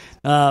ours.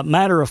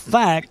 Matter of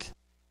fact,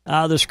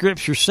 the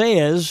scripture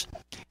says,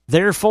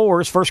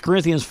 therefore, it's 1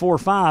 Corinthians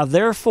 4:5,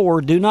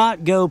 therefore do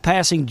not go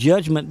passing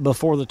judgment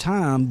before the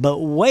time, but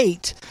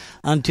wait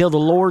until the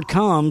Lord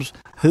comes,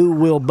 who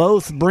will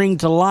both bring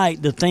to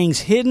light the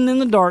things hidden in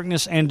the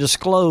darkness and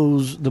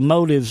disclose the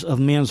motives of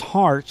men's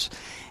hearts.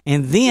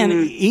 And then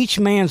each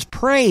man's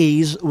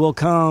praise will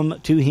come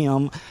to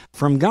him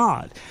from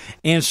God.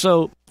 And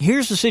so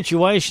here's the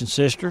situation,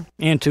 sister,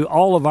 and to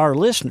all of our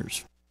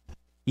listeners.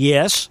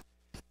 Yes,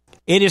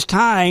 it is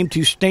time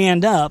to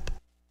stand up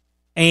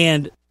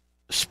and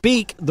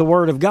speak the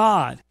word of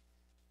God.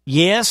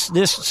 Yes,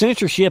 this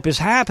censorship is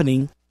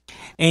happening.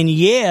 And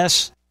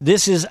yes,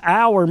 this is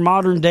our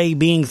modern day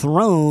being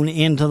thrown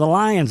into the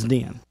lion's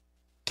den.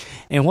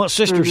 And what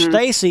Sister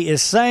Stacy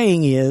is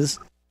saying is,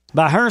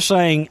 by her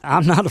saying,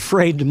 I'm not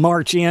afraid to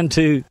march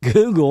into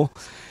Google,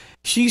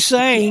 she's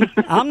saying,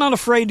 I'm not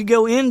afraid to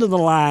go into the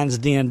lion's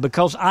den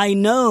because I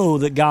know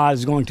that God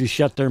is going to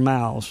shut their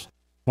mouths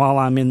while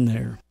I'm in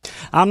there.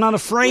 I'm not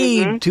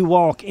afraid to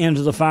walk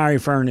into the fiery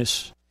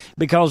furnace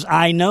because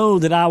I know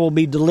that I will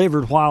be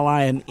delivered while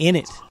I am in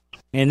it.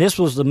 And this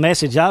was the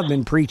message I've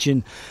been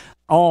preaching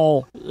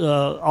all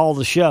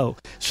the show.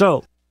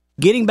 So,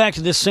 getting back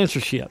to this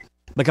censorship,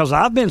 because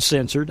I've been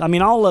censored.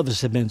 All of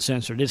us have been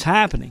censored. It's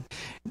happening.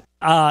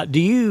 Do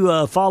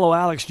you follow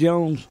Alex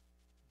Jones?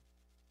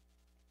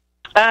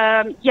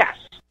 Yes.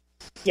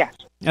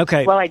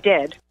 Okay. Well, I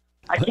did.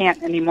 I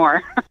can't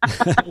anymore.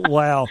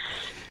 Wow.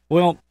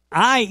 Well,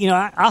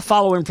 I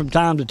follow him from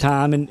time to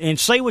time, and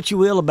say what you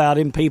will about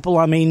him, people.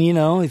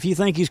 If you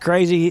think he's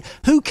crazy,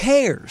 who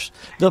cares?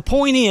 The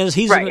point is,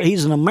 he's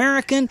an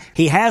American,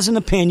 he has an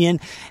opinion,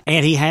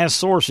 and he has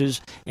sources,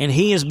 and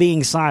he is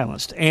being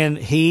silenced. And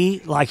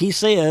he, like he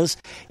says,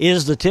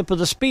 is the tip of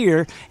the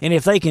spear, and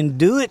if they can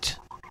do it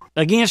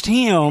against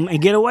him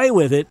and get away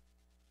with it,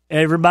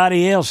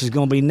 everybody else is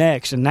going to be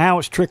next. And now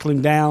it's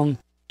trickling down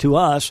to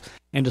us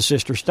and to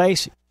Sister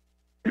Stacy.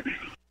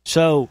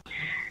 So,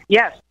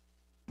 yes,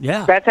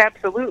 yeah, that's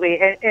absolutely.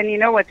 And you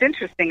know what's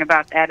interesting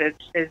about that is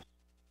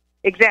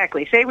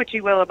exactly, say what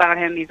you will about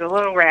him, he's a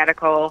little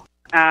radical,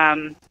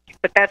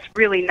 but that's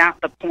really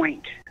not the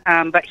point.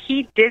 But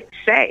he did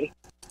say,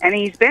 and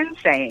he's been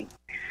saying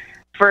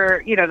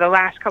for, the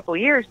last couple of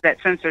years that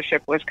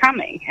censorship was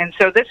coming. And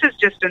so this is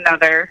just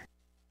another,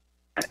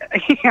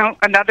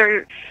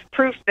 another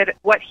proof that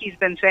what he's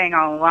been saying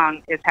all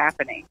along is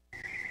happening.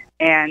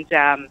 And,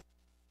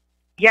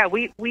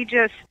 we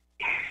just,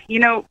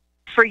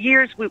 for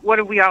years, what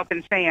have we all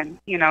been saying?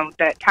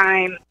 That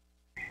time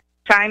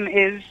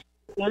is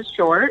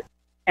short,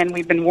 and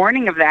we've been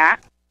warning of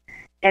that.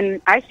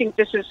 And I think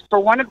this is for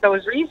one of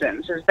those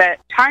reasons, is that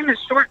time is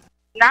short,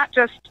 not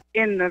just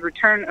in the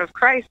return of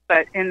Christ,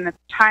 but in the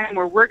time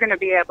where we're going to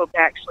be able to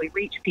actually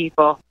reach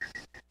people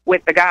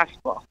with the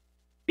gospel,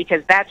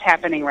 because that's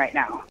happening right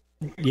now.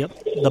 Yep.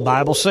 The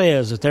Bible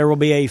says that there will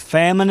be a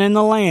famine in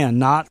the land,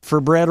 not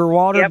for bread or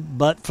water,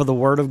 but for the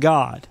word of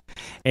God.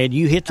 And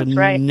you hit the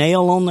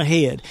nail on the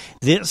head.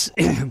 This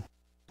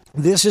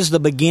is the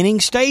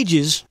beginning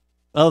stages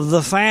of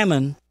the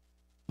famine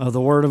of the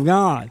word of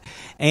God.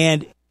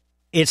 And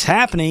it's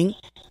happening,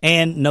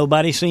 and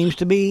nobody seems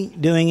to be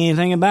doing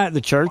anything about it.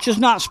 The church is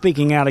not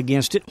speaking out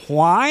against it.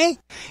 Why?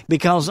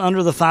 Because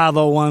under the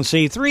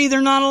 501c3,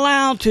 they're not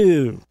allowed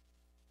to.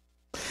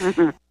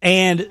 Mm-hmm.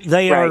 And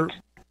they are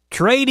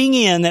trading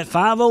in that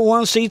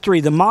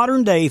 501c3, the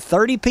modern day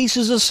 30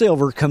 pieces of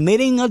silver,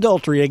 committing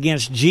adultery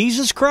against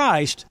Jesus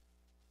Christ,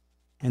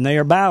 and they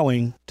are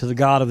bowing to the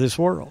God of this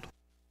world.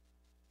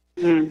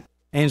 Mm.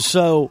 And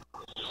so,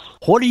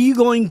 what are you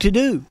going to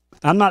do?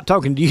 I'm not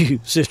talking to you,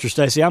 Sister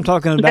Stacy. I'm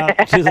talking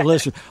about to the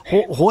listener.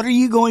 What are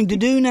you going to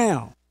do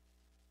now?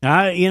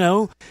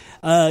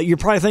 You're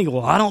probably thinking,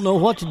 well, I don't know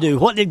what to do.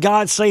 What did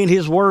God say in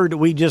his word that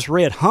we just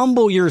read?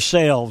 Humble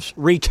yourselves,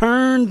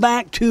 return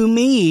back to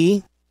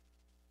me,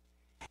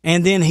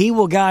 and then he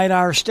will guide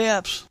our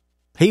steps.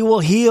 He will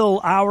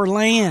heal our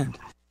land.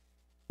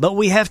 But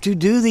we have to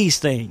do these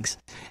things.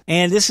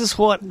 And this is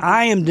what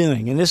I am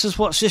doing, and this is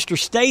what Sister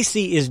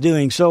Stacy is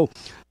doing. So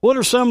what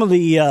are some of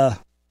the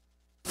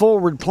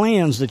forward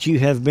plans that you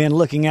have been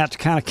looking at to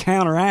kind of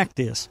counteract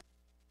this?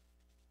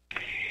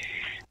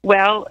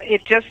 Well,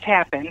 it just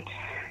happened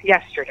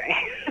yesterday,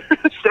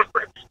 so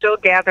I'm still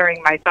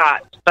gathering my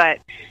thoughts. But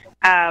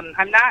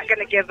I'm not going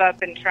to give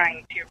up in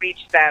trying to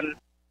reach them.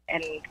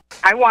 And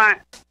I want,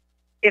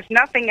 if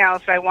nothing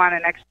else, I want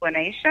an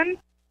explanation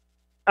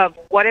of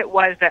what it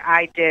was that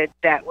I did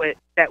that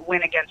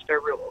went against their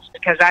rules.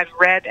 Because I've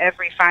read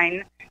every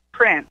fine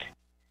print,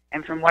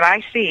 and from what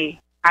I see,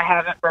 I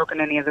haven't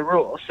broken any of the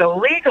rules. So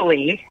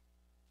legally,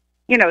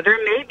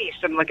 there may be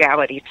some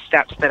legality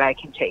steps that I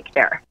can take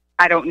there.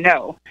 I don't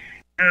know.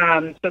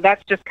 So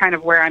that's just kind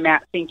of where I'm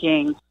at,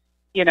 thinking,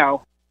 the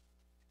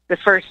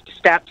first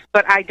steps.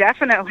 But I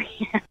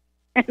definitely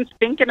am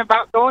thinking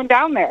about going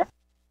down there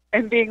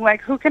and being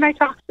like, who can I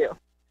talk to?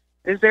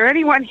 Is there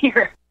anyone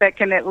here that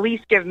can at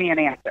least give me an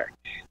answer?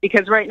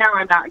 Because right now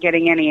I'm not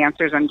getting any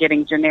answers. I'm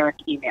getting generic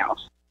emails.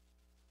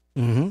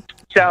 Mm-hmm.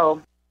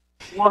 So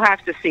we'll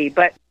have to see.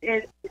 But,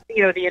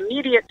 the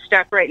immediate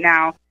step right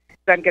now is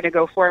I'm going to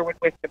go forward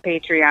with the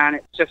Patreon.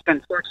 It's just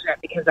unfortunate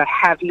because I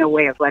have no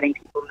way of letting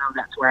people know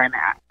that's where I'm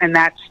at. And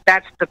that's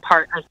the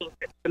part I think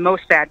that's the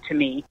most sad to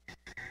me,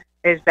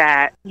 is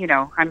that,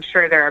 I'm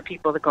sure there are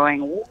people that are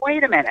going,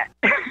 wait a minute,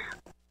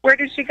 where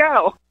did she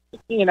go?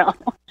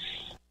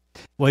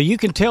 Well, you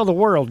can tell the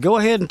world. Go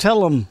ahead and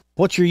tell them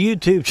what your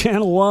YouTube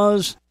channel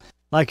was,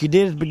 like you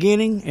did at the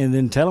beginning, and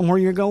then tell them where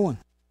you're going.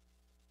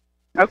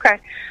 Okay.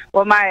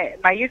 Well, my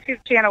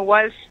YouTube channel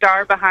was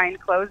Star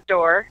Behind Closed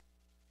Door,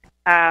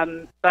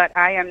 but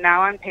I am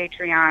now on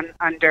Patreon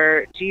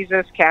under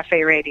Jesus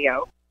Cafe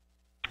Radio.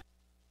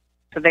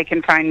 So they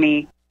can find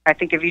me. I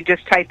think if you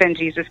just type in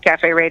Jesus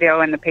Cafe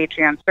Radio in the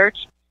Patreon search,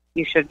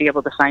 you should be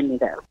able to find me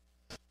there.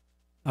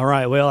 All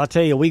right. Well, I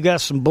tell you, we got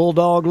some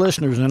bulldog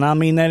listeners, and I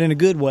mean that in a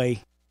good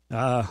way.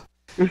 I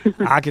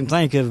can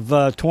think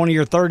of 20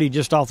 or 30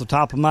 just off the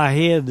top of my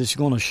head that's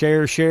going to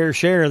share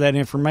that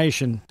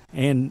information.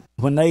 And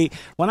when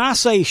I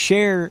say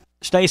share,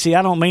 Stacy,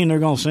 I don't mean they're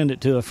going to send it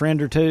to a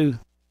friend or two.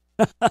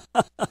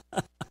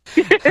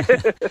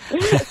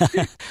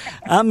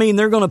 I mean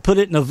they're going to put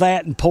it in a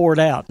vat and pour it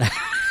out.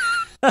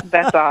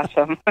 That's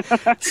awesome.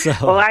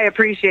 Well, I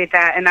appreciate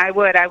that, and I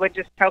would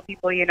just tell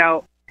people,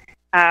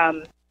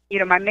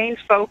 my main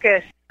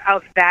focus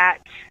of that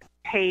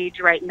page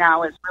right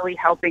now is really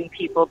helping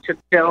people to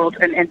build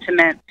an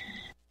intimate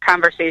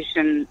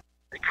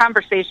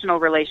conversational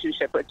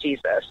relationship with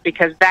Jesus,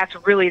 because that's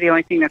really the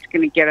only thing that's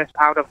going to get us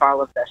out of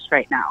all of this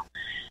right now.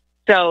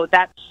 So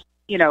that's,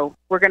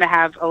 we're going to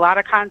have a lot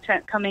of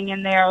content coming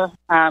in there.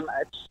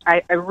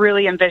 I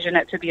really envision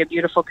it to be a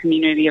beautiful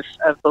community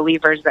of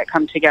believers that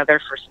come together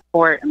for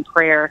support and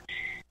prayer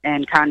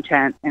and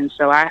content. And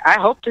so I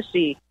hope to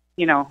see,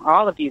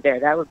 all of you there.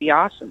 That would be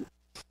awesome.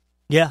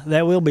 Yeah,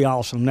 that will be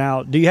awesome.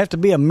 Now, do you have to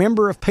be a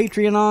member of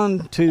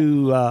Patreon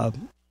to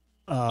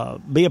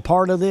be a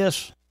part of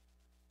this?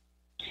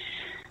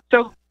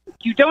 So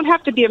you don't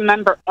have to be a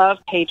member of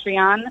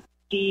Patreon.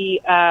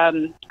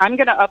 I'm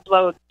going to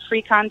upload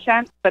free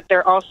content, but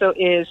there also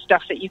is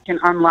stuff that you can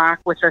unlock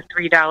with a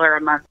 $3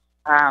 a month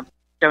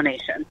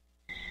donation.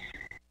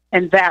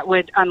 And that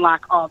would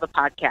unlock all the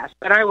podcasts.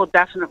 But I will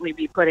definitely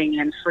be putting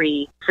in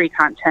free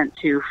content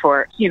too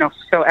for,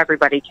 so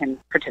everybody can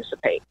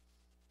participate.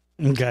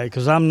 Okay,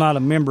 because I'm not a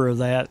member of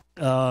that,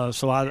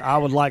 so I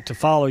would like to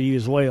follow you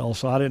as well.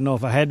 So I didn't know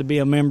if I had to be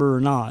a member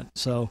or not.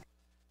 So,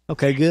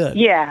 okay, good.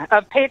 Yeah,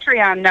 of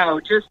Patreon,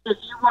 no. Just if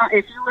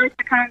you like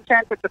the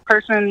content that the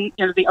person,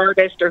 the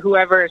artist or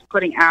whoever is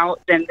putting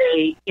out, then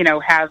they,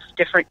 have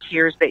different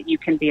tiers that you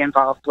can be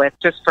involved with,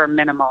 just for a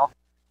minimal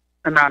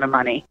amount of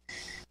money.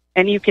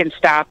 And you can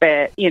stop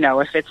it,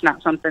 if it's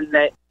not something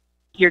that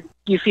you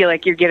feel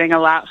like you're getting a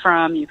lot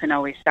from, you can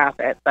always stop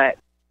it. But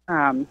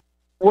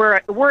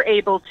we're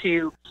able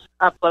to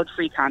upload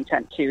free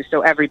content too,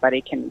 so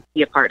everybody can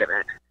be a part of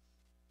it.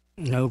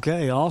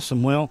 Okay,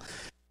 awesome. Well,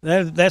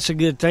 that's a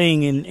good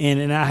thing,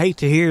 and I hate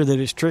to hear that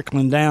it's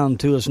trickling down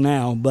to us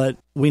now, but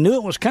we knew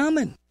it was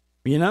coming,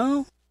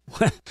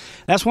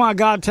 That's why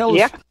God tells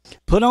us,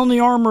 put on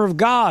the armor of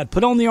God,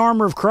 put on the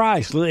armor of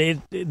Christ.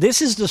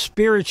 This is the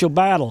spiritual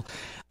battle.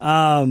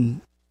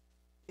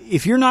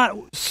 If you're not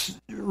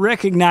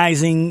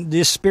recognizing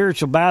this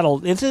spiritual battle,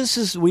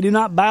 we do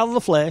not battle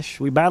the flesh.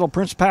 We battle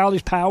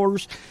principalities,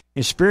 powers,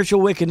 and spiritual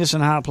wickedness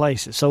in high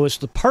places. So it's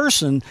the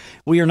person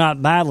we are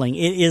not battling.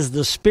 It is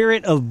the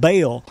spirit of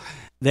Baal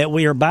that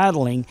we are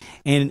battling,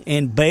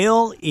 and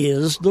Baal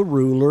is the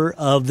ruler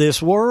of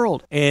this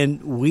world.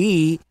 And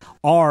we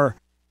are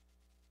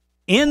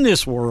in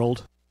this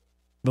world,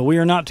 but we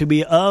are not to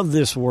be of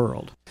this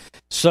world.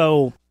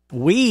 So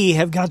we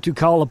have got to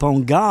call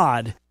upon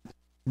God,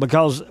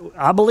 because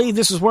I believe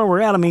this is where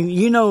we're at. I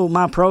mean,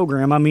 my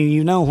program. I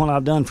mean, what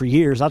I've done for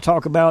years. I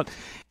talk about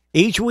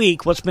each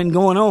week what's been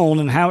going on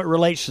and how it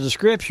relates to the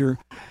Scripture.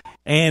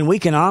 And we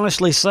can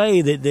honestly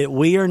say that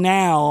we are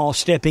now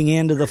stepping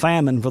into the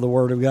famine for the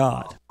Word of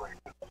God.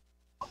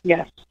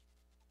 Yes,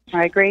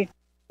 I agree.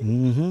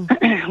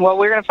 Mm-hmm. Well,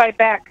 we're going to fight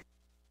back.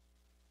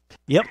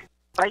 Yep.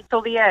 Fight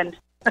till the end.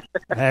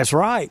 That's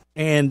right.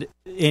 And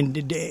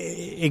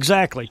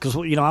exactly, because,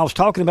 I was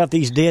talking about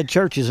these dead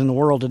churches in the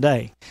world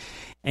today.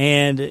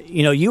 And,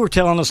 you were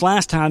telling us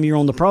last time you were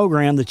on the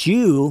program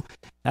that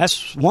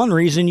that's one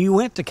reason you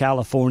went to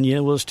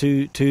California, was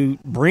to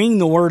bring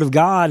the Word of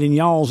God in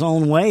y'all's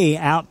own way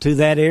out to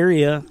that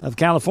area of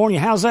California.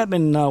 How's that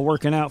been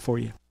working out for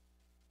you?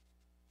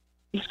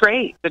 It's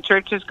great. The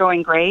church is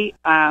going great.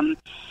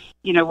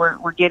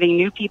 We're getting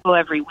new people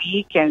every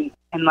week. And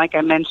like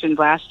I mentioned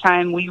last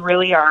time,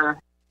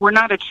 we're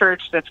not a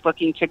church that's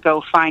looking to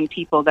go find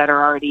people that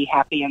are already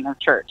happy in their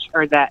church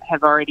or that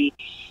have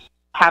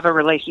a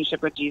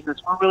relationship with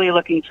Jesus. We're really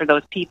looking for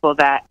those people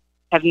that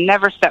have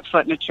never stepped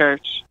foot in a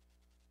church,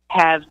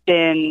 have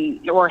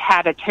been or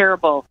had a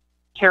terrible,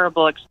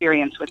 terrible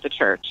experience with the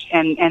church.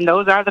 And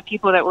those are the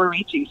people that we're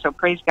reaching. So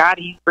praise God,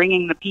 He's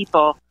bringing the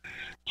people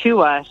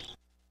to us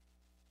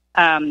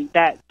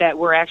that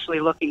we're actually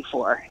looking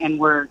for. And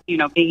we're,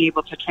 being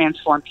able to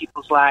transform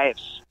people's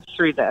lives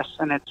through this.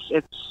 And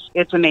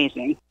it's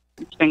amazing.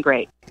 It's been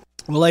great.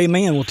 Well,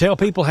 amen. Well, tell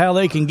people how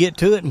they can get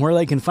to it and where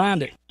they can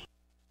find it.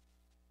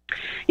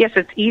 Yes,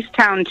 it's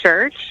Easttown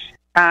Church.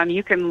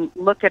 You can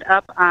look it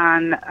up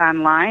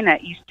online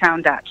at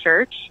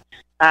easttown.church.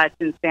 It's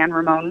in San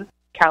Ramon,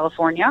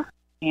 California,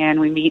 and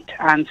we meet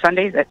on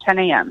Sundays at 10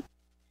 a.m.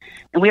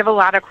 And we have a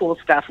lot of cool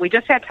stuff. We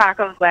just had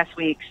tacos last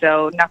week,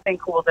 so nothing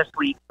cool this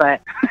week,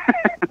 but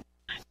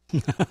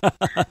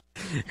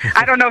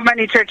I don't know of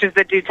many churches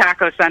that do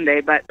Taco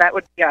Sunday, but that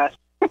would be us.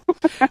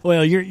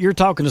 Well, you're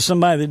talking to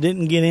somebody that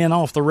didn't get in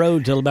off the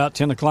road till about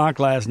 10 o'clock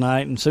last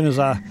night, and as soon as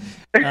I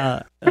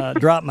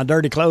dropped my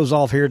dirty clothes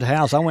off here at the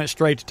house, I went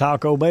straight to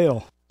Taco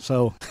Bell.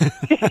 So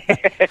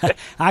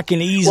I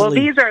can easily...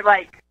 Well, these are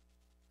like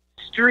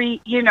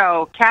street,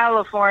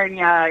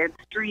 California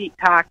street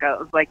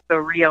tacos, like the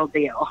real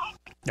deal.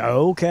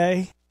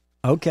 Okay.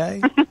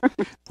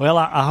 Well,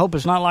 I hope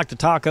it's not like the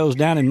tacos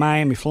down in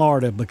Miami,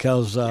 Florida,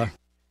 because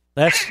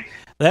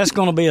that's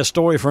going to be a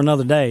story for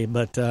another day.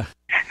 But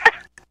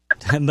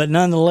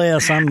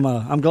nonetheless,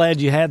 I'm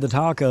glad you had the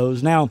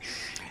tacos. Now,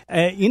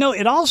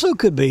 it also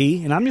could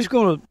be, and I'm just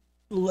going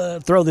to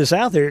throw this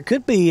out there, it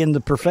could be in the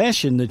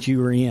profession that you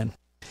were in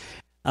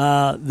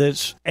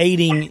that's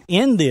aiding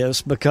in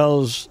this,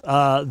 because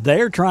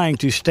they're trying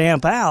to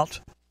stamp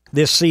out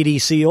this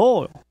CDC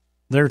oil.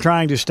 They're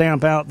trying to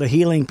stamp out the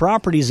healing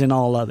properties in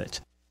all of it,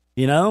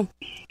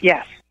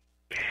 Yes.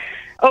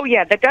 Oh,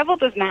 yeah, the devil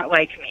does not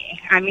like me.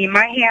 I mean,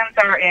 my hands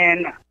are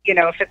in,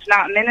 if it's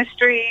not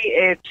ministry,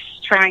 it's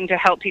trying to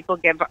help people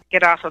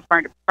get off of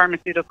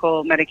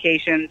pharmaceutical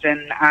medications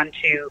and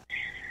onto,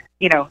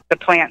 the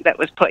plant that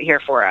was put here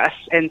for us.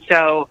 And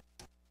so,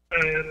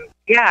 I'm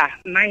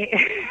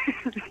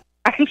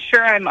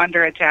sure I'm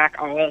under attack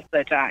all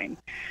the time.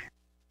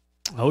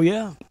 Oh,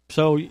 yeah.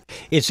 So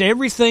it's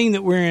everything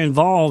that we're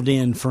involved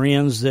in,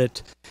 friends,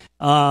 that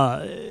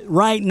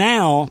right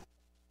now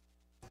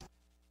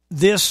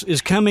this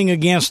is coming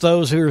against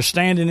those who are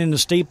standing in the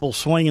steeple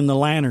swinging the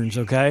lanterns,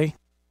 okay?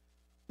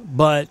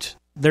 But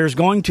there's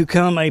going to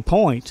come a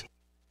point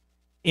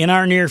in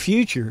our near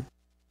future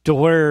to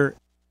where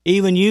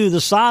even you,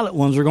 the silent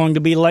ones, are going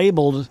to be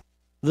labeled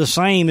the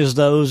same as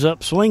those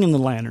up swinging the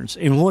lanterns.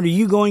 And what are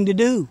you going to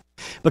do?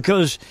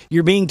 Because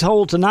you're being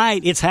told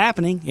tonight it's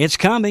happening, it's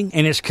coming,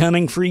 and it's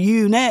coming for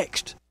you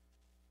next.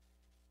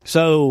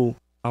 So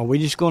are we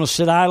just going to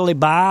sit idly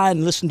by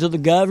and listen to the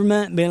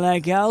government and be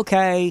like, yeah,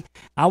 okay,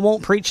 I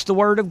won't preach the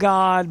word of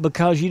God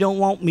because you don't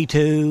want me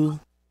to?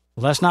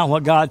 Well, that's not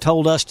what God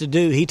told us to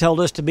do. He told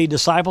us to be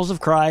disciples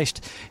of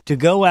Christ, to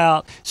go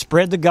out,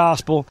 spread the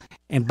gospel,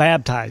 and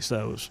baptize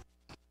those.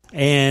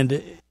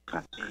 And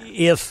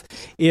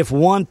if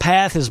one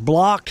path is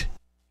blocked,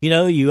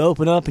 you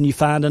open up and you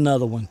find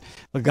another one.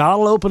 But God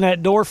will open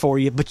that door for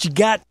you, but you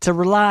got to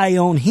rely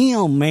on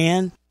Him,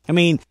 man. I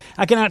mean,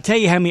 I cannot tell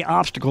you how many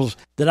obstacles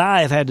that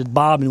I have had to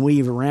bob and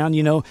weave around.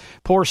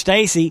 Poor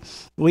Stacy,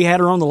 we had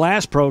her on the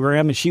last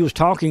program, and she was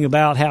talking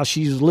about how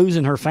she's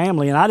losing her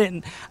family.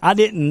 And I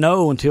didn't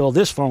know until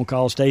this phone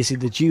call, Stacy,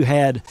 that you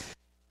had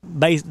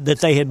that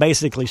they had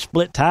basically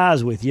split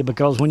ties with you,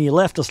 because when you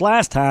left us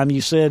last time,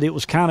 you said it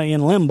was kind of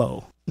in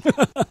limbo.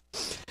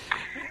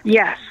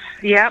 Yes.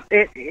 Yep.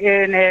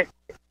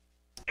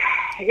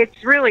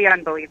 It's really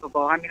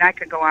unbelievable. I mean, I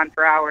could go on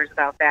for hours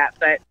about that,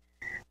 but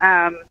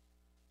and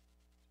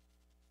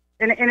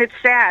it's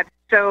sad.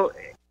 So,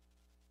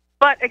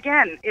 but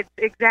again, it's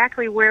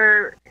exactly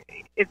where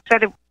it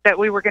said that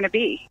we were going to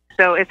be.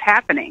 So it's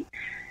happening,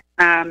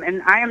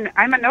 and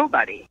I'm a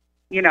nobody,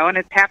 and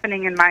it's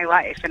happening in my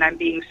life, and I'm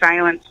being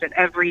silenced at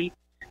every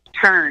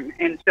turn.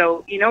 And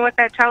so, you know what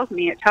that tells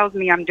me? It tells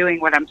me I'm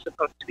doing what I'm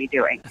supposed to be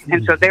doing,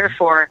 and so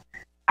therefore,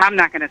 I'm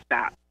not going to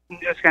stop. I'm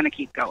just going to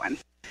keep going.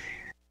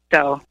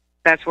 So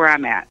that's where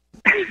I'm at.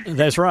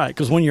 That's right,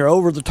 because when you're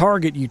over the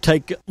target, you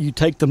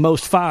take the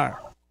most fire.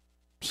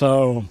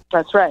 So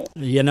that's right.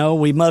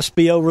 We must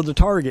be over the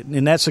target,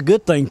 and that's a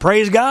good thing.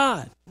 Praise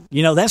God.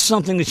 That's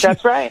something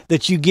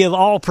that you give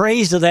all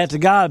praise to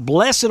God.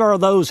 Blessed are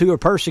those who are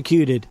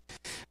persecuted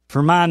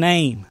for my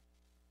name.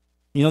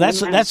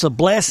 That's a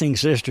blessing,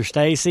 Sister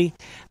Stacy.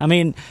 I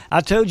mean,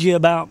 I told you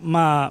about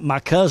my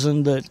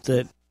cousin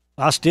that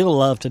I still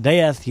love to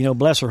death.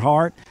 Bless her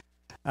heart.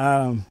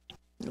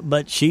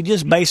 But she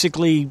just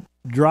basically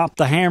dropped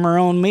the hammer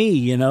on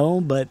me,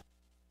 but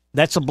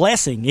that's a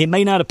blessing. It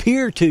may not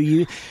appear to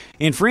you.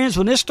 And friends,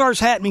 when this starts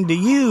happening to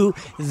you,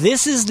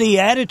 this is the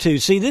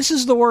attitude. See, this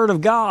is the word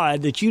of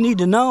God that you need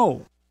to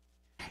know,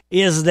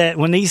 is that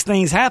when these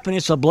things happen,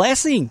 it's a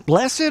blessing.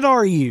 Blessed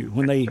are you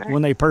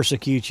when they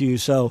persecute you.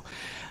 So,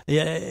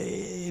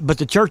 but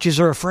the churches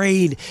are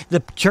afraid.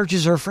 The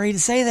churches are afraid to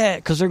say that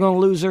because they're going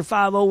to lose their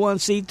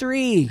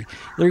 501c3.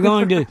 They're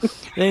going to.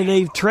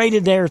 They've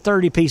traded their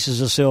 30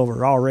 pieces of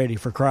silver already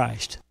for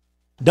Christ.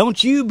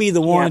 Don't you be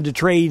the one to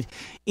trade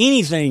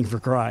anything for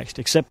Christ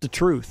except the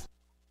truth.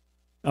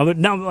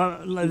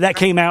 No, that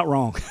came out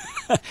wrong.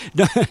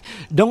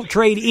 Don't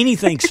trade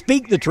anything.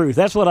 Speak the truth.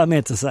 That's what I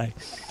meant to say.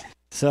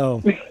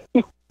 So,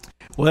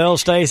 well,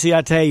 Stacy,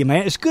 I tell you,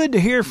 man, it's good to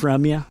hear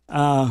from you.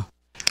 I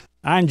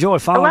enjoy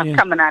following you. I love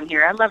coming on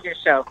here. I love your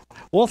show.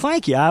 Well,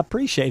 thank you. I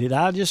appreciate it.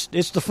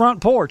 It's the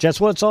front porch.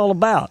 That's what it's all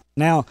about.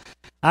 Now,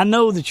 I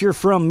know that you're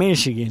from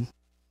Michigan,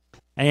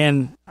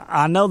 and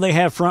I know they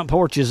have front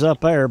porches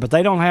up there, but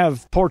they don't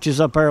have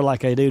porches up there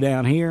like they do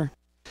down here.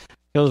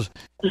 Because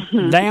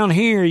down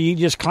here, you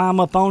just climb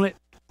up on it,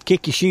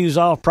 kick your shoes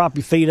off, prop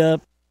your feet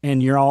up,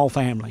 and you're all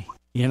family,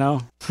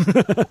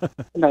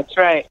 That's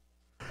right.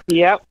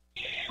 Yep.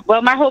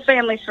 Well, my whole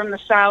family's from the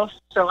South,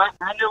 so I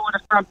know what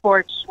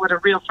a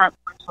real front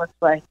porch looks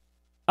like.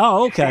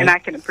 Oh, okay. And I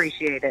can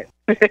appreciate it.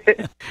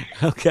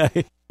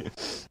 Okay.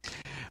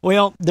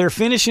 Well, they're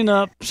finishing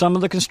up some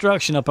of the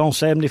construction up on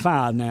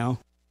 75 now,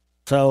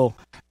 so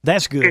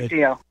that's good. Good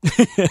deal.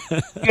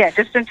 Yeah,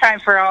 just in time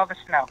for all the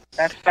snow.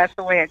 That's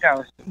the way it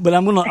goes. But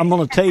I'm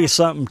gonna tell you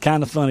something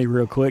kind of funny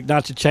real quick,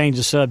 not to change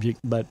the subject,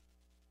 but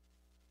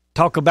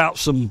talk about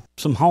some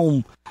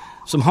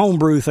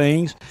homebrew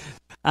things.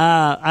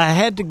 I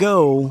had to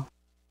go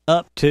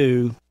up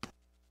to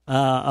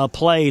a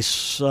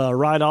place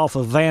right off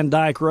of Van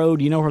Dyke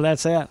Road. You know where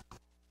that's at?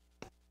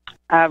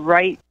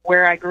 Right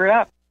where I grew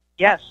up.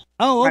 Yes.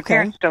 Oh, okay. My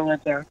parents still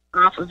live there,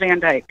 off of Van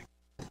Dyke.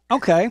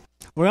 Okay.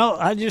 Well,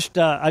 I just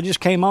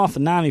came off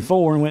of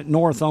 94 and went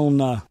north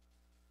on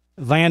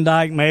Van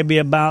Dyke, maybe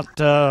about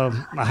a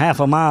half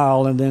a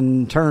mile, and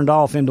then turned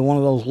off into one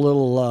of those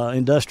little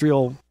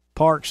industrial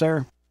parks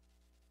there.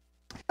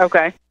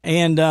 Okay.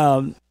 And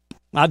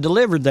I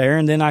delivered there,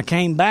 and then I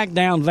came back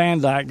down Van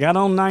Dyke, got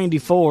on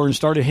 94, and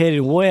started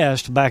heading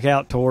west back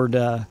out toward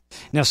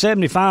now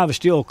 75 is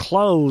still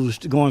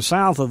closed going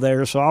south of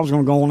there, so I was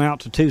going to go on out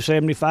to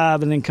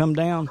 275 and then come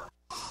down.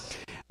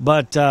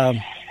 But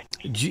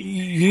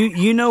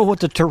You know what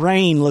the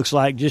terrain looks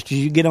like just as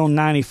you get on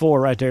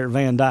 94 right there at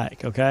Van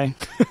Dyke, okay?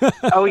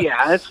 Oh,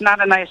 yeah. It's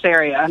not a nice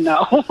area,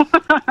 no.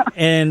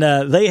 And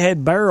they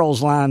had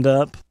barrels lined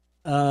up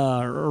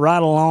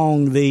right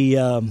along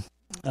the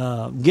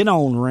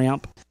get-on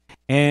ramp.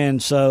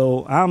 And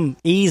so I'm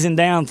easing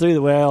down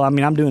through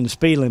I'm doing the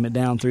speed limit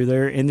down through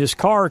there, and this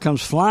car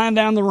comes flying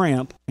down the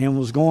ramp and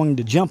was going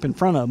to jump in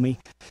front of me.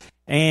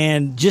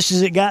 And just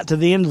as it got to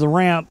the end of the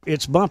ramp,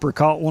 its bumper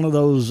caught one of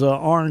those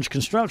orange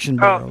construction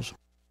barrels.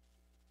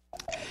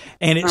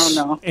 And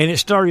it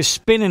started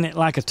spinning it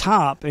like a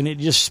top, and it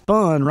just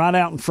spun right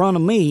out in front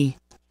of me,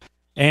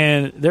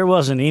 and there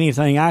wasn't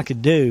anything I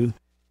could do.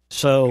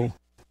 So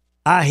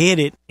I hit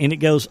it, and it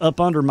goes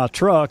up under my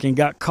truck and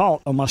got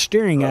caught on my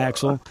steering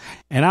axle,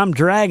 and I'm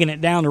dragging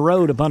it down the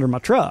road up under my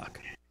truck.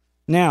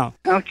 Now,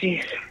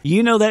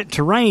 you know that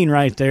terrain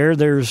right there,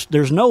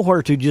 there's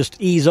nowhere to just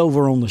ease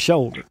over on the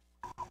shoulder.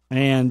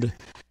 And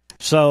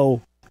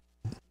so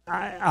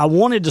I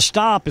wanted to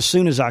stop as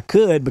soon as I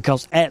could,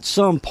 because at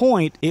some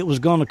point it was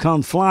going to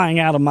come flying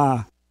out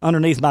of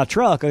underneath my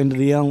truck into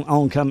the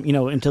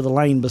into the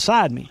lane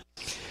beside me.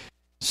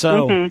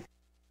 So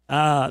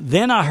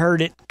then I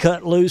heard it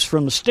cut loose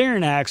from the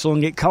steering axle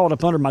and get caught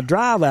up under my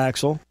drive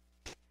axle,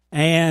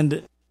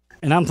 and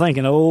I'm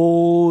thinking,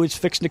 oh, it's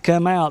fixing to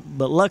come out.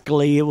 But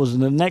luckily, it was in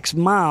the next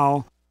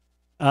mile.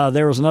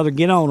 There was another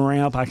get-on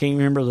ramp. I can't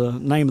remember the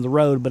name of the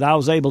road, but I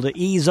was able to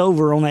ease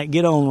over on that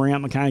get-on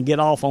ramp and kind of get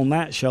off on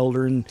that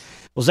shoulder, and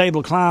was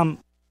able to climb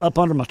up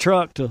under my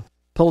truck to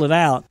pull it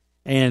out,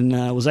 and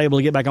was able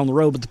to get back on the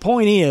road. But the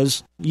point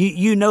is,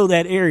 you know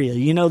that area,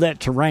 you know that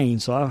terrain,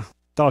 so I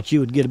thought you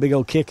would get a big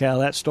old kick out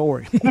of that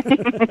story.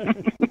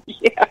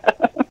 Yeah.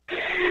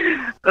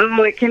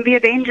 Oh, it can be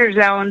a danger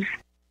zone.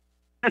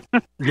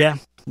 Yeah,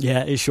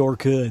 it sure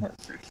could.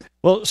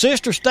 Well,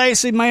 Sister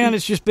Stacy, man,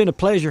 it's just been a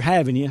pleasure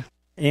having you.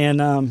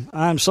 And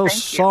I'm so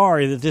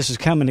sorry that this is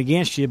coming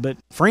against you. But,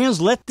 friends,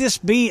 let this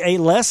be a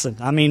lesson.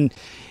 I mean,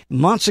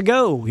 months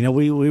ago,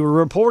 we were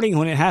reporting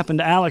when it happened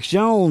to Alex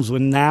Jones,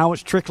 when now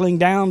it's trickling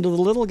down to the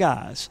little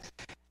guys.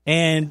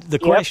 And the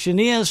question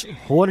is,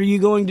 what are you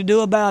going to do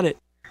about it?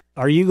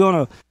 Are you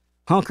going to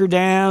hunker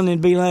down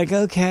and be like,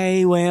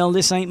 okay, well,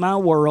 this ain't my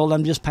world,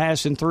 I'm just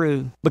passing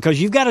through?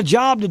 Because you've got a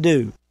job to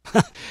do.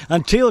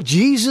 Until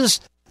Jesus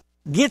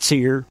gets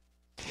here,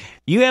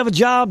 you have a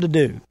job to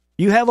do.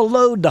 You have a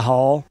load to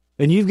haul,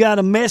 and you've got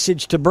a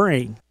message to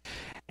bring.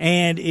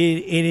 And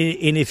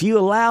if you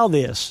allow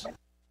this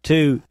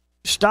to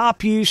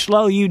stop you,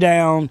 slow you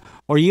down,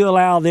 or you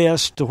allow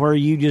this to where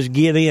you just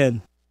give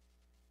in,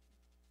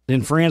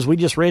 then, friends, we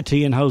just read to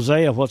you in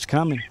Hosea what's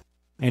coming.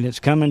 And it's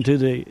coming to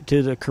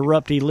the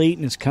corrupt elite,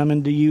 and it's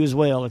coming to you as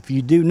well. If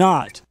you do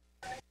not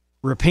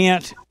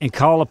repent and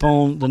call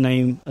upon the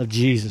name of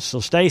Jesus. So,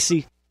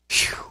 Stacy,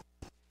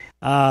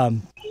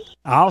 I'll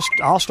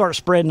start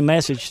spreading the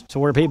message to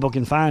where people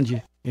can find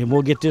you, and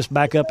we'll get this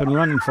back up and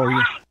running for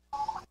you.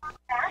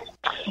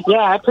 Yeah,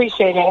 I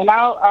appreciate it, and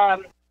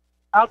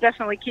I'll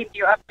definitely keep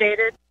you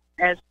updated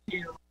as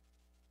to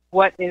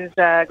what is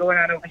going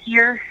on over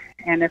here,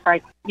 and if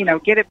I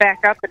get it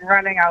back up and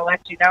running, I'll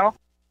let you know.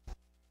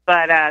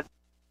 But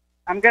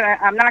I'm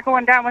not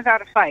going down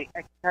without a fight.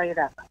 I can tell you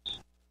that much.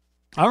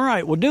 All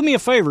right. Well, do me a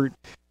favor.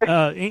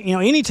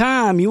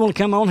 Anytime you want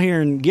to come on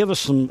here and give us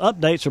some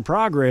updates or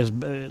progress,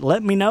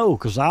 let me know,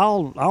 because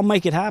I'll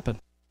make it happen.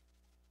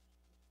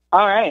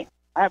 All right.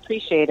 I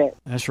appreciate it.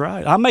 That's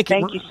right.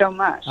 Thank you so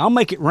much. I'll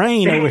make it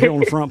rain over here on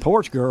the front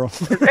porch, girl.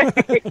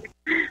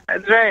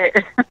 That's right.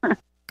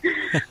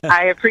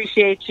 I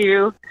appreciate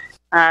you.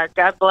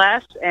 God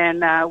bless,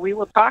 and we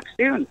will talk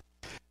soon.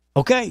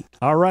 Okay.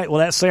 All right. Well,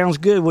 that sounds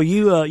good. Well,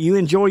 you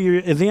enjoy your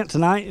event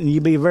tonight, and you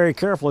be very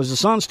careful. Is the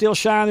sun still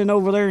shining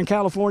over there in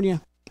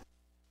California?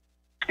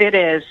 It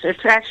is.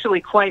 It's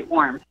actually quite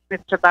warm.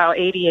 It's about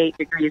 88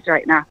 degrees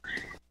right now,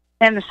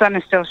 and the sun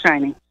is still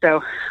shining.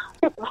 So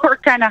we're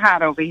kind of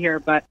hot over here,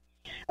 but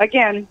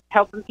again,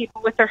 helping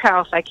people with their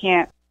health, I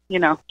can't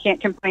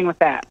complain with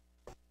that.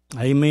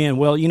 Amen.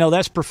 Well,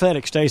 that's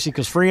prophetic, Stacy,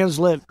 because, friends,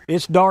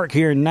 it's dark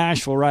here in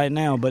Nashville right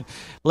now, but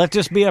let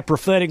this be a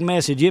prophetic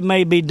message. It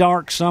may be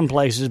dark some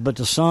places, but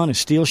the sun is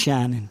still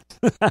shining.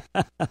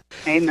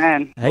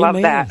 Amen.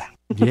 Love that.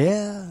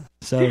 Yeah.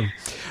 So,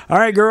 all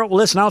right, girl. Well,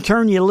 listen, I'll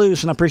turn you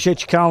loose, and I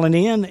appreciate you calling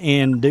in,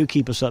 and do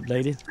keep us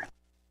updated.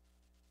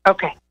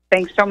 Okay.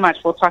 Thanks so much.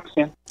 We'll talk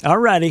soon. All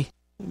righty.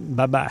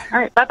 Bye-bye. All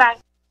right. Bye-bye.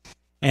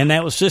 And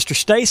that was Sister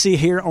Stacy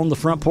here on the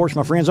front porch,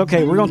 my friends.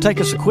 Okay, we're going to take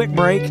us a quick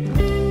break.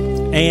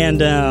 And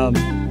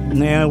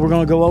now we're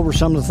going to go over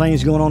some of the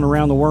things going on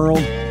around the world.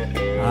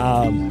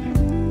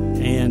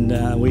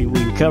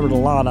 We covered a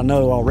lot, I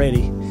know,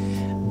 already.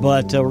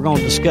 But we're going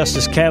to discuss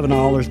this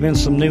Kavanaugh. There's been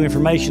some new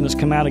information that's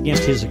come out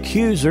against his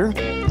accuser.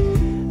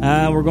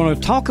 We're going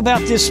to talk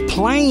about this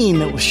plane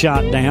that was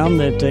shot down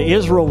that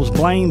Israel was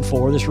blamed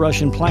for, this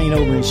Russian plane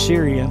over in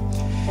Syria.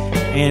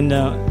 And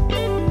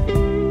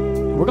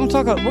we're going to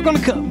talk.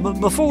 But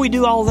before we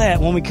do all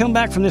that, when we come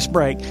back from this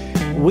break,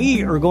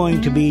 we are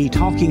going to be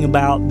talking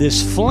about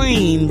this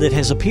flame that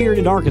has appeared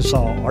in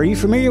Arkansas. Are you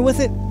familiar with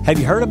it? Have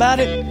you heard about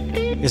it?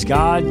 Is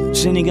God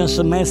sending us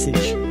a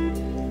message?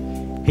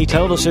 He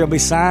told us there'll be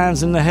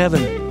signs in the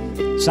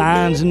heaven,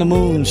 signs in the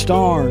moon,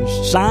 stars,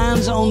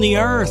 signs on the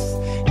earth,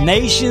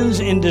 nations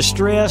in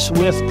distress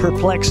with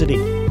perplexity.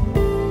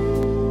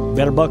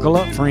 Better buckle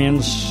up,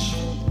 friends.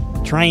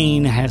 The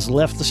train has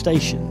left the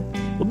station.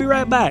 We'll be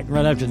right back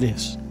right after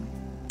this.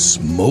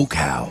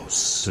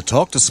 Smokehouse. To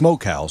talk to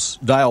Smokehouse,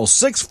 dial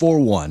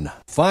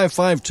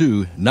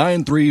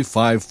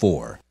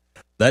 641-552-9354.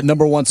 That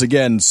number once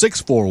again,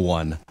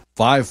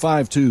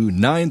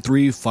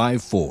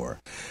 641-552-9354.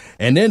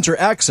 And enter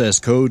access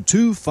code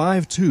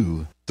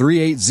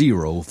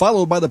 252380,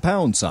 followed by the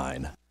pound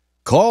sign.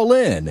 Call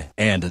in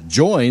and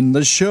join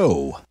the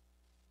show.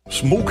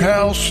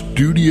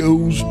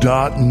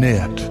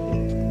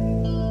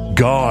 SmokehouseStudios.net.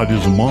 God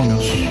is among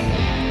us.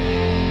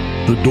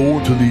 The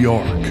door to the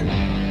ark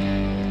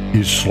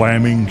is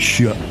slamming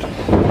shut.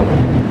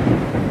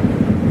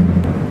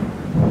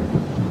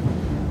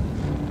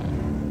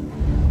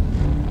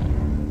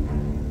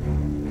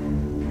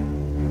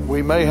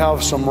 We may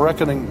have some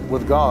reckoning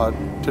with God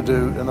to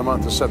do in the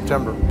month of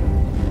September.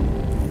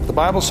 The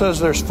Bible says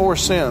there's 4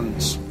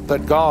 sins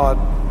that God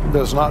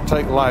does not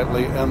take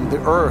lightly, and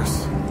the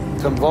earth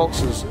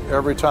convulses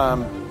every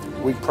time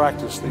we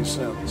practice these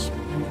sins.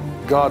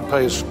 God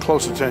pays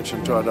close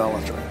attention to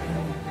idolatry.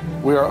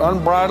 We are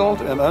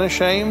unbridled and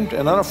unashamed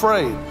and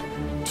unafraid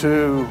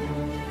to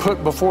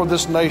put before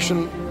this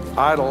nation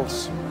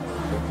idols.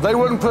 They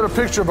wouldn't put a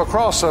picture of a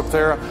cross up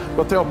there,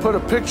 but they'll put a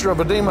picture of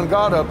a demon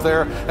god up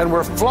there, and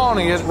we're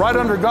flaunting it right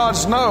under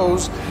God's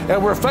nose,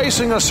 and we're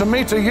facing a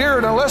Shemitah year,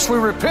 and unless we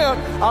repent,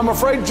 I'm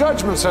afraid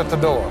judgment's at the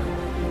door.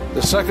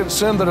 The second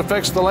sin that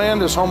affects the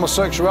land is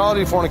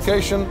homosexuality,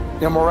 fornication,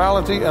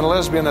 immorality, and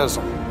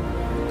lesbianism.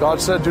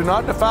 God said, do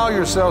not defile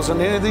yourselves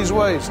in any of these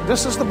ways.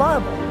 This is the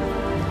Bible.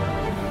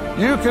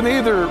 You can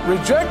either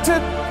reject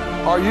it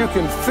or you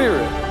can fear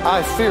it.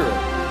 I fear it.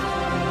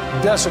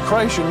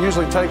 Desecration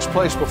usually takes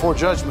place before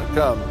judgment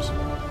comes.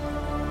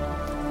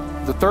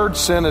 The third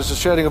sin is the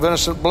shedding of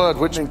innocent blood,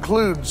 which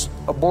includes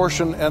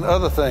abortion and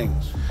other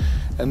things.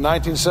 In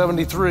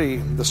 1973,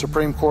 the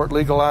Supreme Court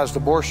legalized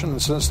abortion,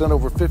 and since then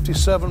over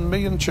 57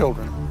 million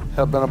children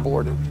have been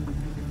aborted.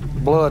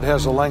 Blood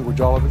has a language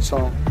all of its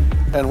own.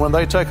 And when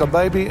they take a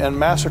baby and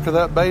massacre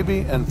that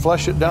baby and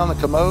flush it down the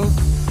commode,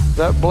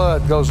 that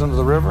blood goes into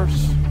the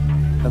rivers,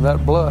 and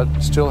that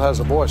blood still has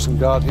a voice, and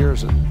God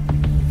hears it.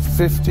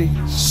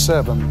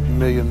 57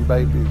 million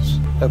babies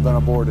have been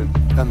aborted,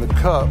 and the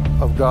cup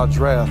of God's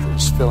wrath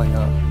is filling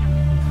up.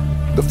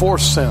 The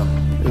fourth sin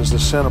is the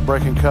sin of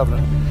breaking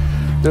covenant.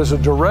 There's a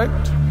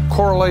direct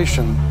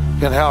correlation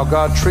in how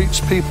God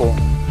treats people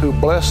who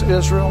bless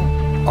Israel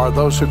or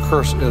those who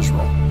curse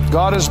Israel.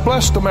 God has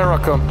blessed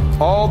America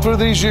all through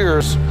these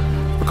years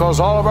because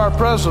all of our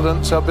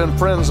presidents have been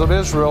friends of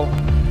Israel,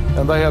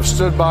 and they have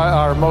stood by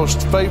our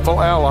most faithful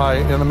ally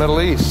in the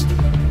Middle East.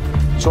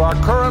 So our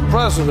current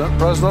president,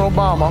 President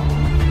Obama,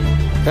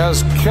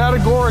 has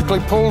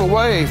categorically pulled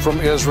away from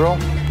Israel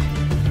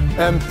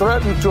and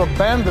threatened to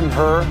abandon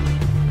her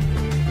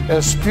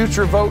as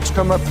future votes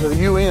come up to the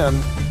UN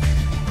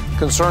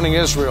concerning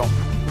Israel.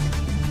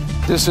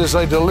 This is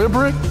a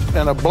deliberate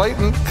and a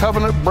blatant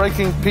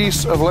covenant-breaking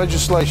piece of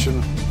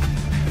legislation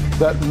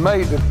that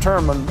may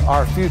determine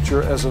our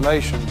future as a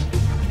nation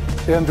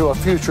into a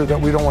future that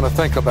we don't want to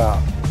think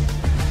about.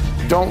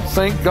 Don't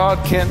think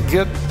God can't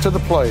get to the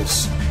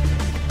place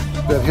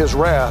that his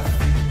wrath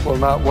will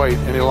not wait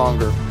any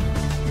longer.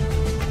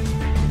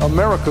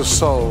 America's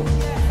soul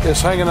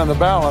is hanging in the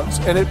balance,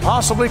 and it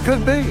possibly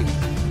could be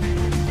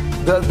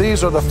that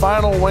these are the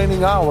final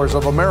waning hours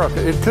of America.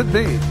 It could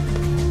be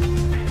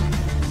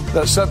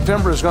that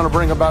September is going to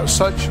bring about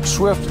such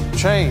swift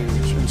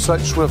change and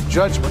such swift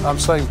judgment. I'm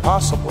saying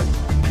possibly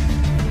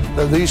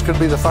that these could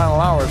be the final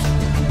hours.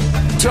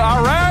 To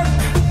Iraq,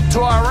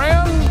 to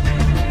Iran,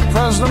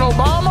 President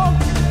Obama,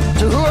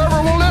 to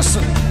whoever will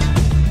listen,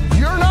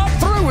 you're not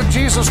through with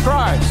Jesus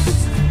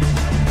Christ.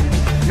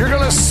 You're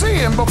going to see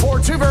him before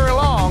too very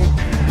long.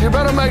 You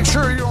better make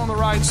sure you're on the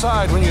right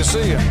side when you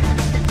see him.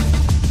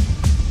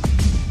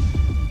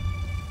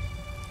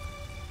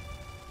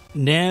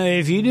 Now,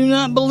 if you do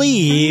not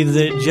believe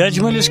that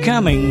judgment is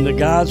coming, that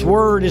God's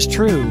word is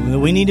true, that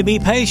we need to be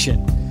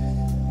patient,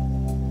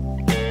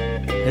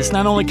 it's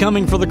not only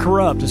coming for the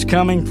corrupt, it's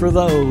coming for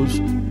those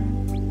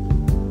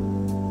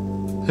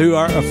who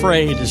are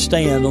afraid to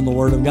stand on the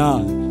word of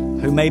God,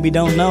 who maybe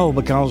don't know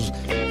because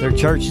their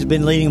church has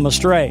been leading them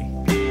astray.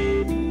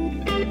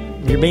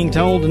 You're being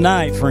told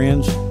tonight,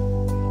 friends,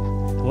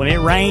 when it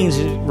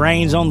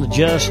rains on the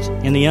just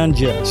and the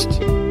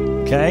unjust.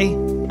 Okay?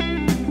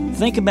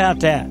 Think about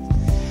that.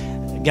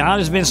 God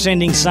has been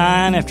sending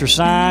sign after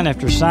sign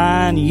after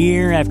sign,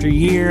 year after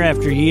year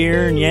after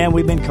year. And yeah,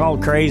 we've been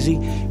called crazy.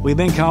 We've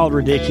been called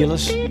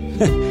ridiculous.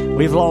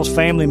 We've lost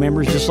family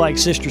members just like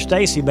Sister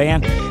Stacy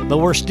Band, but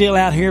we're still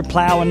out here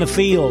plowing the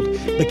field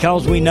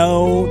because we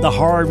know the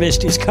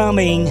harvest is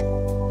coming.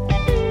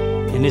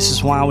 And And this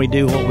is why we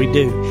do what we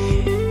do.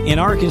 In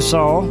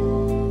Arkansas,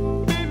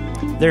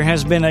 there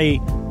has been a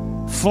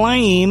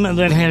flame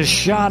that has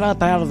shot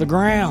up out of the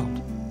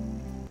ground.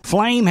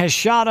 Flame has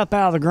shot up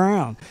out of the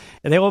ground.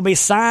 There will be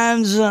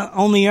signs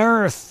on the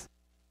earth.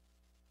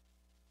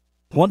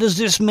 What does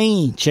this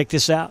mean? Check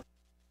this out.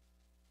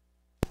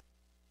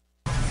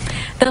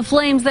 The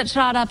flames that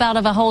shot up out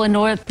of a hole in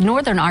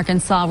northern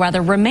Arkansas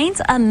remains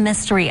a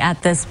mystery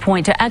at this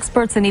point to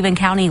experts and even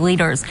county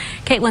leaders.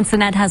 Caitlin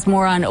Sinnett has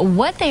more on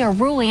what they are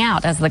ruling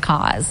out as the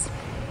cause.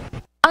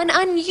 An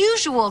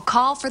unusual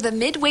call for the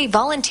Midway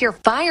Volunteer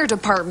Fire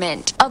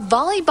Department. A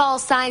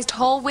volleyball-sized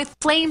hole with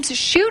flames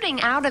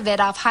shooting out of it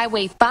off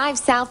Highway 5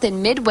 South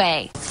in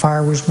Midway.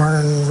 Fire was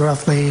burning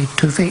roughly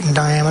 2 feet in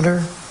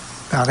diameter,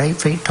 about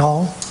 8 feet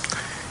tall,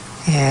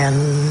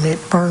 and it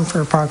burned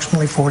for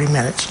approximately 40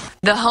 minutes.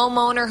 The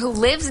homeowner who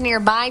lives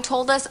nearby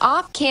told us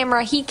off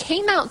camera he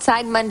came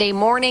outside Monday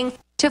morning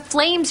to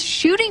flames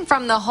shooting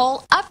from the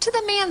hole up to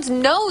the man's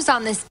nose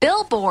on this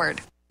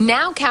billboard.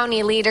 Now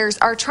county leaders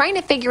are trying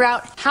to figure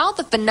out how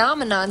the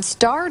phenomenon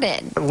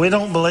started. We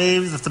don't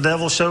believe that the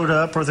devil showed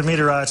up or the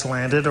meteorites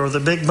landed or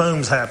the big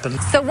booms happened.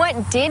 So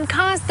what did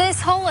cause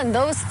this hole and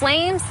those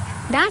flames?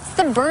 That's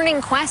the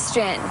burning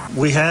question.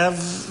 We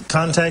have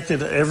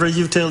contacted every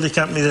utility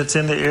company that's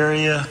in the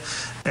area,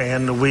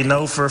 and we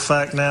know for a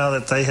fact now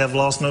that they have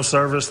lost no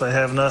service. They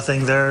have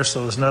nothing there,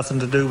 so it's nothing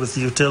to do with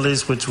the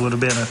utilities, which would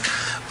have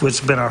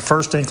been our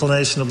first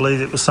inclination to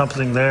believe it was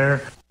something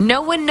there.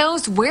 No one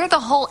knows where the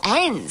hole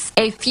ends.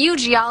 A few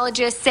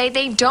geologists say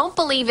they don't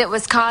believe it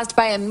was caused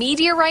by a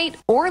meteorite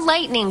or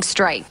lightning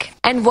strike.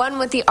 And one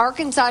with the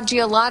Arkansas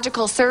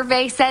Geological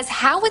Survey says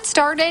how it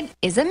started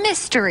is a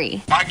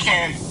mystery. I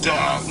can't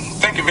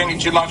think of any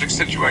geologic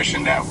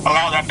situation that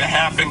allowed that to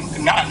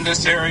happen. Not in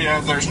this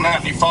area. There's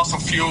not any fossil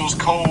fuels,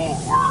 coal,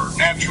 or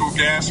natural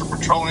gas or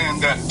petroleum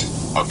that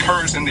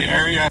occurs in the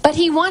area. But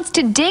he wants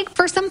to dig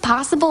for some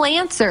possible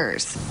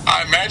answers.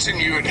 I imagine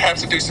you would have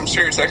to do some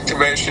serious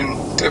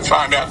excavation to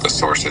find out the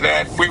source of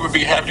that. We would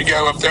be happy to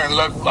go up there and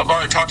look. I've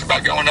already talked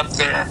about going up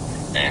there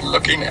and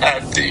looking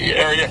at the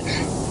area.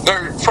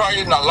 There probably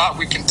isn't a lot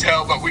we can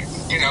tell, but we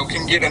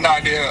can get an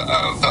idea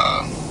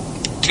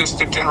of just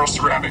the general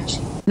surroundings.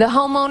 The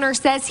homeowner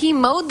says he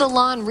mowed the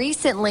lawn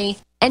recently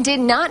and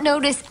did not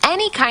notice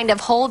any kind of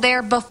hole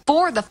there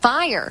before the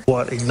fire.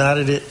 What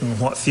ignited it and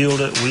what fueled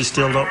it, we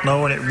still don't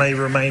know, and it may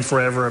remain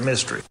forever a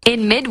mystery.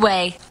 In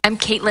Midway, I'm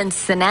Caitlin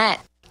Sinnett.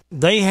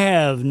 They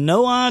have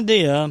no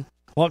idea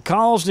what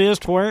caused this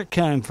to where it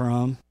came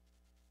from.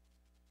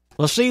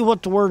 Let's see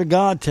what the Word of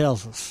God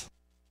tells us.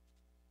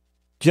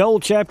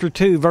 Joel chapter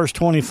 2, verse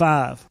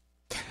 25.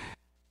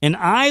 And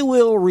I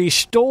will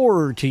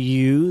restore to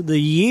you the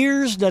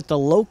years that the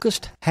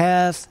locust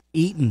hath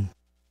eaten,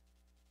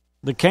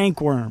 the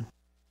cankworm,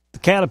 the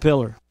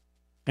caterpillar,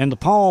 and the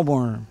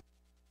palmworm,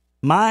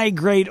 my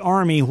great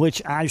army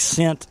which I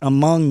sent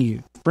among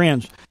you.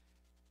 Friends,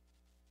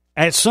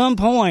 at some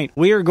point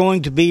we are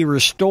going to be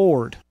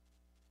restored.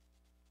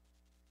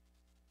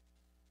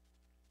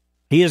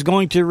 He is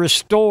going to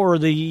restore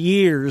the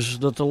years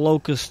that the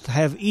locusts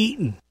have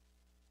eaten.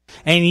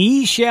 And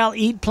ye shall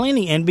eat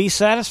plenty and be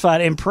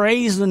satisfied, and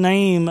praise the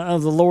name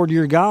of the Lord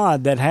your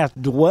God that hath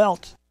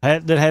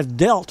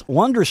dealt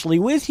wondrously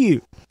with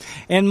you.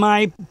 And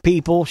my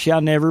people shall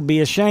never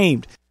be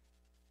ashamed.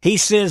 He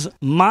says,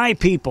 my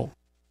people.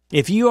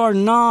 If you are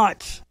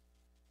not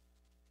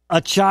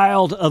a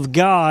child of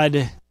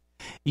God,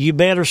 you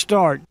better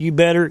start. You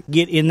better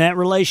get in that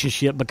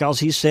relationship, because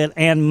he said,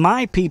 and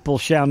my people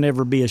shall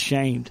never be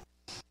ashamed.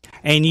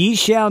 And ye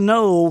shall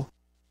know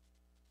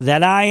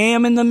that I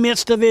am in the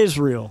midst of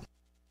Israel.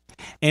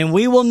 And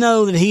we will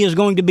know that he is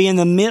going to be in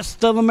the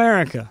midst of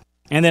America,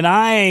 and that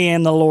I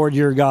am the Lord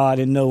your God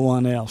and no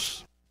one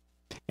else.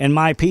 And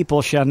my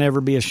people shall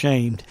never be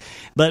ashamed.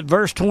 But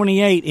verse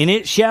 28, and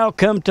it shall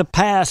come to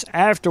pass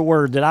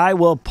afterward that I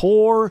will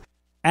pour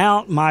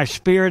out my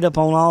spirit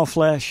upon all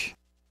flesh.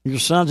 Your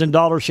sons and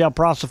daughters shall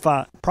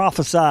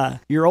prophesy.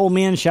 Your old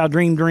men shall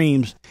dream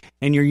dreams,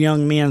 and your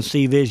young men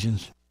see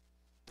visions.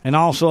 And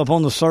also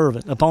upon the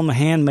servant, upon the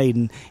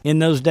handmaiden, in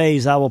those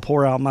days I will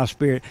pour out my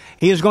spirit.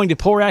 He is going to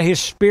pour out his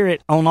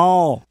spirit on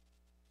all.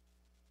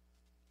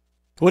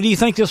 What do you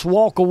think this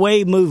walk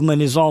away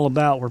movement is all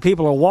about, where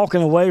people are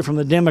walking away from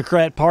the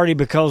Democrat Party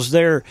because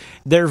their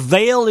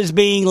veil is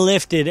being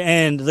lifted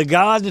and the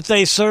God that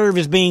they serve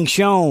is being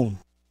shown?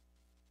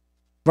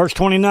 Verse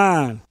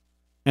 29,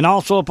 and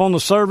also upon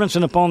the servants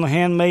and upon the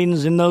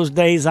handmaidens in those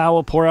days I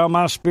will pour out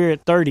my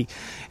spirit. 30,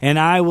 and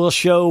I will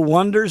show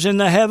wonders in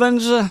the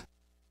heavens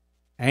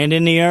and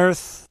in the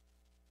earth,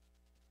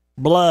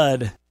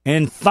 blood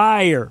and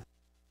fire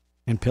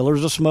and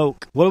pillars of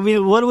smoke. What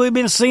have we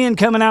been seeing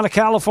coming out of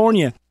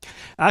California?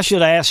 I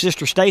should have asked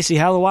Sister Stacy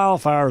how the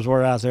wildfires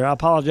were out there. I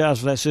apologize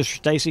for that, Sister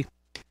Stacy.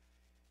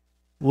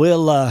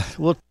 We'll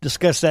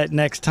discuss that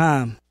next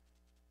time.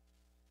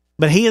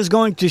 But he is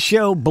going to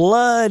show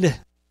blood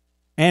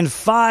and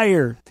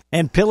fire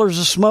and pillars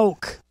of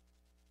smoke.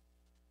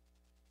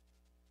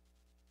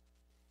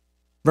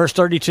 Verse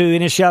 32,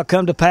 and it shall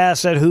come to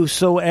pass that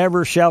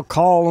whosoever shall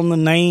call on the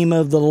name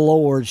of the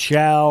Lord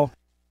shall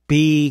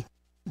be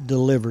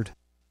delivered.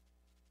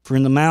 For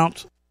in the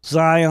Mount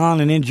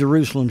Zion and in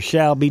Jerusalem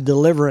shall be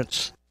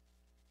deliverance.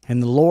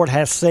 And the Lord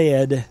hath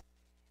said,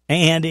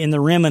 and in the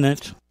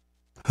remnant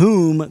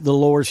whom the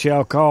Lord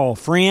shall call.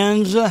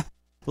 Friends,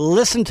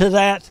 listen to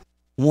that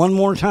one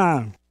more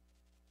time.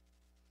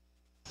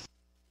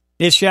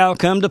 It shall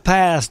come to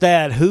pass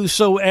that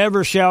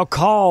whosoever shall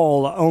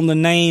call on the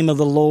name of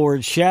the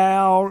Lord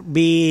shall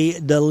be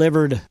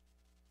delivered.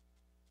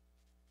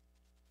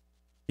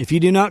 If you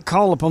do not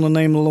call upon the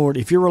name of the Lord,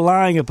 if you're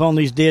relying upon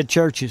these dead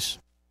churches,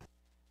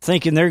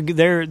 thinking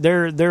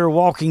they're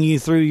walking you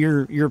through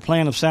your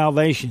plan of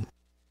salvation,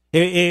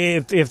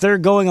 if they're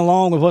going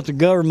along with what the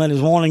government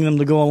is wanting them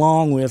to go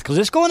along with, because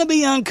it's going to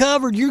be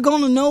uncovered, you're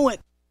going to know it.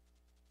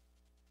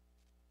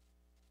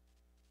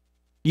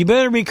 You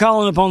better be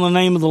calling upon the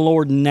name of the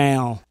Lord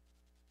now.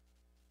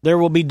 There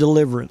will be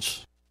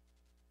deliverance.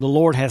 The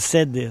Lord has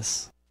said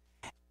this.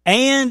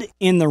 And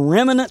in the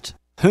remnant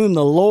whom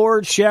the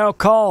Lord shall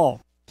call.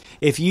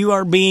 If you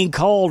are being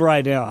called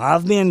right now,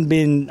 I've been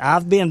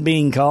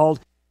being called.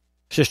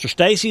 Sister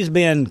Stacy's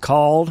been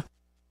called.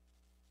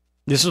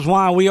 This is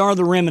why we are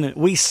the remnant.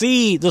 We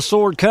see the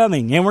sword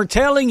coming, and we're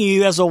telling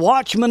you as a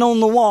watchman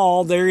on the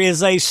wall, there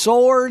is a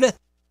sword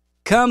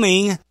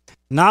coming,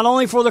 not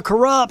only for the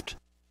corrupt,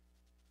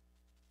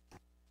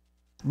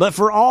 but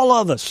for all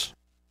of us.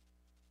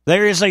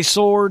 There is a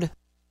sword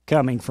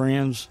coming,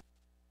 friends.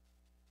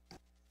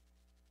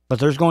 But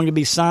there's going to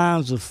be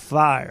signs of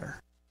fire,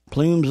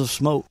 plumes of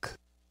smoke,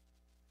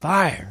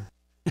 fire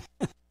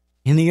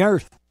in the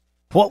earth.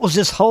 What was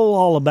this hole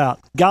all about?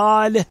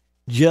 God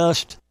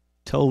just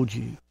told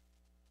you.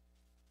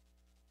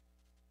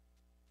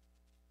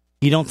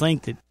 You don't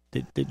think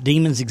that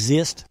demons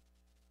exist?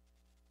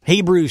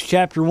 Hebrews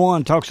chapter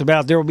 1 talks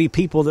about there will be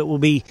people that will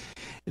be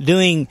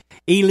doing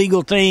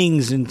illegal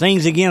things and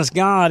things against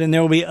God, and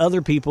there will be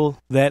other people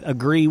that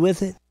agree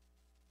with it.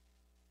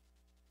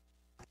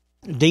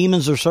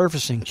 Demons are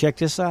surfacing. Check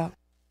this out.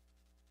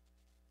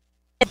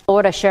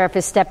 Florida sheriff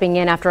is stepping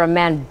in after a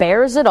man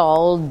bears it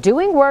all,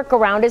 doing work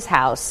around his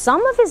house.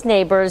 Some of his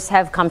neighbors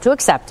have come to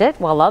accept it,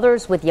 while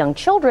others with young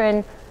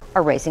children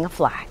are raising a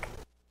flag.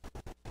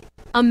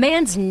 A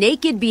man's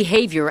naked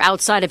behavior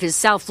outside of his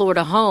South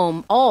Florida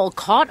home, all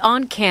caught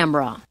on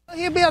camera.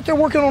 He'll be out there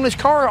working on his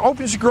car,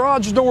 opens his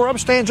garage door up,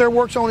 stands there,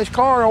 works on his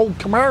car, old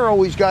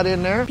Camaro he's got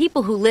in there.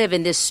 People who live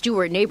in this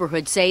Stewart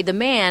neighborhood say the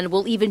man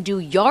will even do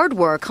yard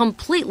work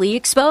completely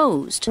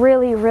exposed.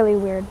 Really, really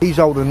weird. He's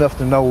old enough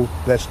to know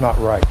that's not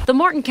right. The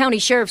Martin County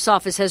Sheriff's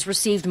Office has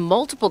received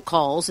multiple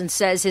calls and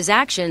says his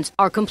actions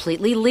are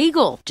completely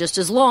legal, just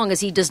as long as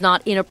he does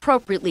not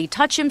inappropriately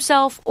touch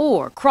himself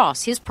or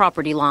cross his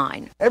property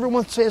line.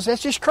 Everyone says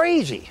that's just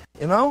crazy.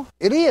 You know,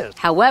 it is.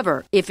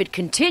 However, if it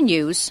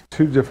continues...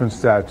 Two different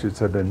statutes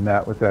have been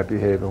met with that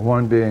behavior,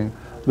 one being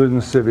lewd and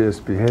lascivious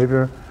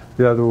behavior,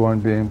 the other one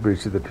being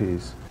breach of the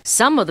peace.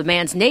 Some of the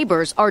man's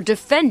neighbors are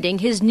defending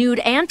his nude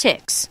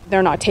antics.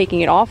 They're not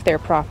taking it off their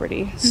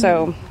property,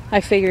 so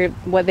I figured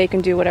what they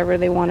can do, whatever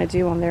they want to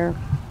do on their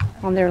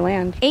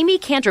land. Amy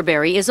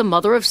Canterbury is a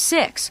mother of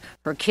 6.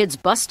 Her kid's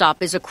bus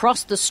stop is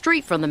across the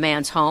street from the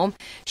man's home.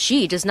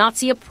 She does not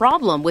see a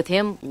problem with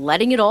him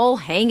letting it all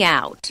hang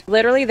out.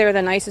 Literally, they're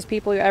the nicest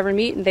people you ever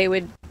meet, and they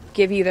would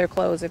give you their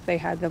clothes if they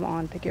had them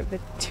on to give it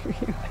to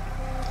you.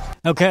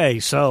 Okay,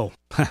 so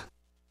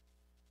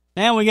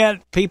now we got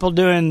people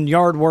doing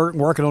yard work,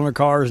 working on their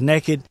cars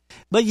naked,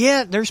 but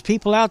yet there's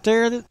people out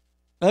there that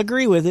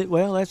agree with it.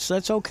 Well,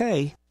 that's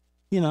okay.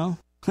 You know,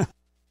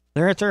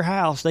 they're at their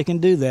house. They can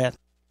do that.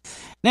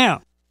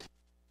 Now,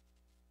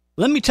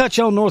 let me touch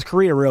on North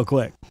Korea real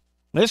quick.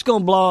 It's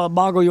going to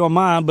boggle your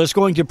mind, but it's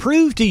going to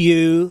prove to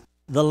you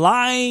the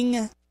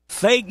lying,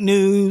 fake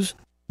news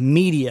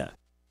media.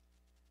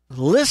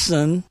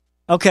 Listen.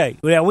 Okay,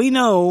 well, we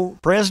know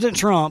President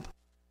Trump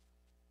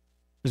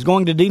is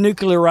going to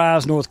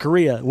denuclearize North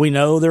Korea. We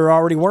know they're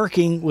already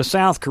working with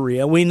South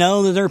Korea. We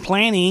know that they're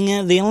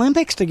planning the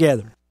Olympics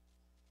together.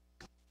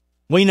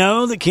 We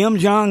know that Kim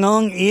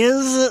Jong-un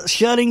is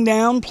shutting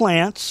down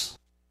plants.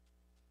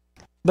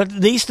 But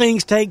these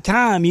things take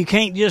time. You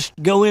can't just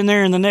go in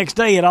there and the next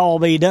day it all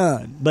be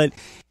done. But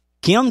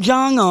Kim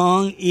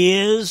Jong-un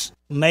is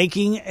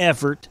making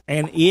effort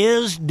and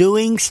is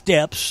doing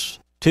steps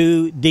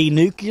to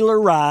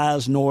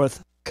denuclearize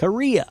North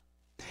Korea.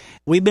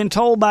 We've been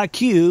told by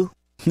Q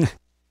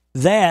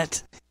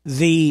that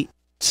the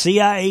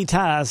CIA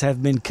ties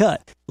have been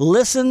cut.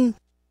 Listen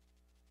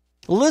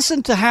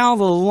to how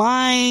the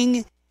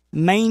lying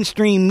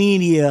mainstream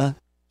media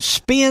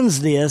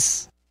spins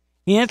this.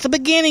 And at the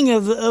beginning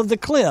of the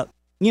clip,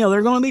 you know,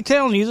 they're going to be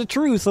telling you the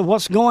truth of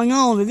what's going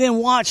on, and then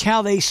watch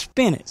how they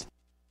spin it.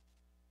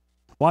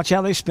 Watch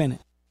how they spin it.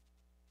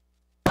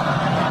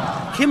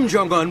 Kim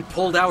Jong-un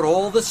pulled out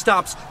all the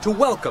stops to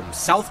welcome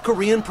South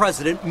Korean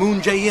President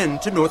Moon Jae-in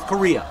to North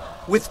Korea,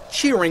 with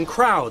cheering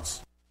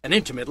crowds, an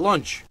intimate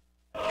lunch,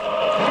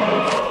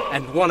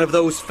 and one of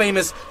those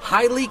famous,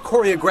 highly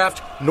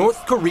choreographed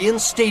North Korean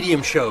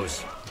stadium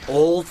shows.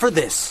 all for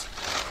this.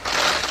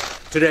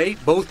 Today,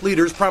 both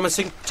leaders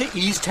promising to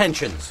ease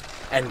tensions,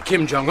 and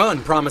Kim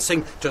Jong-un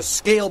promising to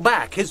scale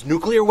back his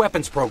nuclear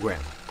weapons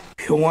program.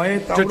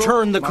 To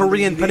turn the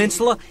Korean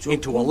peninsula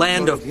into a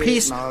land of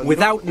peace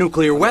without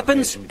nuclear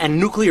weapons and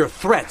nuclear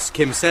threats,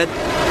 Kim said.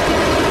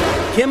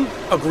 Kim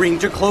agreeing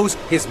to close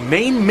his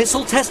main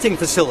missile testing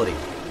facility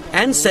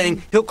and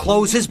saying he'll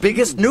close his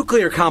biggest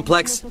nuclear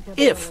complex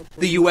if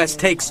the U.S.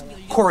 takes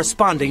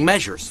corresponding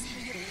measures.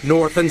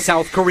 North and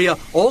South Korea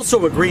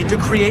also agreed to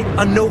create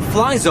a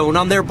no-fly zone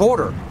on their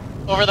border.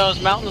 Over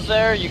those mountains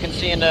there, you can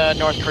see into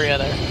North Korea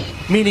there.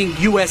 Meaning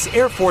U.S.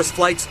 Air Force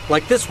flights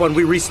like this one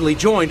we recently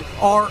joined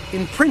are,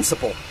 in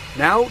principle,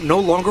 now no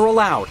longer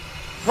allowed.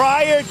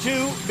 Prior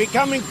to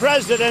becoming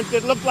president,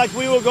 it looked like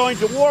we were going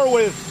to war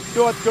with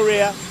North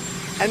Korea,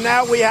 and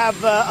now we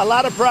have a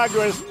lot of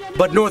progress.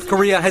 But North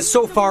Korea has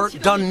so far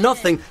done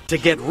nothing to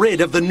get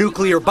rid of the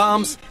nuclear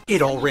bombs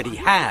it already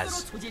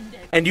has.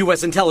 And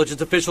U.S.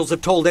 intelligence officials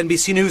have told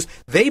NBC News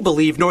they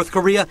believe North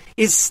Korea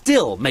is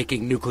still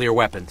making nuclear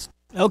weapons.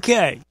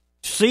 Okay,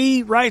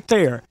 see right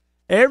there.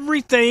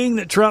 Everything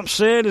that Trump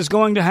said is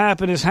going to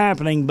happen is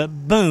happening, but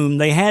boom,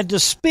 they had to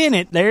spin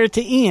it there at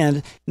the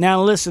end.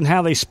 Now listen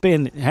how they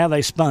spun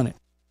it.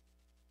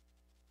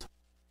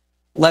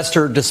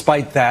 Lester,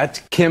 despite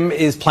that, Kim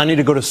is planning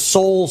to go to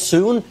Seoul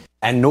soon,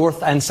 and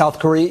North and South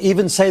Korea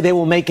even say they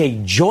will make a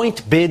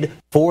joint bid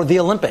for the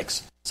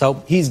Olympics.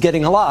 So he's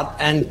getting a lot,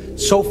 and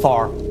so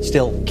far,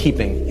 still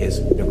keeping his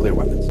nuclear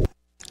weapons.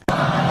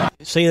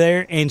 See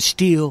there? And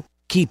still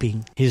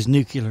keeping his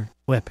nuclear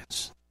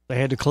weapons. They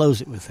had to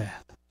close it with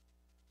that.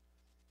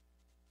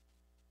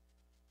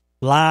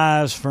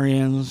 Lies,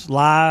 friends.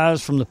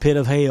 Lies from the pit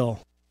of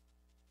hell.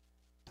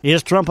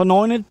 Is Trump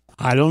anointed?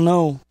 I don't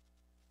know.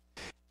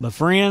 But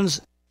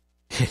friends,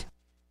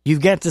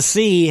 you've got to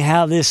see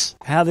how this,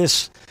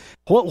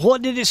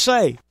 what did it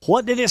say?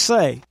 What did it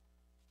say?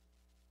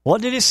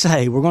 What did it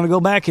say? We're going to go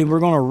back and we're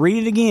going to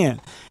read it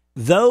again.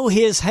 Though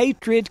his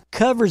hatred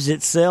covers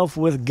itself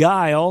with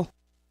guile.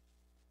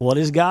 What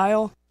is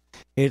guile?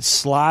 It's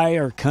sly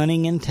or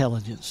cunning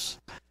intelligence.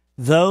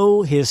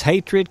 Though his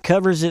hatred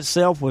covers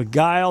itself with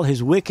guile,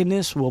 his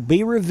wickedness will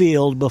be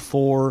revealed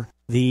before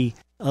the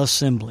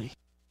assembly.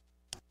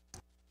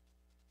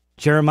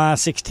 Jeremiah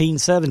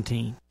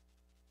 16:17.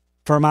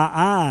 For my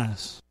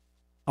eyes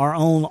are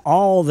on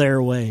all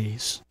their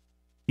ways.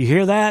 You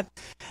hear that?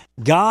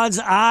 God's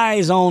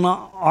eyes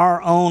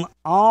are on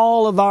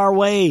all of our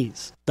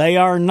ways. They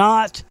are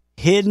not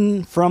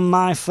hidden from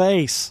my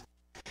face,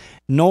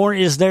 nor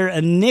is there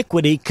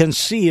iniquity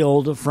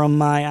concealed from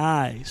my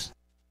eyes.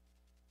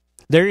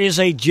 There is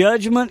a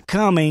judgment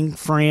coming,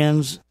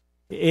 friends.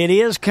 It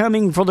is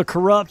coming for the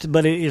corrupt,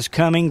 but it is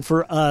coming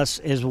for us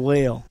as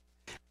well.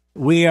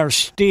 We are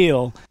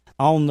still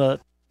on the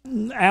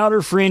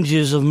outer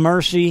fringes of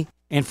mercy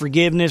and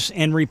forgiveness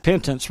and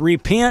repentance.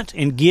 Repent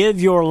and give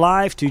your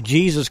life to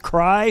Jesus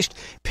Christ.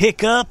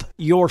 Pick up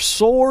your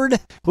sword,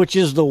 which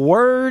is the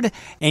Word,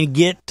 and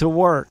get to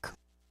work.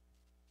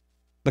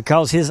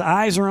 Because His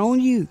eyes are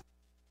on you.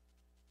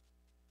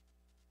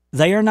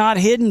 They are not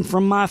hidden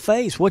from my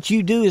face. What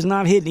you do is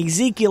not hidden.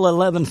 Ezekiel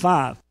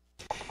 11:5.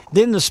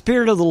 Then the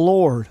Spirit of the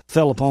Lord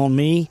fell upon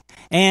me,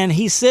 and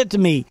He said to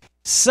me,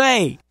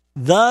 say,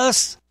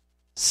 thus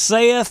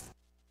saith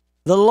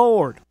the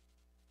Lord.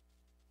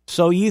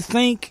 So you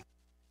think,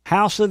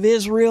 house of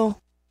Israel,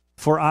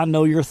 for I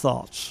know your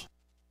thoughts.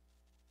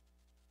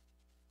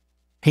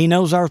 He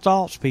knows our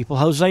thoughts, people.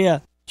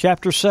 Hosea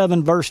chapter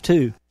 7, verse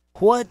 2.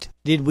 What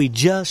did we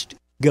just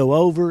go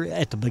over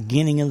at the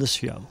beginning of the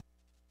show?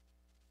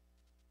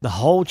 The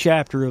whole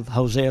chapter of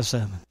Hosea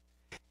 7.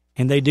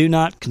 And they do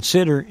not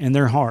consider in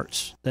their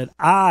hearts that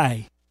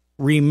I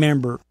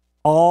remember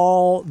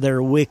all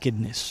their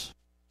wickedness.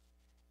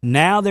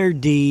 Now their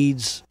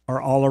deeds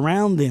are all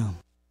around them.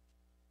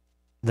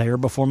 They are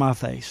before my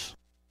face.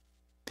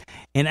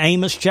 In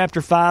Amos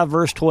chapter 5,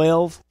 verse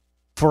 12,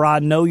 for I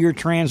know your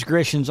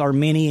transgressions are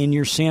many and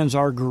your sins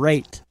are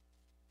great.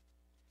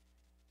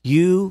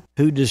 You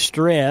who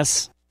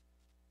distress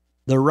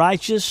the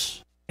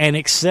righteous and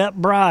accept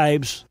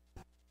bribes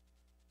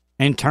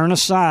and turn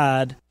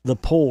aside the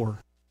poor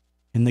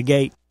in the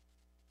gate.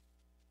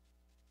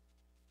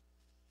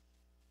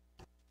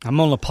 I'm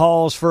going to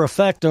pause for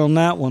effect on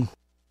that one.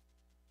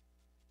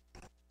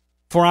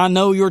 For I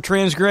know your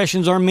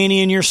transgressions are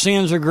many and your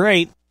sins are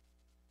great.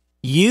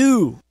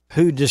 You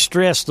who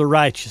distress the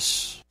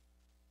righteous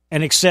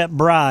and accept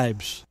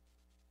bribes.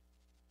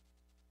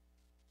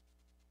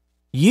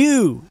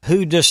 You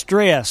who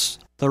distress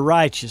the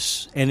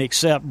righteous and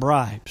accept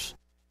bribes.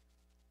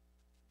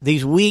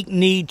 These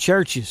weak-kneed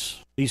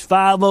churches, these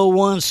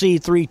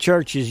 501c3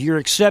 churches, you're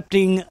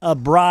accepting a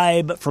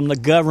bribe from the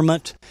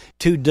government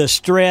to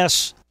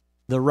distress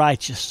the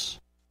righteous.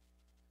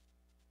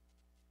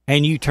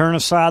 And you turn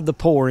aside the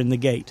poor in the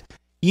gate.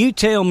 You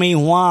tell me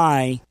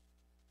why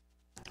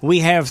we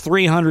have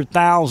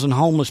 300,000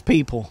 homeless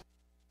people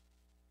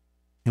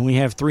and we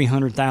have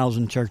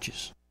 300,000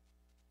 churches.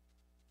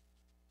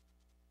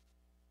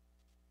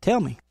 Tell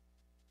me.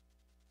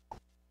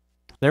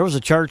 There was a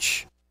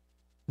church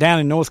down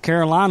in North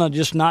Carolina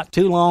just not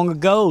too long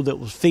ago that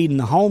was feeding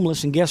the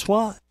homeless, and guess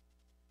what?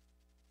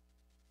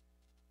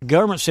 The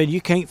government said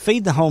you can't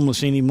feed the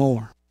homeless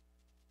anymore.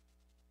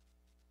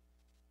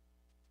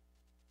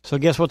 So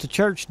guess what the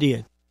church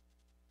did?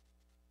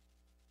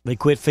 They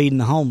quit feeding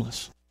the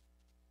homeless.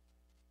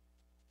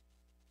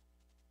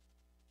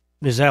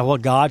 Is that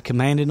what God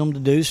commanded them to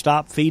do?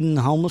 Stop feeding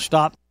the homeless?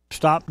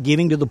 Stop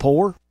giving to the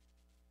poor?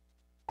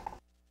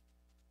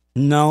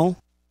 No,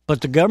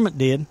 but the government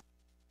did.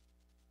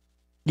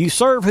 You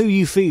serve who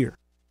you fear.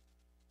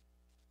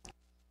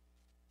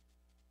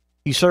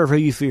 You serve who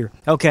you fear.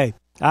 Okay,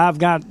 I've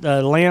got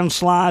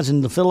landslides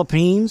in the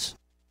Philippines.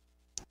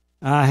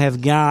 I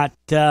have got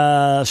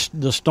the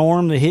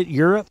storm that hit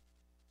Europe.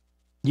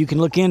 You can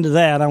look into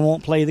that. I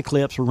won't play the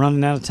clips. We're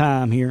running out of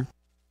time here.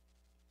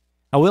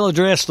 I will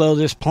address, though,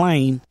 this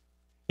plane.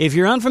 If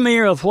you're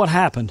unfamiliar with what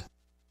happened,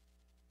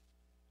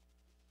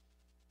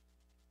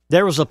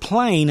 there was a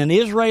plane, an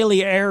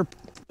Israeli air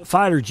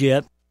fighter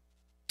jet,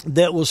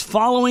 that was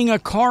following a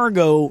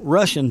cargo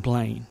Russian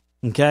plane.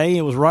 Okay?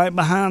 It was right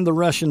behind the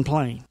Russian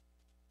plane.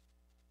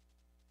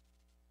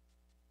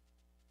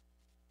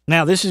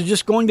 Now, this is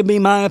just going to be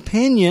my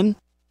opinion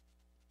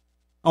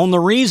on the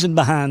reason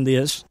behind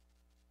this,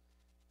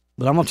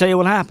 but I'm going to tell you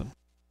what happened.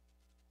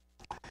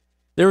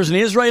 There was an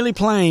Israeli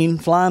plane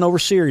flying over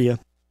Syria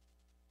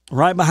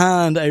right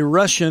behind a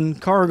Russian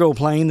cargo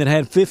plane that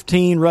had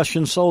 15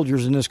 Russian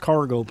soldiers in this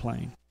cargo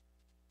plane.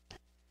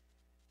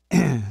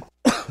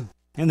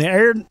 And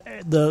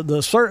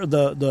the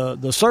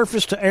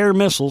surface-to-air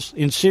missiles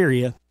in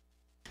Syria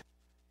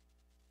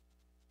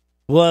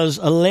was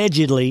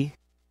allegedly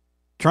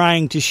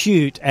trying to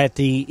shoot at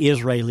the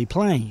Israeli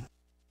plane.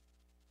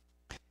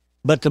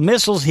 But the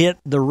missiles hit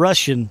the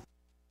Russian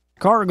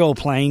cargo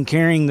plane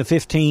carrying the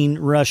 15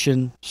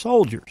 Russian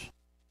soldiers.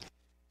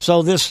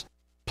 So this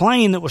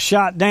plane that was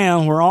shot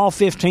down, where all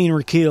 15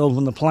 were killed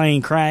when the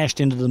plane crashed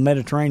into the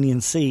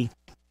Mediterranean Sea,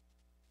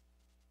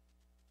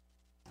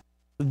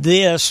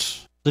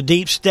 the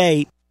deep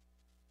state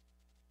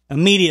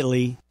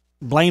immediately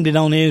blamed it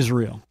on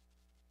Israel.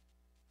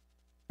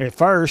 At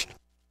first,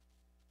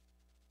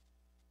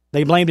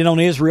 they blamed it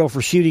on Israel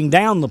for shooting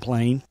down the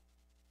plane.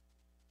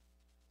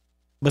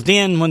 But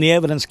then when the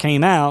evidence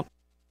came out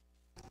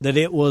that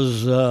it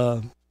was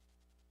the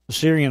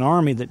Syrian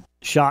army that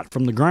shot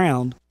from the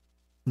ground,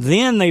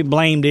 then they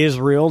blamed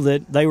Israel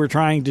that they were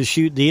trying to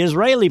shoot the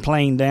Israeli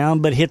plane down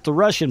but hit the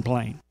Russian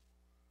plane.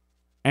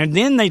 And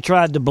then they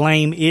tried to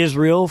blame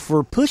Israel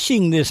for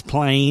pushing this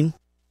plane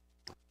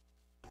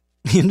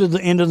into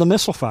the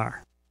missile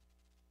fire.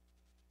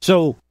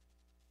 So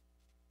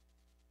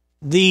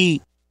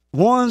the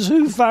ones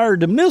who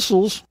fired the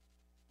missiles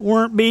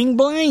weren't being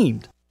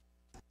blamed.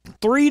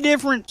 3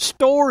 different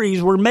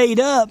stories were made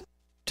up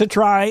to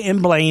try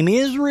and blame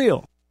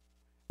Israel.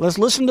 Let's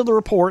listen to the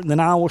report, and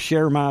then I will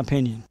share my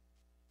opinion.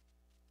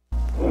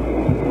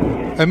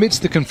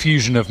 Amidst the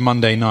confusion of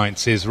Monday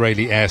night's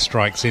Israeli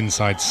airstrikes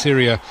inside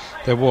Syria,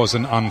 there was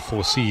an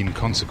unforeseen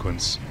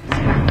consequence.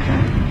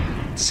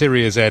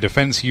 Syria's air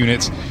defense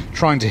units,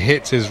 trying to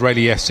hit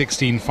Israeli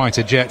F-16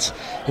 fighter jets,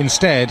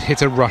 instead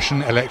hit a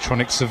Russian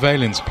electronic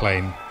surveillance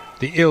plane.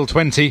 The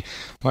Il-20,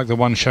 like the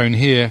one shown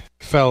here,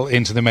 fell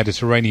into the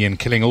Mediterranean,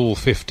 killing all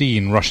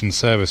 15 Russian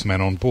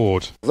servicemen on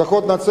board.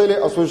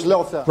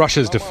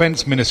 Russia's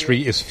defense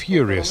ministry is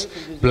furious,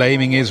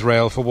 blaming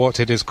Israel for what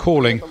it is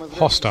calling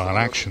hostile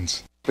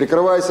actions. The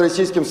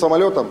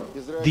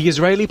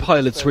Israeli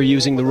pilots were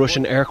using the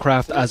Russian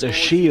aircraft as a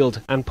shield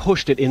and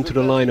pushed it into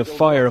the line of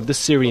fire of the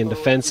Syrian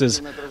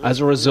defences. As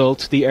a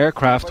result, the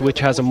aircraft, which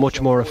has a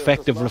much more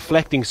effective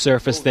reflecting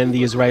surface than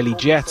the Israeli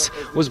jets,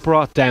 was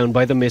brought down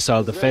by the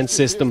missile defence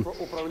system.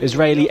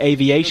 Israeli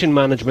aviation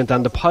management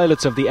and the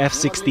pilots of the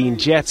F-16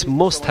 jets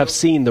must have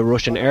seen the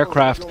Russian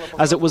aircraft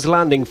as it was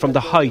landing from the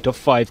height of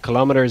 5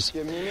 kilometres.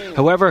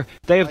 However,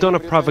 they have done a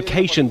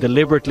provocation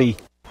deliberately.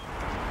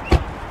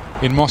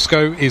 In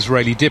Moscow,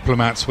 Israeli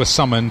diplomats were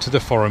summoned to the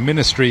Foreign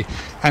Ministry,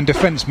 and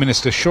Defense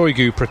Minister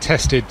Shoigu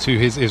protested to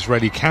his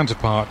Israeli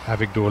counterpart,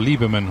 Avigdor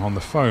Lieberman, on the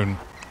phone.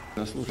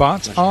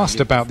 But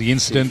asked about the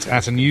incident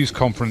at a news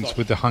conference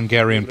with the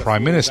Hungarian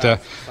Prime Minister,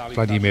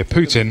 Vladimir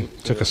Putin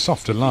took a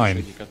softer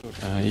line.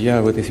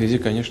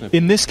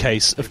 In this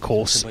case, of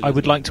course, I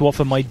would like to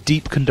offer my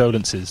deep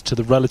condolences to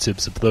the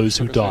relatives of those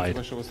who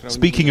died.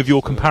 Speaking of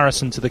your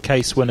comparison to the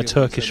case when a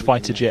Turkish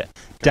fighter jet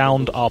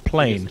downed our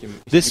plane,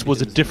 this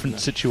was a different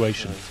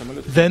situation.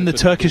 Then the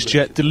Turkish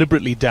jet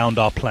deliberately downed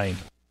our plane.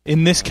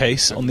 In this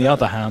case, on the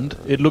other hand,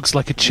 it looks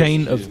like a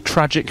chain of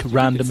tragic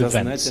random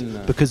events,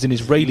 because an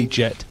Israeli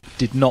jet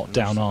did not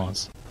down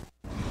ours.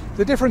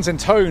 The difference in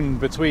tone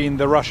between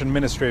the Russian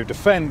Ministry of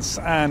Defense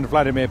and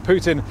Vladimir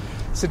Putin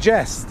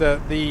suggests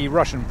that the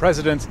Russian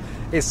president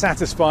is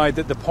satisfied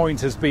that the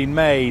point has been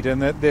made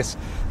and that this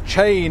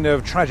chain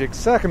of tragic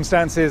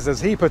circumstances,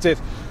 as he put it,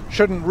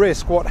 shouldn't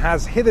risk what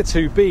has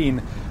hitherto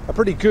been a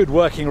pretty good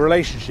working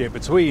relationship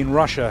between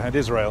Russia and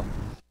Israel.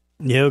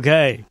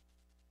 Okay.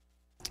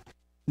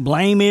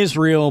 Blame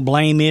Israel,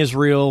 blame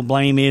Israel,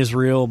 blame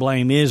Israel,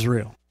 blame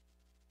Israel.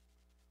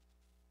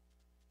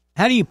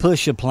 How do you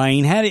push a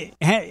plane?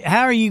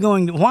 How are you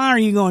going to, why are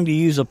you going to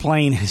use a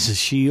plane as a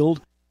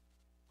shield?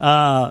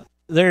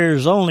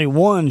 There's only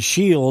one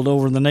shield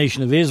over the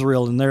nation of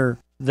Israel and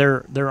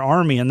their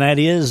army, and that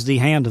is the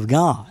hand of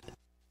God.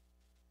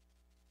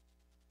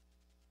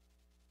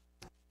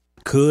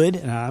 Could,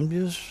 and I'm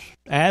just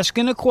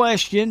asking a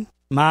question,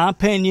 my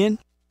opinion,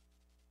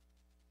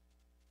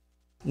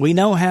 we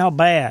know how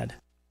bad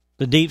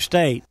the deep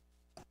state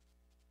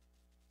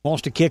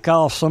wants to kick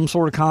off some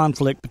sort of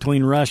conflict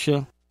between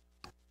Russia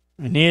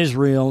and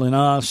Israel and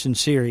us and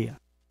Syria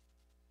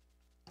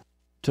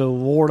to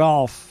ward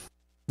off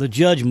the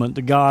judgment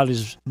that God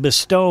is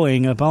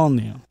bestowing upon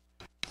them.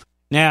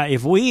 Now,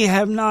 if we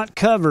have not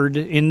covered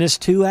in this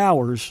 2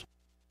 hours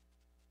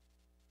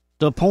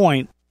the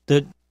point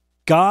that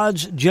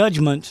God's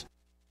judgment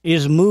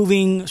is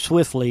moving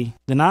swiftly,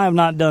 then I have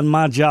not done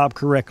my job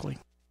correctly.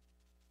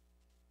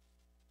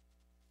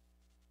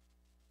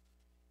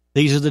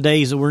 These are the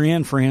days that we're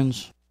in,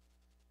 friends.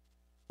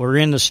 We're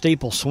in the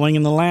steeple,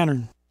 swinging the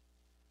lantern.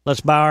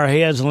 Let's bow our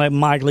heads and let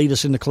Mike lead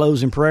us in the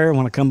closing prayer.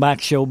 When I come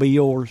back, show be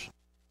yours.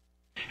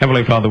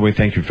 Heavenly Father, we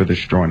thank you for this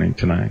joining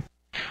tonight.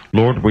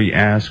 Lord, we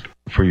ask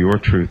for your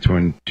truth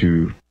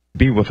to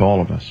be with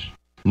all of us.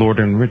 Lord,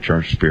 enrich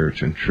our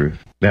spirits in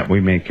truth, that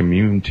we may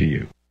commune to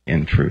you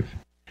in truth.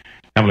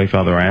 Heavenly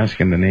Father, I ask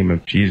in the name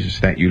of Jesus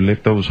that you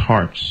lift those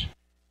hearts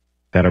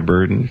that are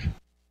burdened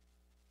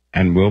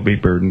and will be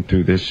burdened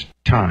through this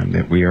time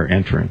that we are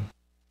entering.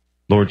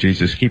 Lord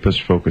Jesus, keep us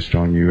focused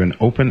on you and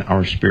open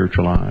our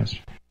spiritual eyes.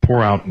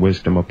 Pour out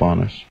wisdom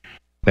upon us,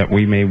 that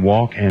we may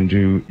walk and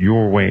do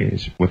your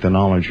ways with the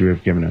knowledge you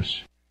have given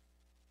us.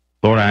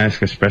 Lord, I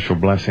ask a special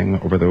blessing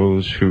over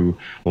those who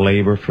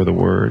labor for the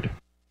word.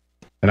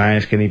 And I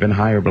ask an even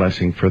higher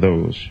blessing for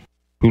those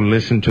who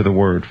listen to the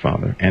word,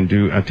 Father, and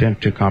do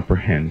attempt to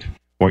comprehend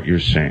what you're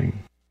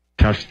saying.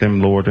 Touch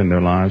them, Lord, in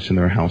their lives and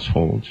their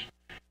households.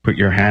 Put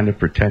your hand of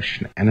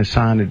protection and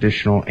assign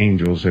additional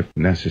angels if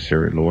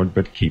necessary, Lord,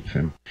 but keep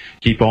them.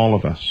 Keep all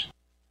of us.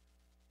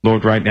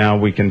 Lord, right now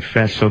we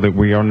confess so that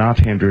we are not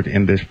hindered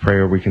in this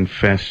prayer. We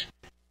confess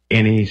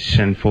any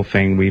sinful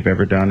thing we've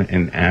ever done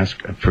and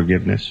ask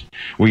forgiveness.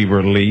 We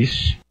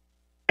release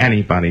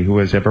anybody who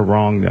has ever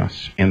wronged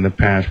us in the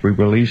past. We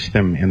release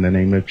them in the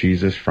name of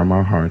Jesus from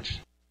our hearts.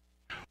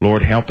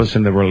 Lord, help us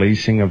in the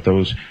releasing of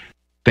those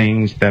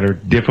things that are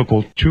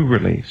difficult to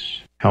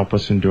release. Help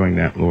us in doing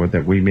that, Lord,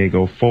 that we may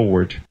go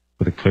forward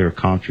with a clear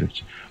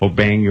conscience,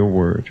 obeying your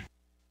word.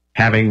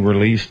 Having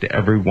released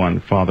everyone,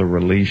 Father,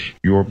 release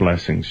your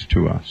blessings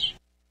to us.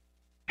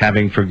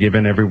 Having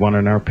forgiven everyone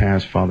in our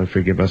past, Father,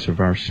 forgive us of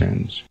our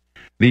sins.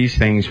 These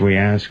things we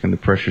ask in the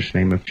precious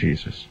name of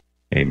Jesus.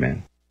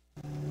 Amen.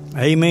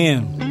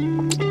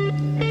 Amen.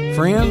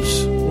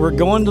 Friends, we're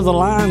going to the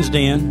lion's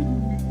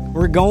den.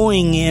 We're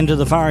going into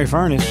the fiery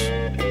furnace.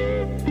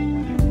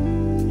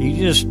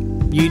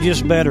 You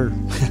just better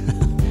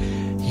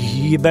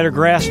you better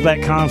grasp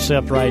that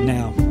concept right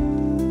now.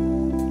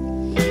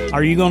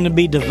 Are you going to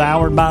be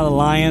devoured by the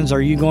lions?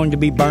 Are you going to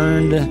be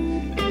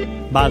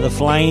burned by the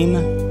flame?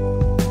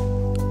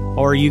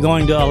 Or are you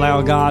going to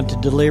allow God to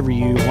deliver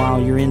you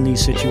while you're in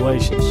these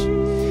situations?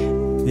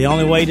 The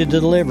only way to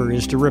deliver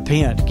is to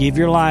repent. Give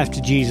your life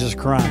to Jesus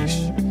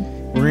Christ.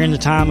 We're in the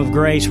time of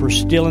grace. We're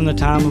still in the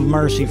time of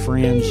mercy,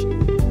 friends.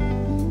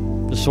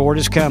 The sword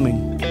is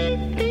coming.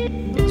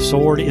 The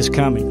sword is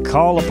coming.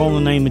 Call upon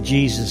the name of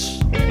Jesus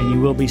and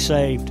you will be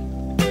saved.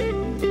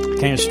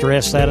 Can't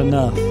stress that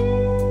enough.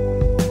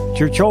 It's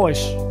your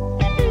choice.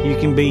 You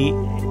can be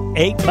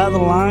ate by the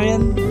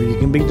lion or you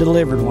can be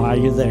delivered while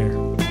you're there.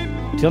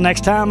 Till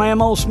next time, I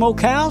am Old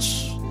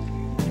Smokehouse,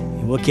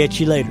 and we'll catch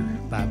you later.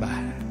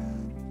 Bye-bye.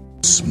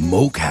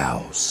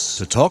 Smokehouse.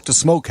 To talk to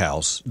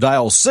Smokehouse,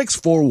 dial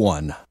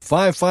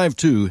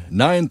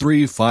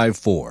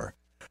 641-552-9354.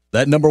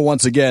 That number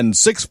once again,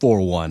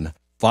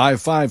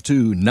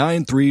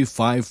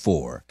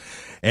 641-552-9354.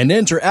 And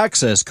enter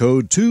access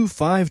code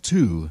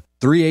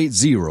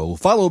 252380,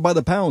 followed by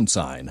the #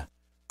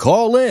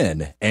 Call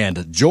in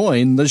and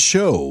join the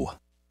show.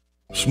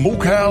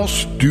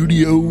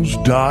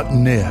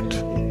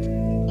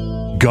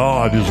 SmokehouseStudios.net.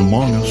 God is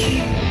among us.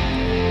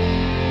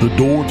 The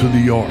door to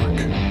the ark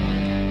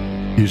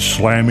is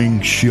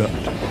slamming shut.